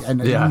like stuff.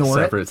 and Yeah, ignore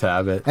separate it.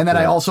 tab it. And then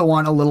I Yeah. also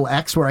want a little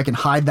X where I can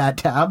hide that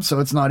tab so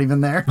it's not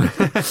even there.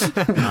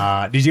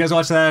 Did you guys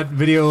watch that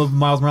video of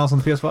Miles Morales on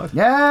the PS5?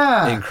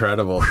 Yeah,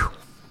 Incredible.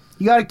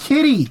 you got a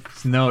kitty.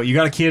 No, you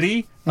got a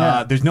kitty.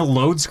 Yeah. There's no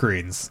load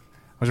screens.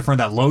 I was referring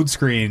to that load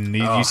screen.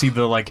 You see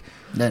the like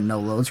Then no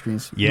load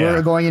screens. Yeah.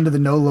 We're going into the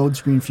no load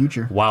screen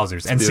future.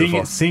 wowzers, and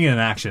beautiful. seeing it in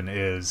action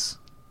is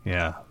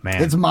man.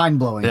 It's mind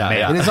blowing. Yeah,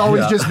 yeah. It has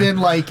always Yeah. just been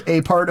like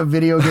a part of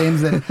video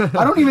games that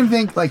I don't even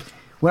think like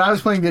when I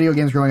was playing video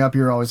games growing up,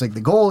 you were always like,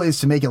 the goal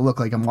is to make it look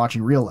like I'm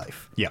watching real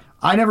life. Yeah.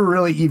 I never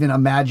really even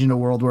imagined a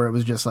world where it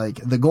was just like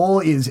the goal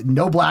is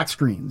no black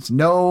screens,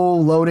 no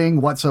loading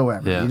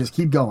whatsoever. Yeah. You just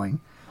keep going.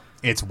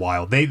 It's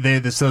wild. It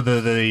was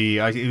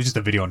just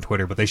a video on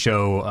Twitter, but they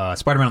show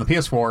Spider-Man on the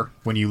PS4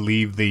 when you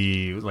leave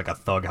like a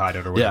thug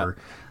hideout or whatever.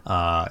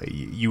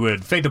 You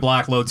would fade to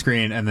black, load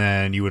screen, and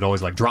then you would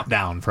always like drop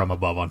down from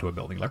above onto a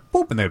building, like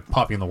boop, and they'd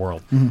pop you in the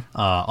world.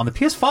 On the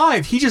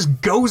PS5, he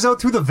just goes out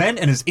through the vent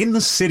and is in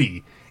the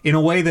city in a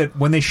way that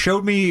when they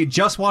showed me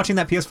just watching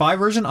that PS5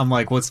 version, I'm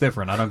like, what's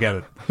different? I don't get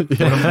it.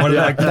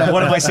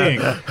 What am I seeing?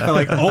 They're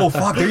like, oh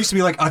fuck, there used to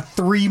be like a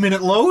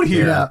 3-minute load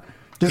here. Yeah.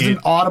 Just an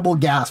audible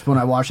gasp when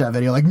I watched that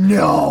video. Like,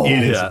 no. It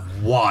is Yeah.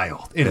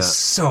 wild. It is Yeah.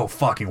 so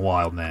fucking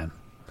wild, man.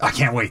 I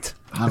can't wait.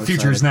 I'm The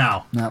future is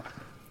excited. now. Yep.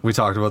 We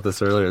talked about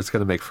this earlier. It's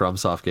going to make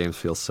FromSoft games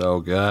feel so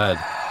good.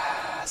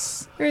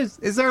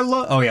 Is there a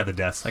oh yeah, the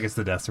deaths. I guess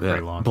the deaths are Yeah.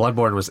 pretty long.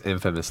 Bloodborne was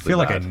infamously I feel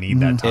like I bad. need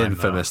that time.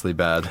 Infamously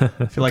bad. Though.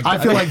 I feel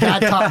like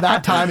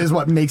that time is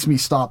what makes me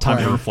stop Time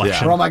playing. of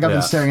reflection. Where I'm like, I've Yeah.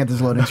 been staring at this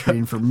loading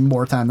screen for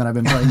more time than I've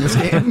been playing this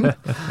game.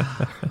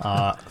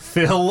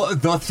 Phil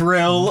the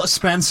Thrill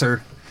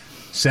Spencer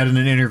said in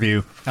an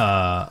interview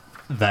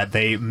that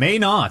they may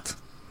not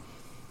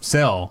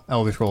sell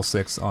Elder Scrolls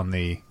 6 on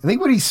the. I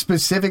think what he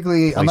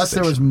specifically, unless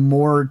there was PlayStation.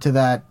 more to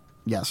that.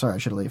 Yeah, sorry, I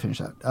should have let you finish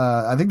that.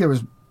 I think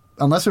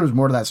unless there was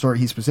more to that story,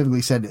 he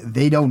specifically said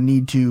they don't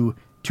need to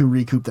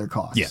recoup their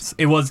costs. Yes,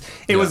 it was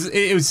an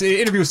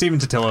interview with Stephen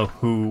Totillo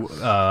who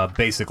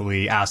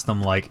basically asked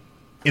them like,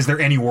 is there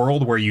any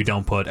world where you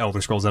don't put Elder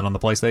Scrolls out on the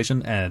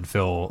PlayStation? And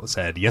Phil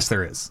said, yes,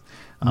 there is.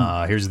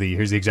 Here's the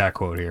exact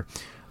quote here.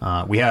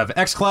 We have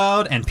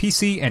xCloud and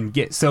PC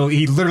and so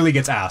he literally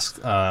gets asked,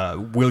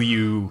 will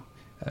you?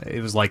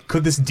 It was like,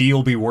 could this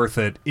deal be worth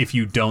it if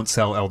you don't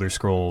sell Elder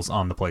Scrolls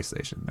on the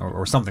PlayStation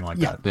or something like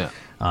that? Yeah.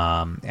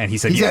 And he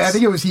said, He yes. said, I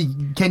think it was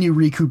can you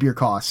recoup your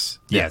costs?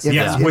 Yes, If-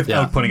 yes, if-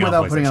 without putting it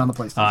on the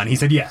PlayStation. and he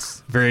said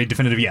yes, very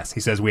definitive yes. He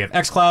says we have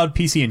xCloud,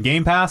 PC, and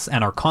Game Pass,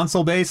 and our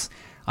console base.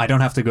 I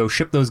don't have to go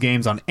ship those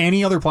games on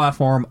any other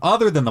platform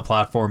other than the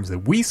platforms that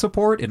we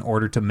support in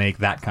order to make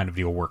that kind of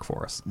deal work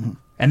for us.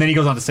 And then he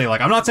goes on to say,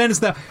 like, I'm not saying it's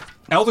the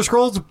Elder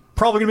Scrolls is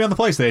probably going to be on the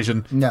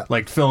PlayStation. Yeah.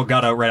 Like, Phil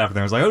got out right after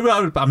there. He was like,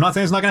 oh, I'm not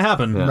saying it's not going to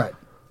happen. Right.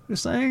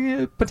 Just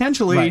saying,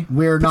 potentially. Right.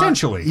 We're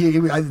potentially.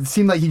 not. It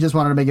seemed like he just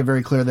wanted to make it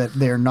very clear that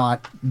they're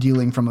not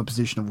dealing from a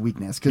position of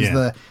weakness because Yeah.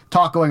 the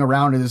talk going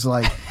around is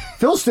like,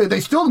 they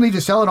still need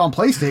to sell it on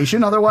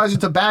PlayStation, otherwise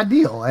it's a bad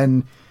deal.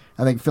 And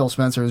I think Phil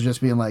Spencer is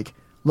just being like,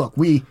 look,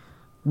 we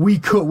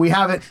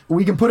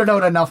can put it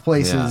out enough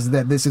places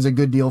that this is a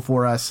good deal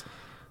for us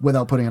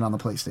without putting it on the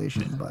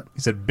PlayStation. But He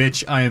said,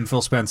 bitch, I am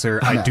Phil Spencer.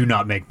 I do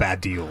not make bad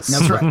deals.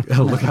 that's right.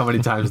 Look how many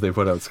times they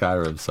put out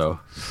Skyrim. So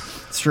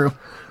It's true.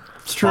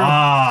 It's true.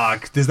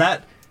 Fuck. Does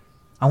that...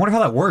 I wonder how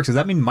that works. Does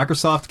that mean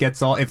Microsoft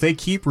gets all... If they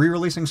keep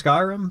re-releasing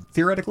Skyrim,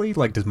 theoretically,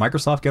 like, does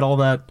Microsoft get all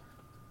that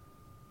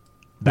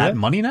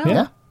money now?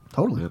 Yeah,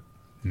 totally.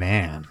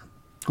 Man.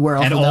 Where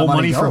else And would that all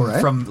money go, right?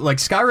 from... Like,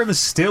 Skyrim is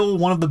still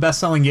one of the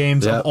best-selling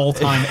games Yeah. of all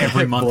time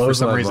every It month for blows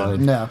some my reason.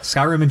 mind. Yeah.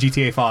 Skyrim and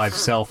GTA 5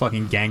 sell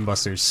fucking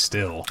gangbusters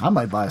still. I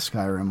might buy a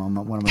Skyrim on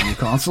one of my new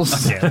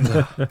consoles.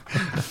 Yeah.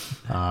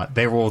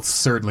 There will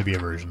certainly be a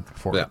version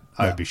for Yeah. it.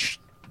 I would be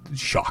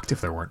shocked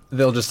if there weren't.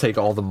 they'll just take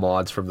all the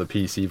mods from the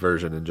PC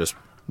version and just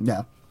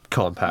Yeah.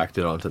 compact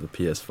it onto the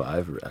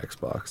PS5 or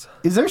Xbox.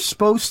 Is there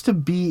supposed to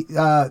be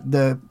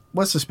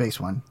what's the space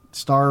one?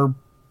 Starfield.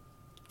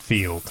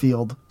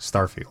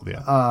 Starfield,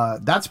 yeah.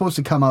 That's supposed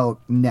to come out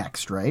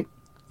next, right?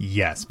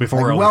 Yes, before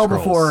Like Elder well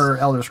Scrolls. before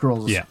Elder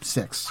Scrolls Yeah.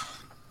 6.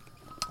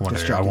 I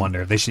checking.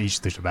 wonder if they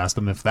should have asked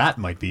them if that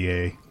might be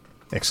a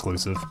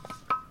exclusive.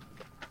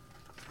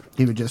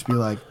 He would just be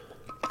like,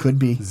 could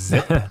be.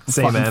 Zip.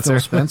 Same Fucking answer. Phil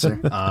Spencer.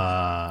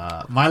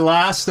 My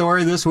last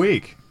story this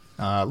week.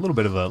 A little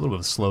bit of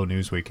a slow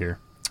news week here.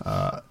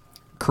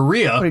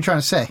 Korea What are you trying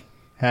to say?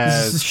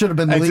 has This should have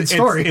been the lead it's-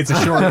 story. It's a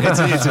short.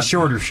 It's a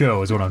shorter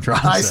show, is what I'm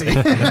trying to I say.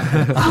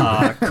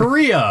 see.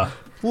 Korea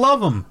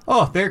Love them.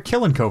 Oh, they're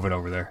killing COVID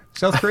over there.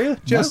 South Korea,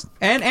 just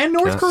and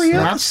North Yes. Korea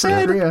Yes,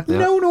 said Korea.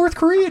 no North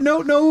Korea,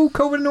 no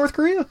COVID in North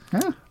Korea. Yeah.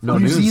 No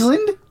New news.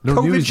 Zealand? No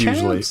COVID news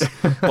chance. usually.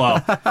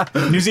 Well,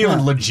 New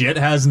Zealand legit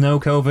has no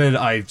COVID.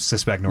 I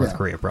suspect North Yeah.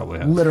 Korea probably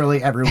has.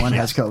 Literally everyone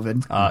has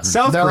COVID.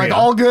 South They're Korea, like,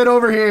 all good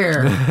over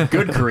here.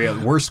 good Korea,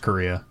 worst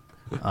Korea.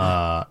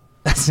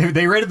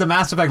 They rated the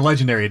Mass Effect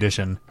Legendary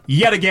Edition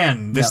yet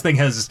again. This Yep. thing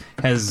has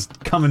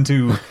come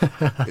into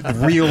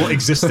real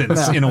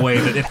existence in a way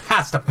that it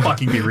has to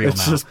fucking be real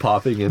It's now. just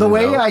popping in. The and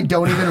way out. I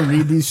don't even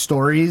read these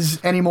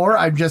stories anymore,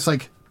 I'm just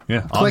like,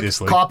 Yeah, click,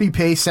 obviously, copy,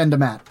 paste, send to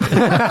Matt.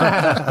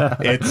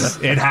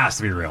 it has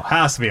to be real.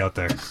 Has to be out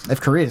there.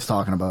 If Korea's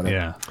talking about it,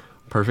 Yeah.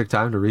 Perfect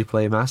time to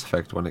replay Mass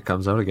Effect when it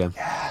comes out again.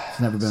 it's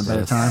never been a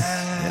better time.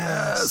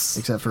 Yes.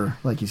 Except for,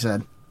 like you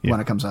said, when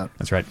it comes out.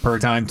 That's right.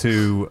 Perfect time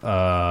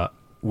to.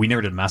 We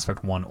never did Mass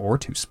Effect 1 or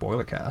 2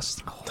 spoiler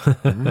cast.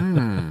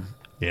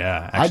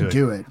 Yeah, actually, I'd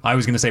do it. I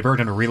was going to say perfect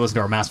time to re-listen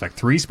to our Mass Effect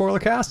 3 spoiler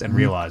cast and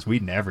realize we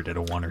never did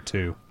a 1 or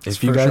 2.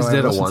 If you First guys show I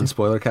did a listened one to.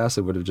 spoiler cast,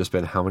 it would have just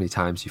been how many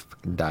times you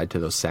fucking died to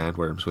those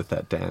sandworms with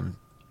that damn.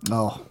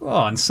 Oh. Oh,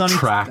 on Sunny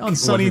Track. on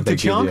Sunny What did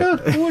they give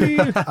Tachanka? What are you?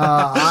 Sunny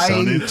I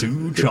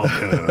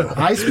Tachanka.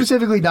 I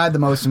specifically died the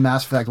most in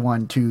Mass Effect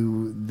 1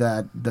 to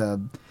the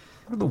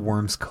What are the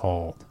worms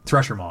called?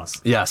 Thresher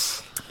moths.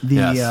 Yes. the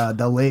Yes.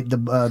 I'm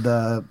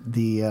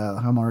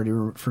already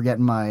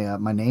forgetting my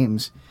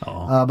names.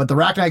 Oh. But the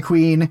Arachnite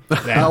Queen was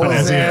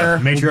Benezia. there.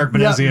 Matriarch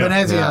Benezia. Yeah,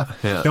 Benezia.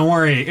 Yeah. Yeah. Don't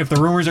worry, if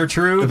the rumors are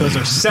true, those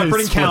are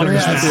separate encounters.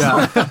 Yes.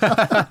 now.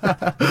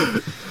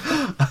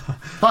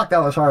 Fuck, that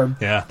was hard.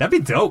 Yeah, that'd be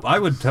dope. I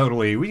would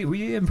totally.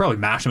 We probably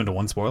mash them into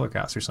one spoiler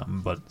cast or something.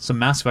 But some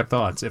Mass Effect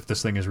thoughts if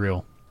this thing is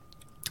real.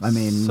 I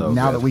mean, So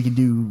now good. that we can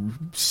do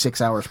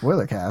 6-hour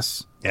spoiler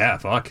casts, Yeah,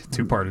 fuck,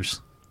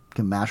 2-parters,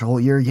 can mash a whole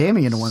year of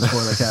gaming into one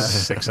spoiler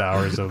cast. 6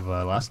 hours of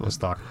Last of Us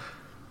talk.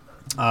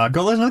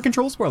 Go listen to the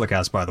Control spoiler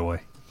cast, by the way.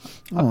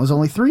 Oh, it was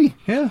only 3.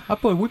 Yeah,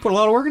 we put a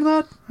lot of work into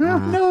that.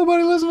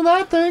 Nobody listened to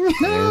that thing.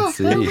 Let's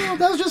see.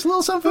 That was just a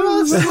little something for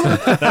us.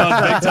 That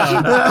was big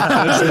time.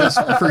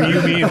 That's for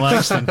you, me, and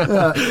Langston.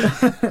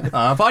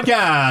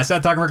 Podcast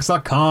at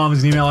talkingrecords.com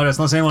is an email address.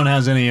 Unless anyone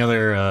has any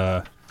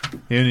other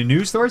any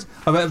news stories.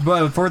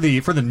 But for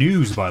the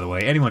news, by the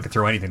way, anyone can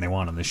throw anything they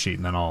want on this sheet,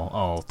 and then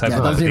I'll type Yeah, it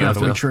up that at doesn't the even end have of to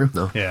the be week.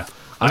 true. No. Yeah.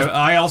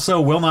 I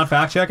also will not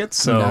fact check it,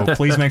 so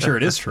please make sure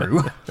it is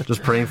true.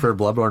 Just praying for a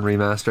Bloodborne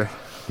remaster.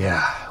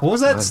 Yeah. What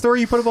was that story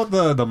you put about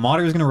the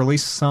modder's going to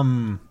release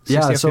some 60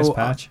 Yeah, FPS so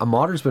patch? a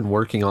modder's been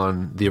working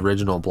on the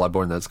original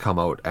Bloodborne that's come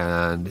out,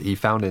 and he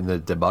found in the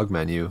debug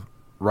menu,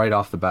 right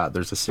off the bat,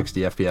 there's a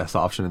 60 FPS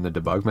option in the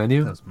debug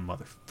menu. Those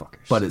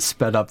motherfuckers. But it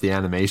sped up the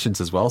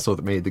animations as well, so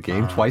it made the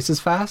game twice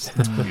as fast.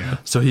 Yeah.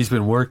 So he's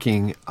been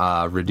working,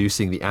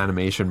 reducing the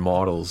animation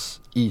models,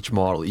 each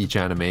model, each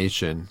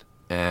animation,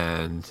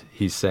 and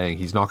he's saying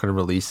he's not going to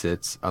release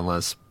it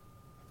unless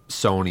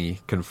Sony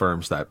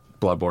confirms that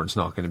Bloodborne's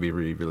not going to be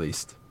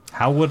re-released.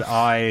 How would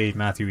I,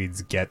 Matthew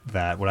Eads, get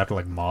that? Would I have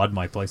to mod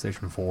my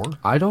PlayStation 4?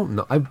 I don't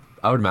know. I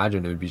would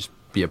imagine it would just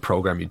be a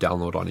program you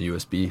download on a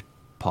USB,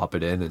 pop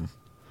it in, and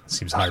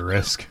Seems high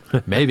risk.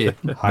 maybe.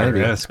 High maybe.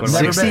 risk. What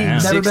about Never, 60 been,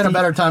 never been a 60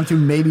 better time to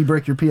maybe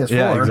brick your PS4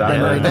 Yeah, exactly.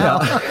 than right now.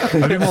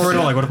 I'd be more worried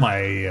about what if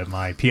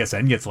my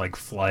PSN gets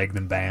flagged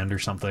and banned or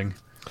something.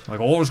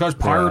 Oh, this guy's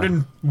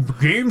pirating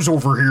games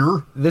over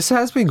here. This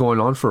has been going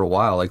on for a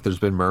while. There's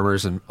been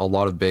murmurs, and a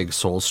lot of big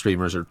Soul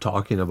streamers are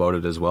talking about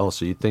it as well.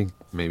 So you'd think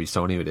maybe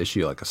Sony would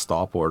issue a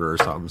stop order or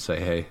something, say,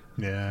 hey,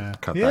 Yeah.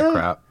 cut that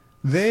crap.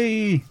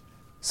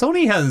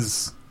 Sony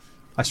has.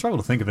 I struggle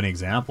to think of any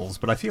examples,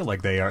 but I feel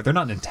like they're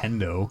not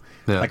Nintendo.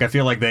 Yeah. I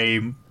feel like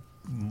they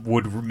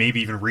would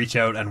maybe even reach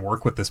out and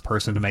work with this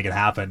person to make it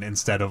happen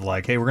instead of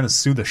hey, we're going to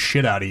sue the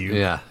shit out of you.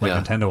 Yeah,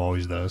 yeah. Nintendo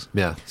always does.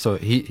 Yeah. So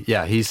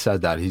he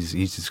said that he's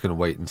just going to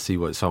wait and see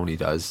what Sony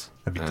does.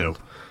 That'd be And dope.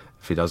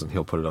 If he doesn't,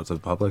 he'll put it out to the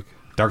public.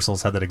 Dark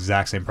Souls had that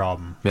exact same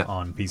problem Yeah.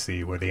 on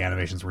PC where the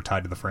animations were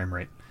tied to the frame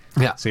rate.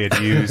 Yeah. So you had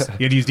to use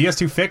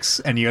DS2 Fix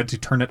and you had to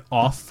turn it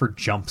off for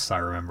jumps, I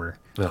remember.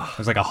 Ugh.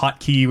 There's a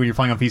hotkey when you're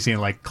playing on PC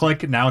and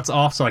click, now it's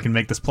off so I can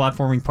make this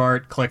platforming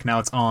part. Click, now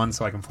it's on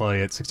so I can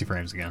play at 60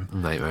 frames again.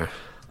 Nightmare.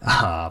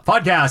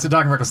 Podcast at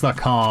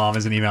talkingreckless.com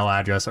is an email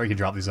address, or you can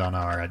drop these on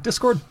our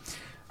Discord.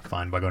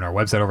 Find by going to our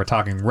website over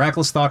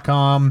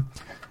talkingreckless.com.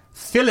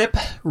 Philip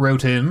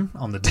wrote in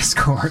on the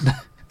Discord.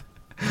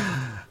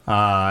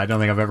 I don't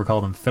think I've ever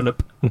called him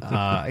Philip.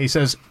 He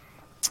says,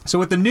 so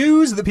with the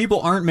news that people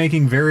aren't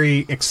making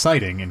very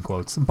exciting, in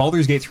quotes,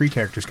 Baldur's Gate 3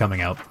 characters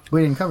coming out,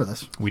 We didn't cover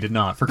this. we did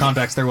not. For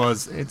context,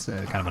 it's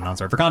kind of a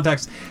non-story. For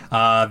context,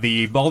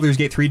 the Baldur's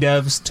Gate 3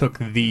 devs took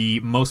the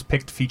most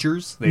picked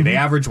features. They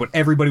averaged what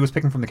everybody was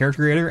picking from the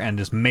character creator and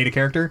just made a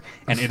character,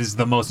 and it is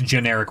the most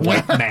generic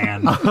white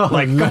man.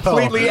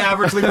 Completely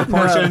averagely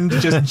proportioned,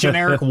 just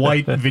generic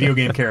white video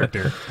game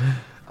character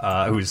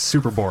who is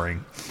super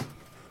boring.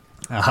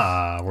 Where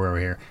are we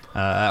here?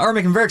 Are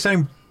making very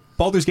exciting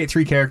Baldur's Gate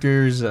 3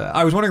 characters.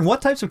 I was wondering,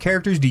 what types of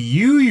characters do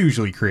you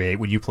usually create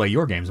when you play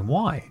your games, and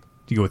why?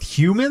 Do you go with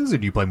humans, or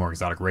do you play more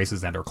exotic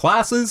races and/or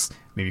classes?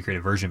 Maybe create a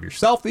version of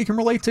yourself that you can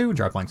relate to and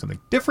try playing something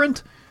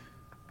different.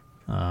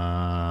 So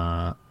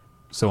on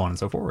and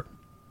so forward.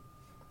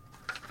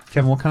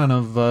 Kevin, what kind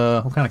of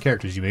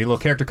characters do you make? A little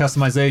character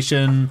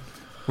customization.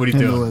 What are you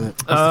Handle doing? with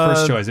What's it. the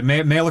first choice?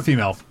 Male or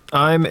female?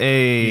 I'm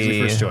Usually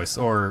a first choice,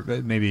 or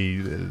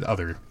maybe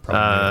other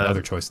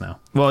choice now.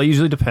 well. It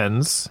usually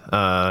depends.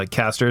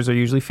 Casters are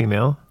usually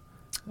female.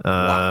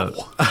 We're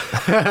going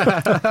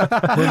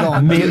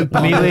deep on this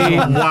Melee,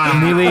 one.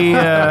 melee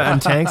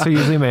and tanks are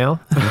usually male.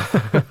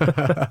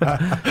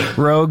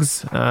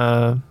 Rogues,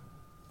 I'm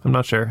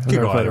not sure. I've Could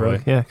never go played a either rogue.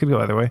 way. Yeah, could go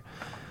either way.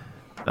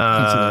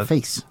 Can't see their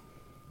face.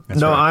 That's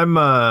No,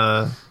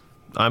 right.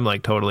 I'm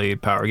like totally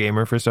power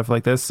gamer for stuff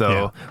like this. So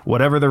Yeah.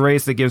 whatever the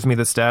race that gives me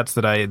the stats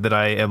that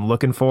I am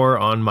looking for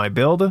on my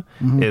build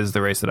is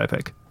the race that I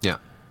pick. Yeah.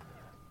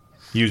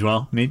 You as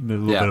well. Neat. A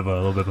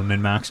little bit of a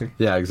min maxer.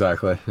 Yeah,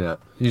 exactly. Yeah.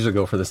 Usually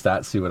go for the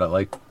stats, see what I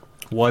like.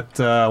 What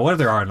if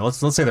there are no? Let's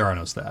say there are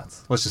no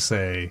stats. Let's just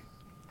say,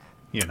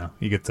 you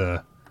get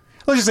to.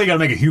 Let's just say you got to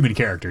make a human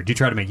character. Do you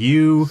try to make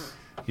you?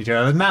 You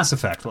try to Mass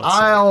Effect. Let's I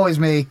say. always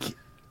make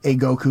a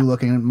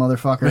Goku-looking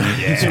motherfucker,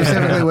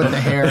 specifically with the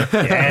hair.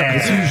 Yeah.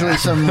 It's usually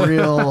some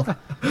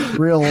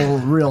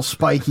real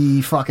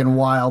spiky, fucking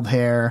wild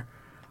hair.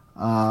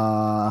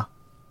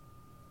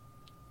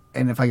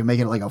 And if I can make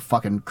it like a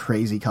fucking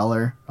crazy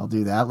color, I'll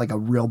do that. Like a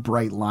real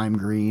bright lime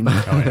green.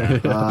 Oh,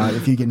 yeah.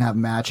 If you can have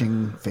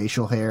matching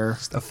facial hair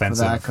for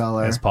Offensive that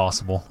color. as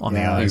possible on the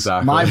Yeah, eyes.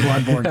 exactly. My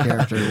Bloodborne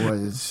character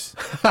was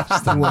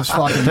fucking wild.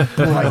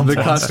 The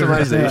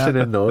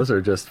customization in those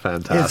are just It's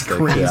fantastic.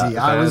 crazy.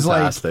 Yeah, I was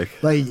fantastic.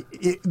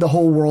 the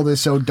whole world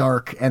is so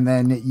dark, and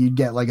then you'd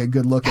get like a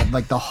good look at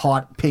like the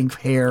hot pink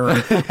hair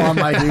on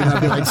my dude. And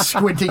I'd be like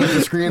squinting at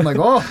the screen, like,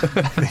 oh,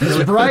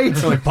 it's bright.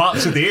 So it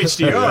pops with the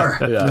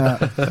HDR.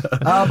 Yeah.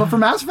 But for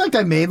Mass Effect,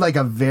 I made like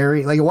a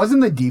very it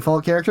wasn't the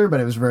default character, but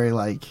it was very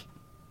like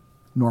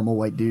normal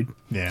white dude.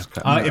 Yeah.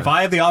 If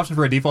I have the option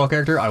for a default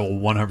character, I will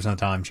 100% of the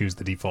time choose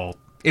the default.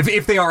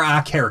 If they are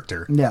a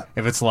character. Yeah.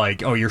 If it's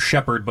like, oh, you're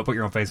Shepard, but put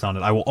your own face on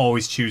it, I will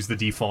always choose the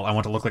default. I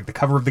want to look like the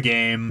cover of the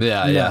game.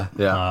 Yeah.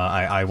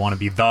 I want to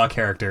be the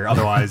character.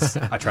 Otherwise,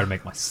 I try to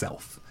make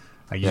myself.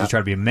 I usually Yeah. try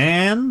to be a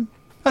man.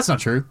 That's not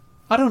true.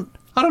 I don't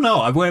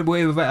know.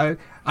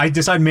 I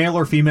decide male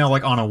or female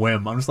like on a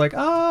whim. I'm just like,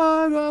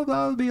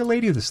 I'll be a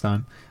lady this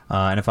time.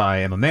 And if I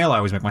am a male, I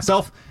always make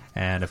myself.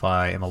 And if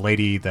I am a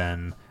lady,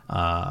 then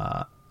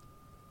I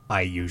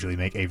usually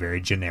make a very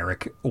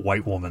generic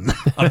white woman.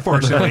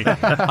 Unfortunately,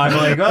 I'm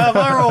like, if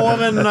I were a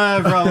woman,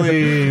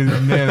 probably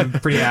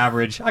pretty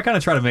average. I kind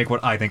of try to make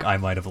what I think I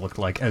might have looked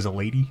like as a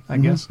lady. I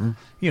guess, bald,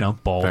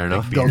 Fair big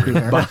enough. beard,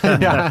 Goku hair.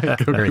 Yeah.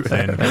 very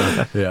thin,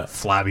 Yeah.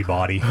 flabby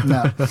body.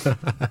 No.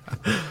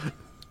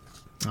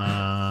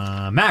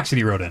 Max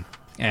he wrote in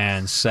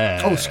and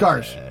said, Oh,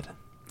 scars.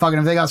 Fucking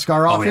if they got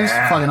scar options,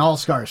 yeah. fucking all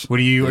scars. What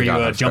are you? Are You you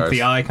got a no jump the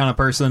scars. eye kind of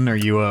person? Or are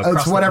you a It's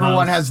cross the whatever mouth?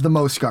 one has the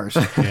most scars.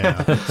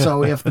 Yeah.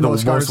 So if the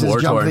most scars most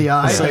is jump war-torn. the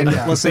eye, then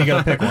yeah. Let's say you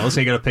gotta pick one. Let's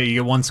say you gotta pick. You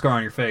get one scar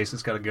on your face.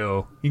 It's gotta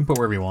go. You can put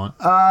wherever you want.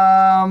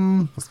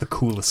 What's the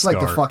coolest It's like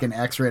scar? the fucking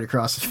X right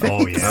across his face.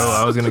 Oh yeah,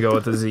 Oh, I was gonna go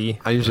with the Z.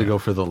 I usually go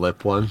for the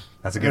lip one.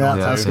 that's a good Yeah, one.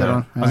 that's a too. good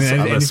one. I mean,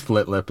 Yeah. any- The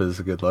split lip is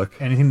a good look.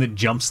 anything that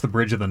jumps the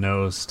bridge of the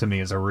nose to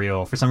me is a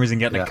real. For some reason,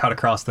 getting Yeah. a cut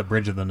across the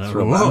bridge of the nose.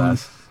 Real Whoa.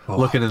 badass.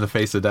 Looking in the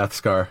face of death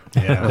scar.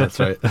 Yeah. That's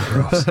right.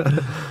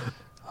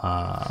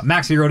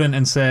 Max, he wrote in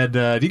and said,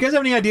 "Do you guys have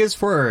any ideas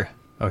for?"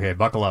 Okay,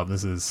 buckle up.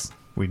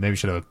 We maybe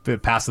should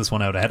have passed this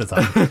one out ahead of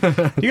time.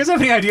 Do you guys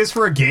have any ideas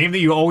for a game that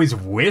you always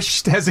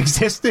wished has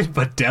existed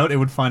but doubt it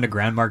would find a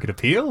grand market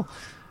appeal?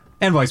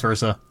 And vice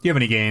versa. Do you have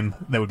any game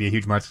that would be a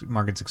huge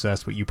market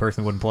success but you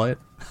personally wouldn't play it?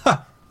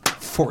 Ha!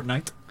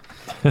 Fortnite.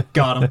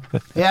 Got him.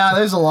 Yeah,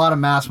 there's a lot of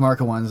mass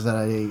market ones that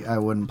I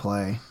wouldn't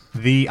play.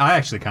 I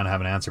actually kind of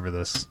have an answer for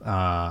this.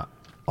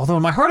 Although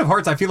in my heart of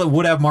hearts, I feel it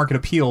would have market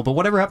appeal. But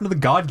whatever happened to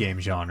the god game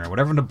genre?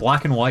 Whatever happened to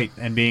black and white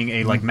and being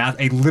a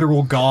a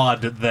literal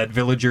god that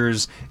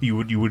villagers you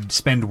would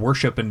spend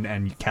worship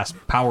and cast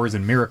powers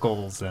and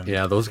miracles and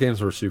Yeah, those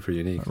games were super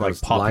unique. Like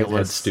Those Lionhead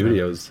Populous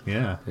Studios.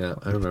 yeah Yeah,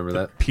 I remember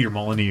that. Peter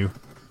Molyneux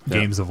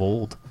games of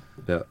old.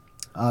 Yeah.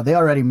 They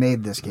already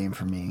made this game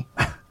for me,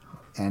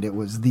 and it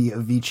was the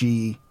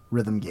Avicii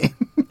rhythm game.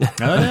 Oh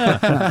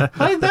yeah,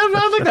 I think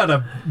that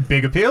a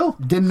big appeal.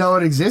 Didn't know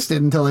it existed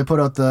until they put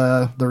out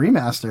the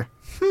remaster.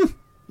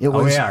 It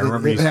was. yeah, I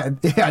remember it you- had,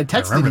 yeah, I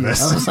texted remember you.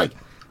 this. I was like,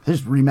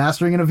 "There's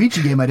remastering an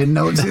Avicii game I didn't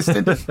know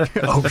existed."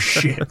 Oh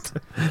shit.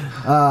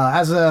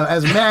 As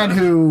a man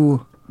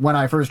who, when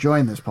I first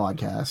joined this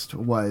podcast,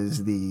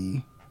 was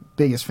the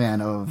biggest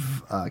fan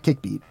of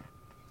Kickbeat.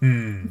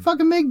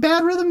 Fucking make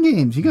bad rhythm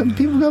games.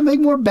 People gotta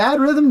make more bad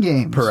rhythm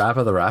games.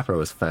 Parappa the Rapper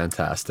was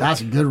fantastic. That's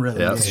a good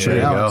rhythm Yeah, game. that's true. Yeah,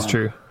 There you go. That's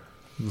true.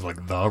 It was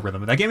like the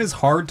rhythm. That game is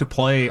hard to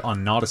play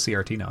on not a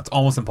CRT now. It's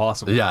almost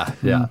impossible. Yeah,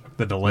 yeah.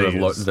 The delay The is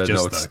notes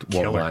just the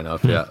killer. won't line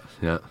up. Yeah,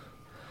 yeah.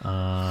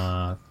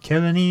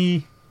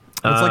 Kevin,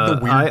 what's like the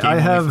weird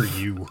game only for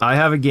you? I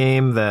have a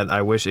game that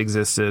I wish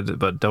existed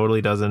but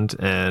totally doesn't,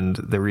 and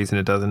the reason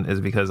it doesn't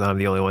is because I'm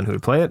the only one who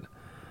would play it.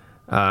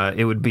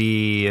 it would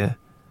be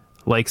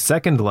like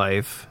Second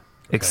Life,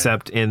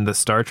 except in the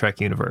Star Trek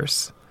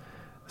universe.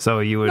 So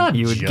you would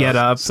get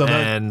up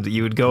and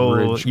you would go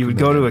Bridge to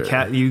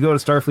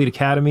Starfleet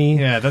Academy.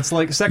 Yeah, that's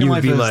like Second You would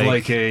Life be is like-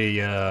 like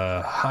a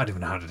I don't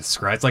even know how to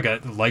describe. It's like a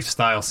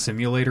lifestyle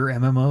simulator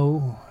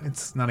MMO.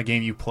 It's not a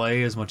game you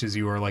play as much as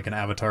you are like an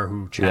avatar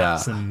who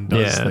chats Yeah. and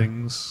does Yeah.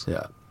 things.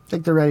 Yeah.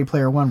 Like the Ready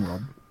Player One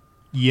world.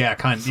 Yeah,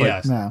 kind of.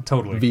 Yeah, no.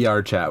 totally.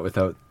 VR chat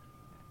without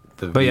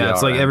the But yeah,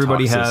 it's like VR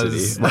everybody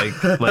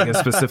toxicity. has like a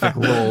specific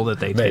role that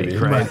they Maybe. take,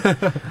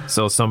 right?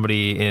 So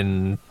somebody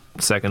in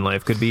Second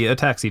Life could be a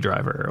taxi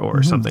driver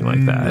or something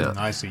like that.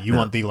 I see. You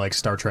want the like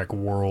Star Trek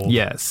world.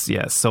 Yes.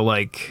 So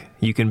like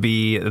you can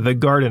be the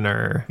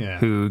gardener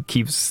who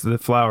keeps the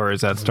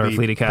flowers at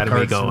Starfleet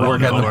Academy Picard's going.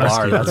 Work at the or-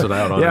 bar. That's what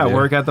I would want Yeah, to do.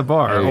 work at the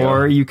bar, There you or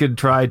go. you could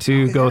try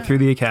to go through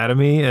the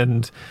academy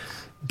and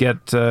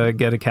get a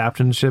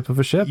captainship of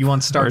a ship. You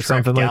want Star or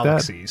Trek something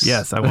Galaxies. like that.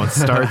 Yes, I want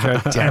Star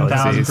Trek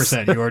Galaxies.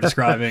 10,000%. You are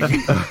describing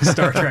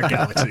Star Trek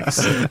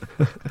Galaxies.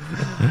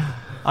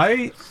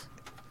 I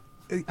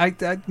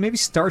maybe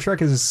Star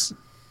Trek is.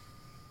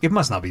 It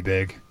must not be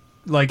big.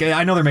 Like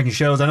I know they're making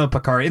shows. I know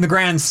Picard in the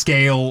grand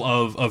scale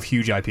of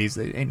huge IPs.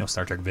 There ain't no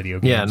Star Trek video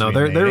games. Yeah, no, being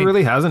there made. there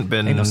really hasn't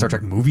been ain't no Star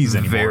Trek movies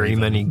anymore. very even.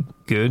 many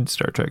good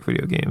Star Trek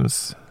video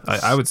games.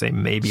 I would say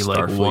maybe like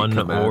Starfleet one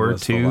Command or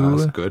was the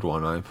last two. good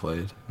one I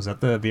played. Was that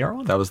the VR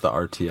one? That was the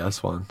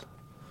RTS one.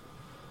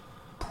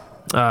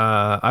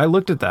 I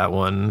looked at that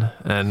one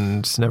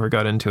and never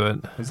got into it.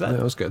 Is that Yeah,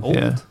 it was good. old?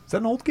 Yeah. Is that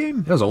an old game?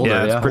 It was older.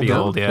 Yeah, it's pretty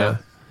Old old. game. Yeah,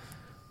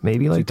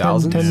 maybe like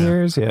 2000s? 10 Yeah.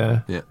 years.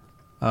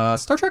 Yeah.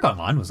 Star Trek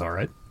Online was all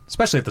right,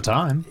 especially at the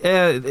time.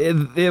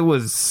 It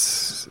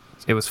was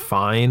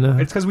fine.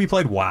 It's because we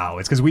played WoW.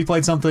 It's because we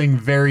played something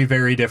very,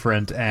 very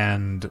different,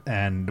 and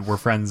we're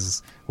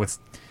friends with.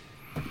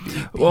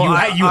 Well,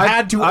 you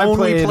had to I only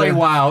played- play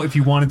WoW if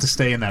you wanted to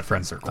stay in that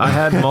friend circle. I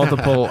had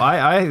multiple.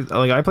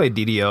 I played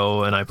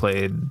DDO and I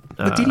played.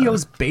 But DDO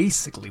is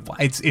basically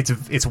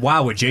it's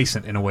WoW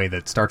adjacent in a way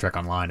that Star Trek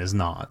Online is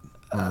not.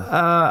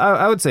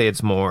 I would say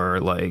it's more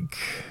like.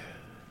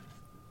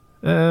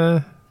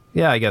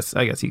 Yeah, I guess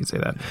you could say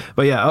that.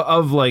 But yeah,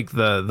 of like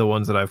the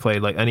ones that I've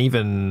played, like, and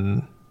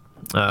even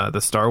the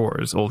Star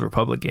Wars Old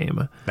Republic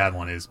game. That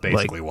one is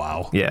basically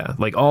WoW. Yeah,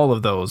 like all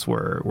of those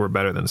were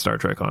better than Star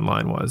Trek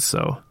Online was.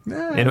 So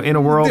Eh, in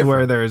a world different.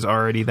 where there's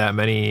already that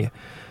many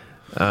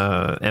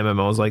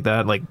MMOs like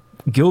that, like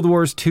Guild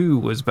Wars 2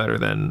 was better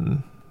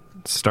than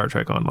Star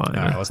Trek Online.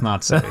 All right, let's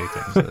not say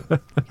things that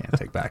you can't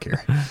take back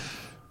here.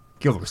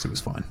 Guild Wars 2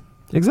 was fun.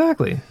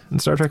 Exactly, and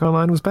Star Trek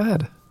Online was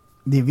bad,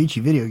 The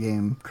Avicii video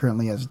game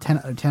currently has a 10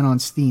 out of 10 on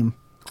Steam.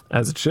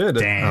 as it should.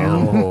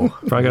 Damn. Oh.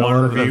 Probably got a One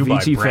lot of review by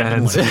Avicii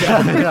Brandon fans. Lynch.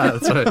 Yeah,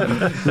 that's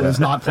right. Who has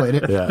not played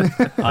it? Yeah.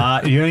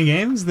 You have any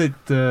games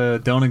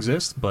that don't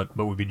exist but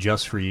would be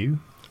just for you?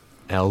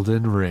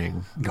 Elden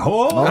Ring.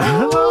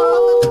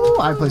 Oh,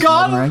 I played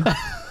some Elden Ring.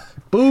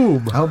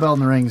 Boom. I hope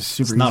Elden Ring is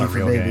super It's easy not a for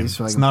real babies. game.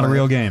 So I It's can not a play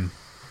real it. game.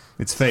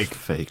 It's fake.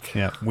 Fake.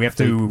 Yeah, we have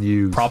Fake to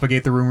news.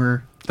 propagate the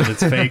rumor that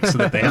it's fake so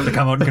that they have to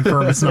come out and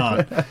confirm it's not.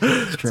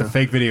 It's It's true. a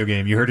fake video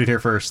game. You heard it here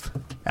first.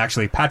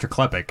 Actually, Patrick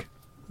Klepek,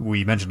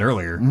 we mentioned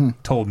earlier, Mm-hmm.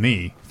 told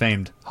me,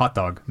 famed hot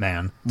dog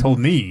man, told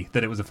me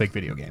that it was a fake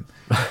video game.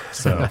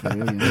 So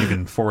video game. you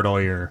can forward all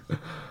your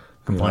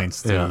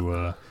complaints Yeah.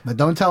 to. But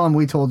don't tell him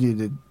we told you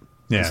to.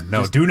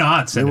 No, do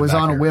not send It was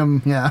back on a here.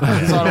 whim. Yeah,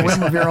 it was on a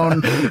whim of your own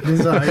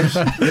desires.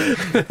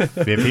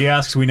 If he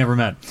asks, we never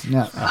met.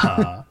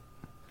 Yeah.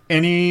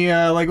 Any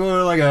I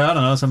don't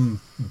know, some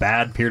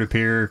bad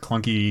peer-to-peer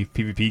clunky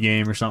PvP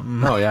game or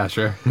something. Oh yeah,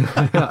 sure.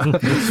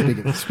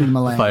 Speaking my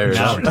language. Fire it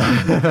Now,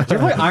 up. did you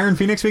play Iron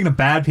Phoenix? Speaking of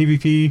bad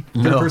PvP,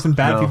 third-person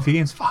bad no. PvP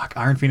games. Fuck,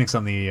 Iron Phoenix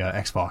on the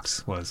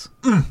Xbox was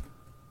a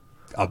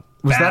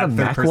Was that a bad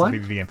mech third-person one?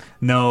 PvP game.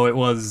 No, it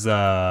was. It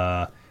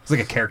was like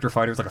a character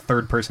fighter. It was like a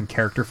third-person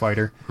character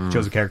fighter.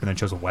 Chose a character and then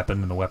chose a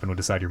weapon, and the weapon would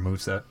decide your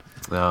moveset.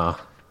 No.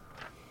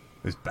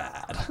 It was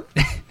bad,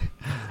 and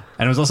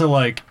it was also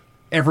like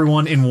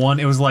everyone in one.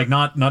 It was like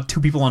not two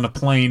people on a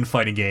plane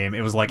fighting game. It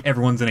was like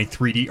everyone's in a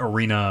 3D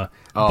arena,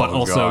 Oh, but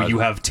also God. you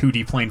have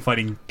 2D plane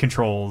fighting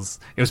controls.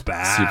 It was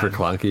bad. Super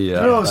clunky.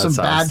 Yeah. You know, that some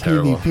bad sounds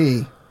terrible.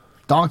 PvP.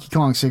 Donkey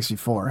Kong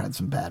 64 had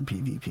some bad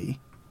PvP.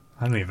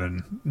 I don't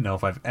even know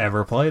if I've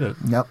ever played it.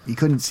 Yep, you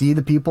couldn't see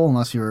the people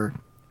unless you were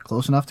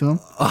close enough to them.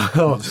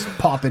 Just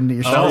pop into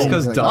your That shell. was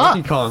because Like,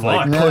 Donkey Kong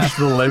like fuck. pushed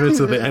the limits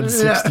of the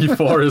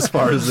N64 as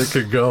far as it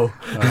could go.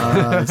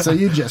 so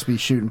you'd just be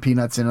shooting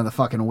peanuts into the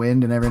fucking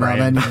wind, and every now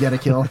and then you'd get a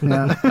kill.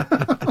 Yeah.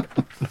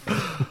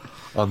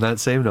 On that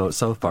same note,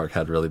 South Park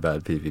had really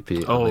bad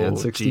PvP on the Oh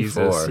N64.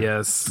 Jesus!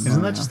 Yes.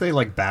 Isn't that just a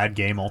like bad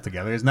game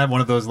altogether? Isn't that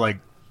one of those like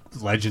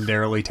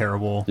legendarily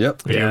terrible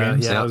Yep. video Yeah,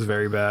 games? yeah, Yep. that was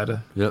very bad.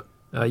 Yep.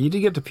 You did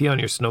get to pee on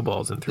your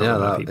snowballs and throw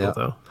them at people,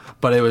 though.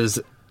 But it was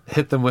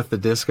hit them with the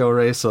disco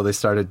ray so they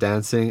started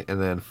dancing, and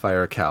then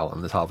fire a cow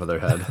on the top of their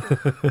head.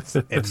 It's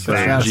That's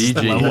GG.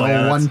 the little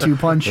Yeah. 1-2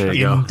 punch. There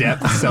you go.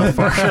 in-depth South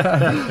Park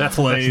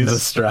plays.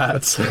 The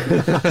strats.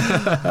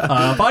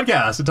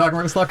 Podcast at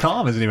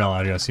talkingreckless.com is an email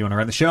address you want to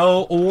write the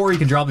show, or you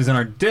can drop these in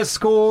our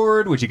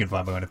Discord, which you can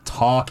find by going to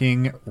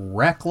Talking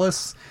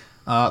Reckless.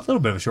 A little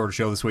bit of a shorter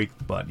show this week,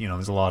 but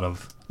there's a lot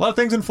of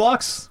things in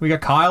flux. We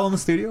got Kyle in the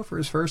studio for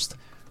his first.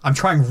 I'm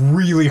trying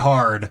really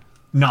hard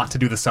not to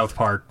do the South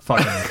Park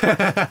fucking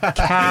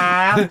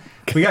Ka.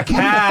 We got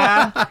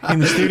Ka in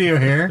the studio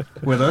here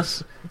with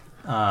us.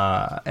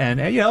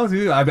 And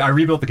I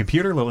rebuilt the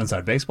computer, a little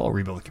inside baseball,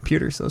 rebuilt the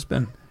computer, so it's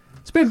been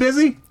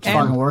busy. It's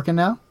fucking working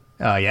now?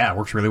 Yeah, it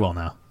works really well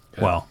now.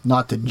 Well,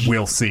 Not to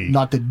we'll see.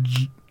 Not to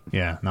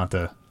Yeah, not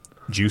to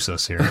juice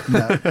us here.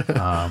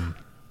 yeah.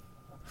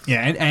 Yeah,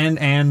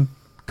 and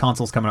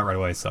consoles coming out right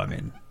away, so I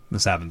mean,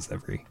 this happens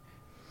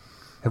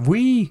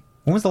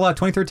when was the last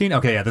 2013?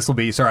 Okay, yeah, this will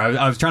be. Sorry,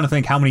 I was trying to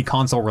think how many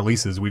console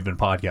releases we've been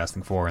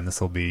podcasting for, and this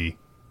will be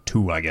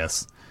 2, I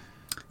guess.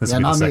 This Yeah, will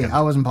be the not me. second.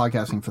 I wasn't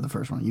podcasting for the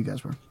first one. You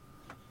guys were.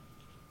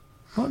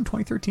 What, in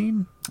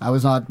 2013? I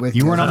was not with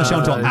You weren't on the show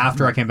until Uh,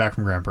 after I came back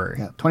from Grand Prairie.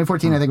 Yeah,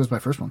 2014 I think was my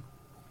first one.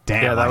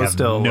 Damn, Yeah, that I was have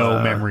still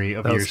no memory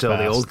of that was years still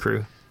past. the old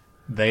crew.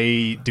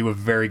 They do a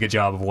very good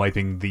job of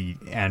wiping the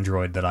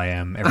android that I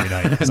am every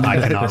night because I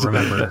cannot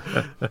remember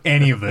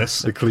any of this.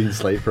 The clean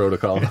slate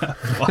protocol.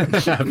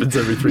 Happens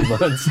every 3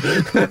 months.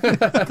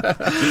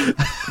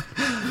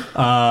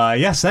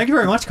 Yes, thank you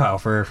very much, Kyle,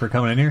 for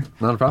coming in here.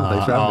 Not a problem.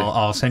 Thanks for having me.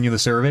 I'll send you the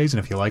surveys,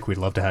 and if you like, we'd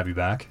love to have you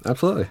back.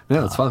 Absolutely.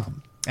 Yeah, it's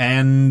fun.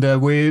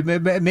 And we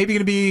maybe going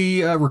to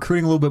be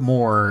recruiting a little bit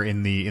more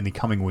in the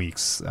coming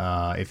weeks.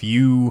 If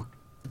you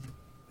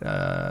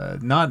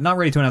not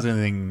ready to announce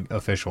anything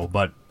official,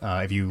 but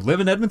if you live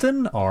in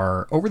Edmonton,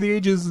 are over the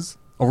age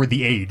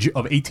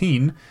of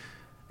 18,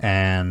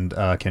 and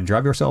can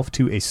drive yourself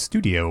to a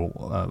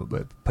studio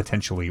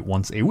potentially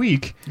once a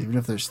week, Even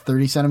if there's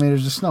 30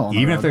 centimeters of snow on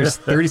the even if road. there's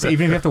 30,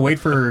 even if you have to wait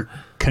for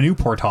canoe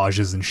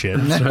portages and shit.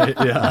 Right,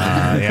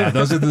 yeah. Yeah,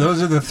 those are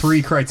the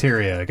 3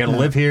 criteria. Got to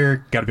live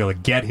here, got to be able to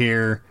get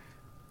here.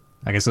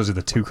 I guess those are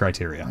the 2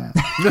 criteria, and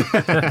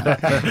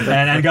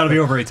got to be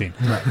over 18.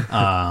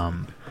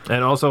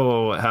 And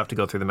also have to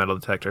go through the metal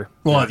detector.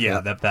 Well,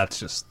 yeah, that's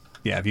just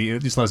if you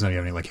just let us know if you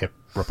have any like hip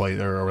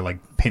replace or like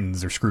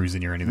pins or screws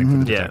in your anything for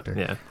the detector.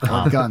 Yeah.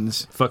 Or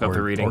guns. Fuck up Or,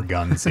 the reading. or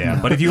guns, yeah.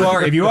 But if you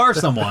are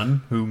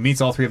someone who meets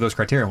all 3 of those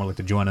criteria and would like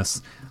to join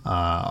us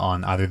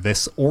on either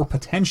this or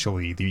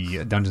potentially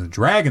the Dungeons and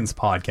Dragons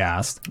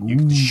podcast, you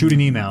can shoot an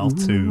email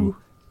to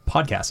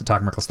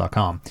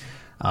podcast@talkingreckless.com.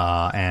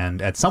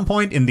 And at some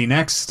point in the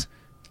next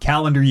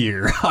calendar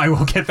year, I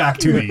will get back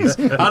to these.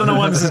 I don't know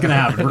when this is going to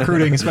happen.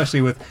 Recruiting,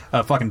 especially with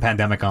a fucking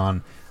pandemic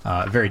on,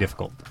 very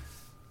difficult.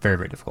 Very,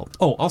 very difficult.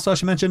 Oh, also I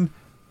should mention,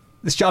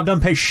 this job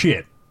doesn't pay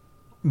shit.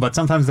 But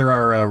sometimes there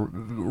are,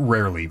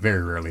 very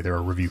rarely, there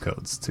are review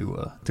codes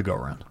to go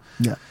around.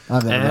 Yeah.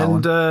 I've had that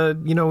one.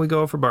 And, we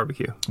go out for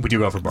barbecue. We do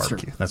go for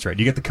barbecue. That's right.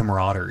 You get the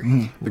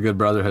camaraderie. The good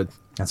brotherhood.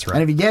 That's And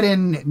right. if you get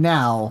in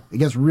now, it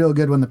gets real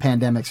good when the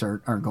pandemics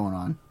aren't going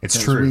on. It's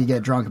 'Cause true. We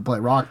get drunk and play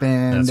Rock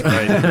Band.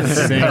 That's right.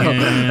 Singing.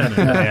 And,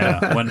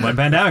 yeah. When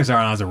pandemics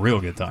aren't on, it's a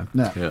real good time.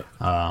 No. Yeah.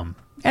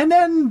 And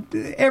then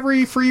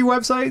every free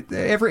website,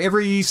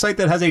 every site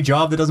that has a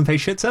job that doesn't pay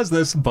shit says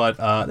this, but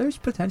there's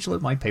potential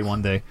it might pay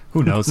one day.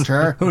 Who knows?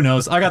 Sure. Who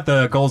knows? I got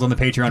the goals on the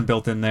Patreon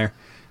built in there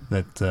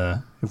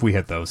that if we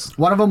hit those.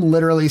 One of them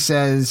literally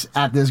says,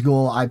 at this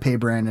goal, I pay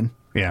Brandon.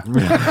 Yeah.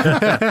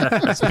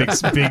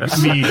 It's big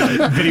me,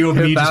 video of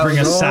me just bring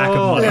a sack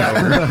of money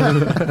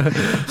over.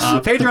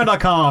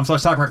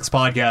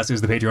 Patreon.com/TalkingRecklessPodcast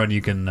is the Patreon.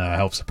 You can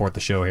help support the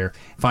show here.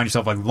 Find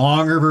yourself a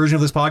longer version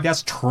of this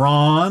podcast,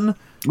 TRON.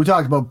 We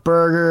talked about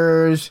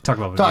burgers. Talk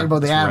about the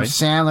Adam that's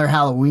Sandler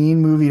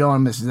Halloween movie. Don't want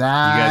to miss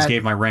that. You guys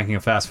gave my ranking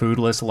of fast food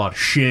list a lot of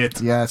shit.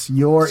 Yes, if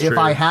true.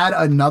 I had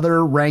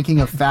another ranking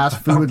of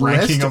fast food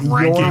ranking list, of your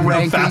ranking of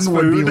ranking fast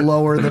would be food.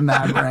 lower than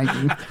that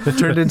ranking. It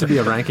turned into be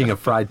a ranking of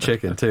fried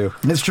chicken, too.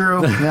 It's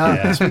true.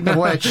 Yeah. Speaking of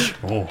which,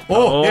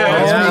 Oh,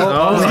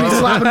 yeah. it's me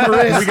slapping my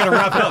wrist. We gotta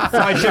wrap it up.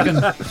 Fried chicken.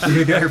 We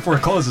gotta get here before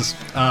it closes.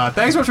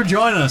 Thanks so much for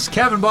joining us,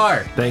 Kevin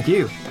Byer, Thank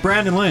you.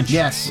 Brandon Lynch,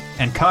 Yes.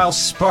 and Kyle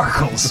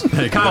Sparkles.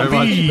 Kyle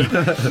very B.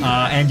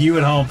 And you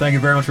at home, thank you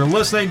very much for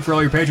listening. For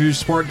all your Patreon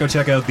support, go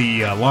check out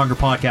the longer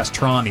podcast,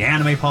 TRON, the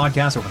anime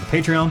podcast, over on the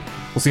Patreon.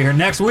 We'll see you here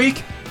next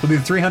week. It'll be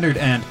the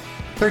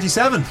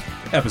 337th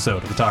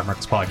episode of the Talking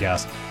Reckless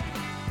podcast.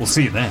 We'll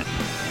see you then.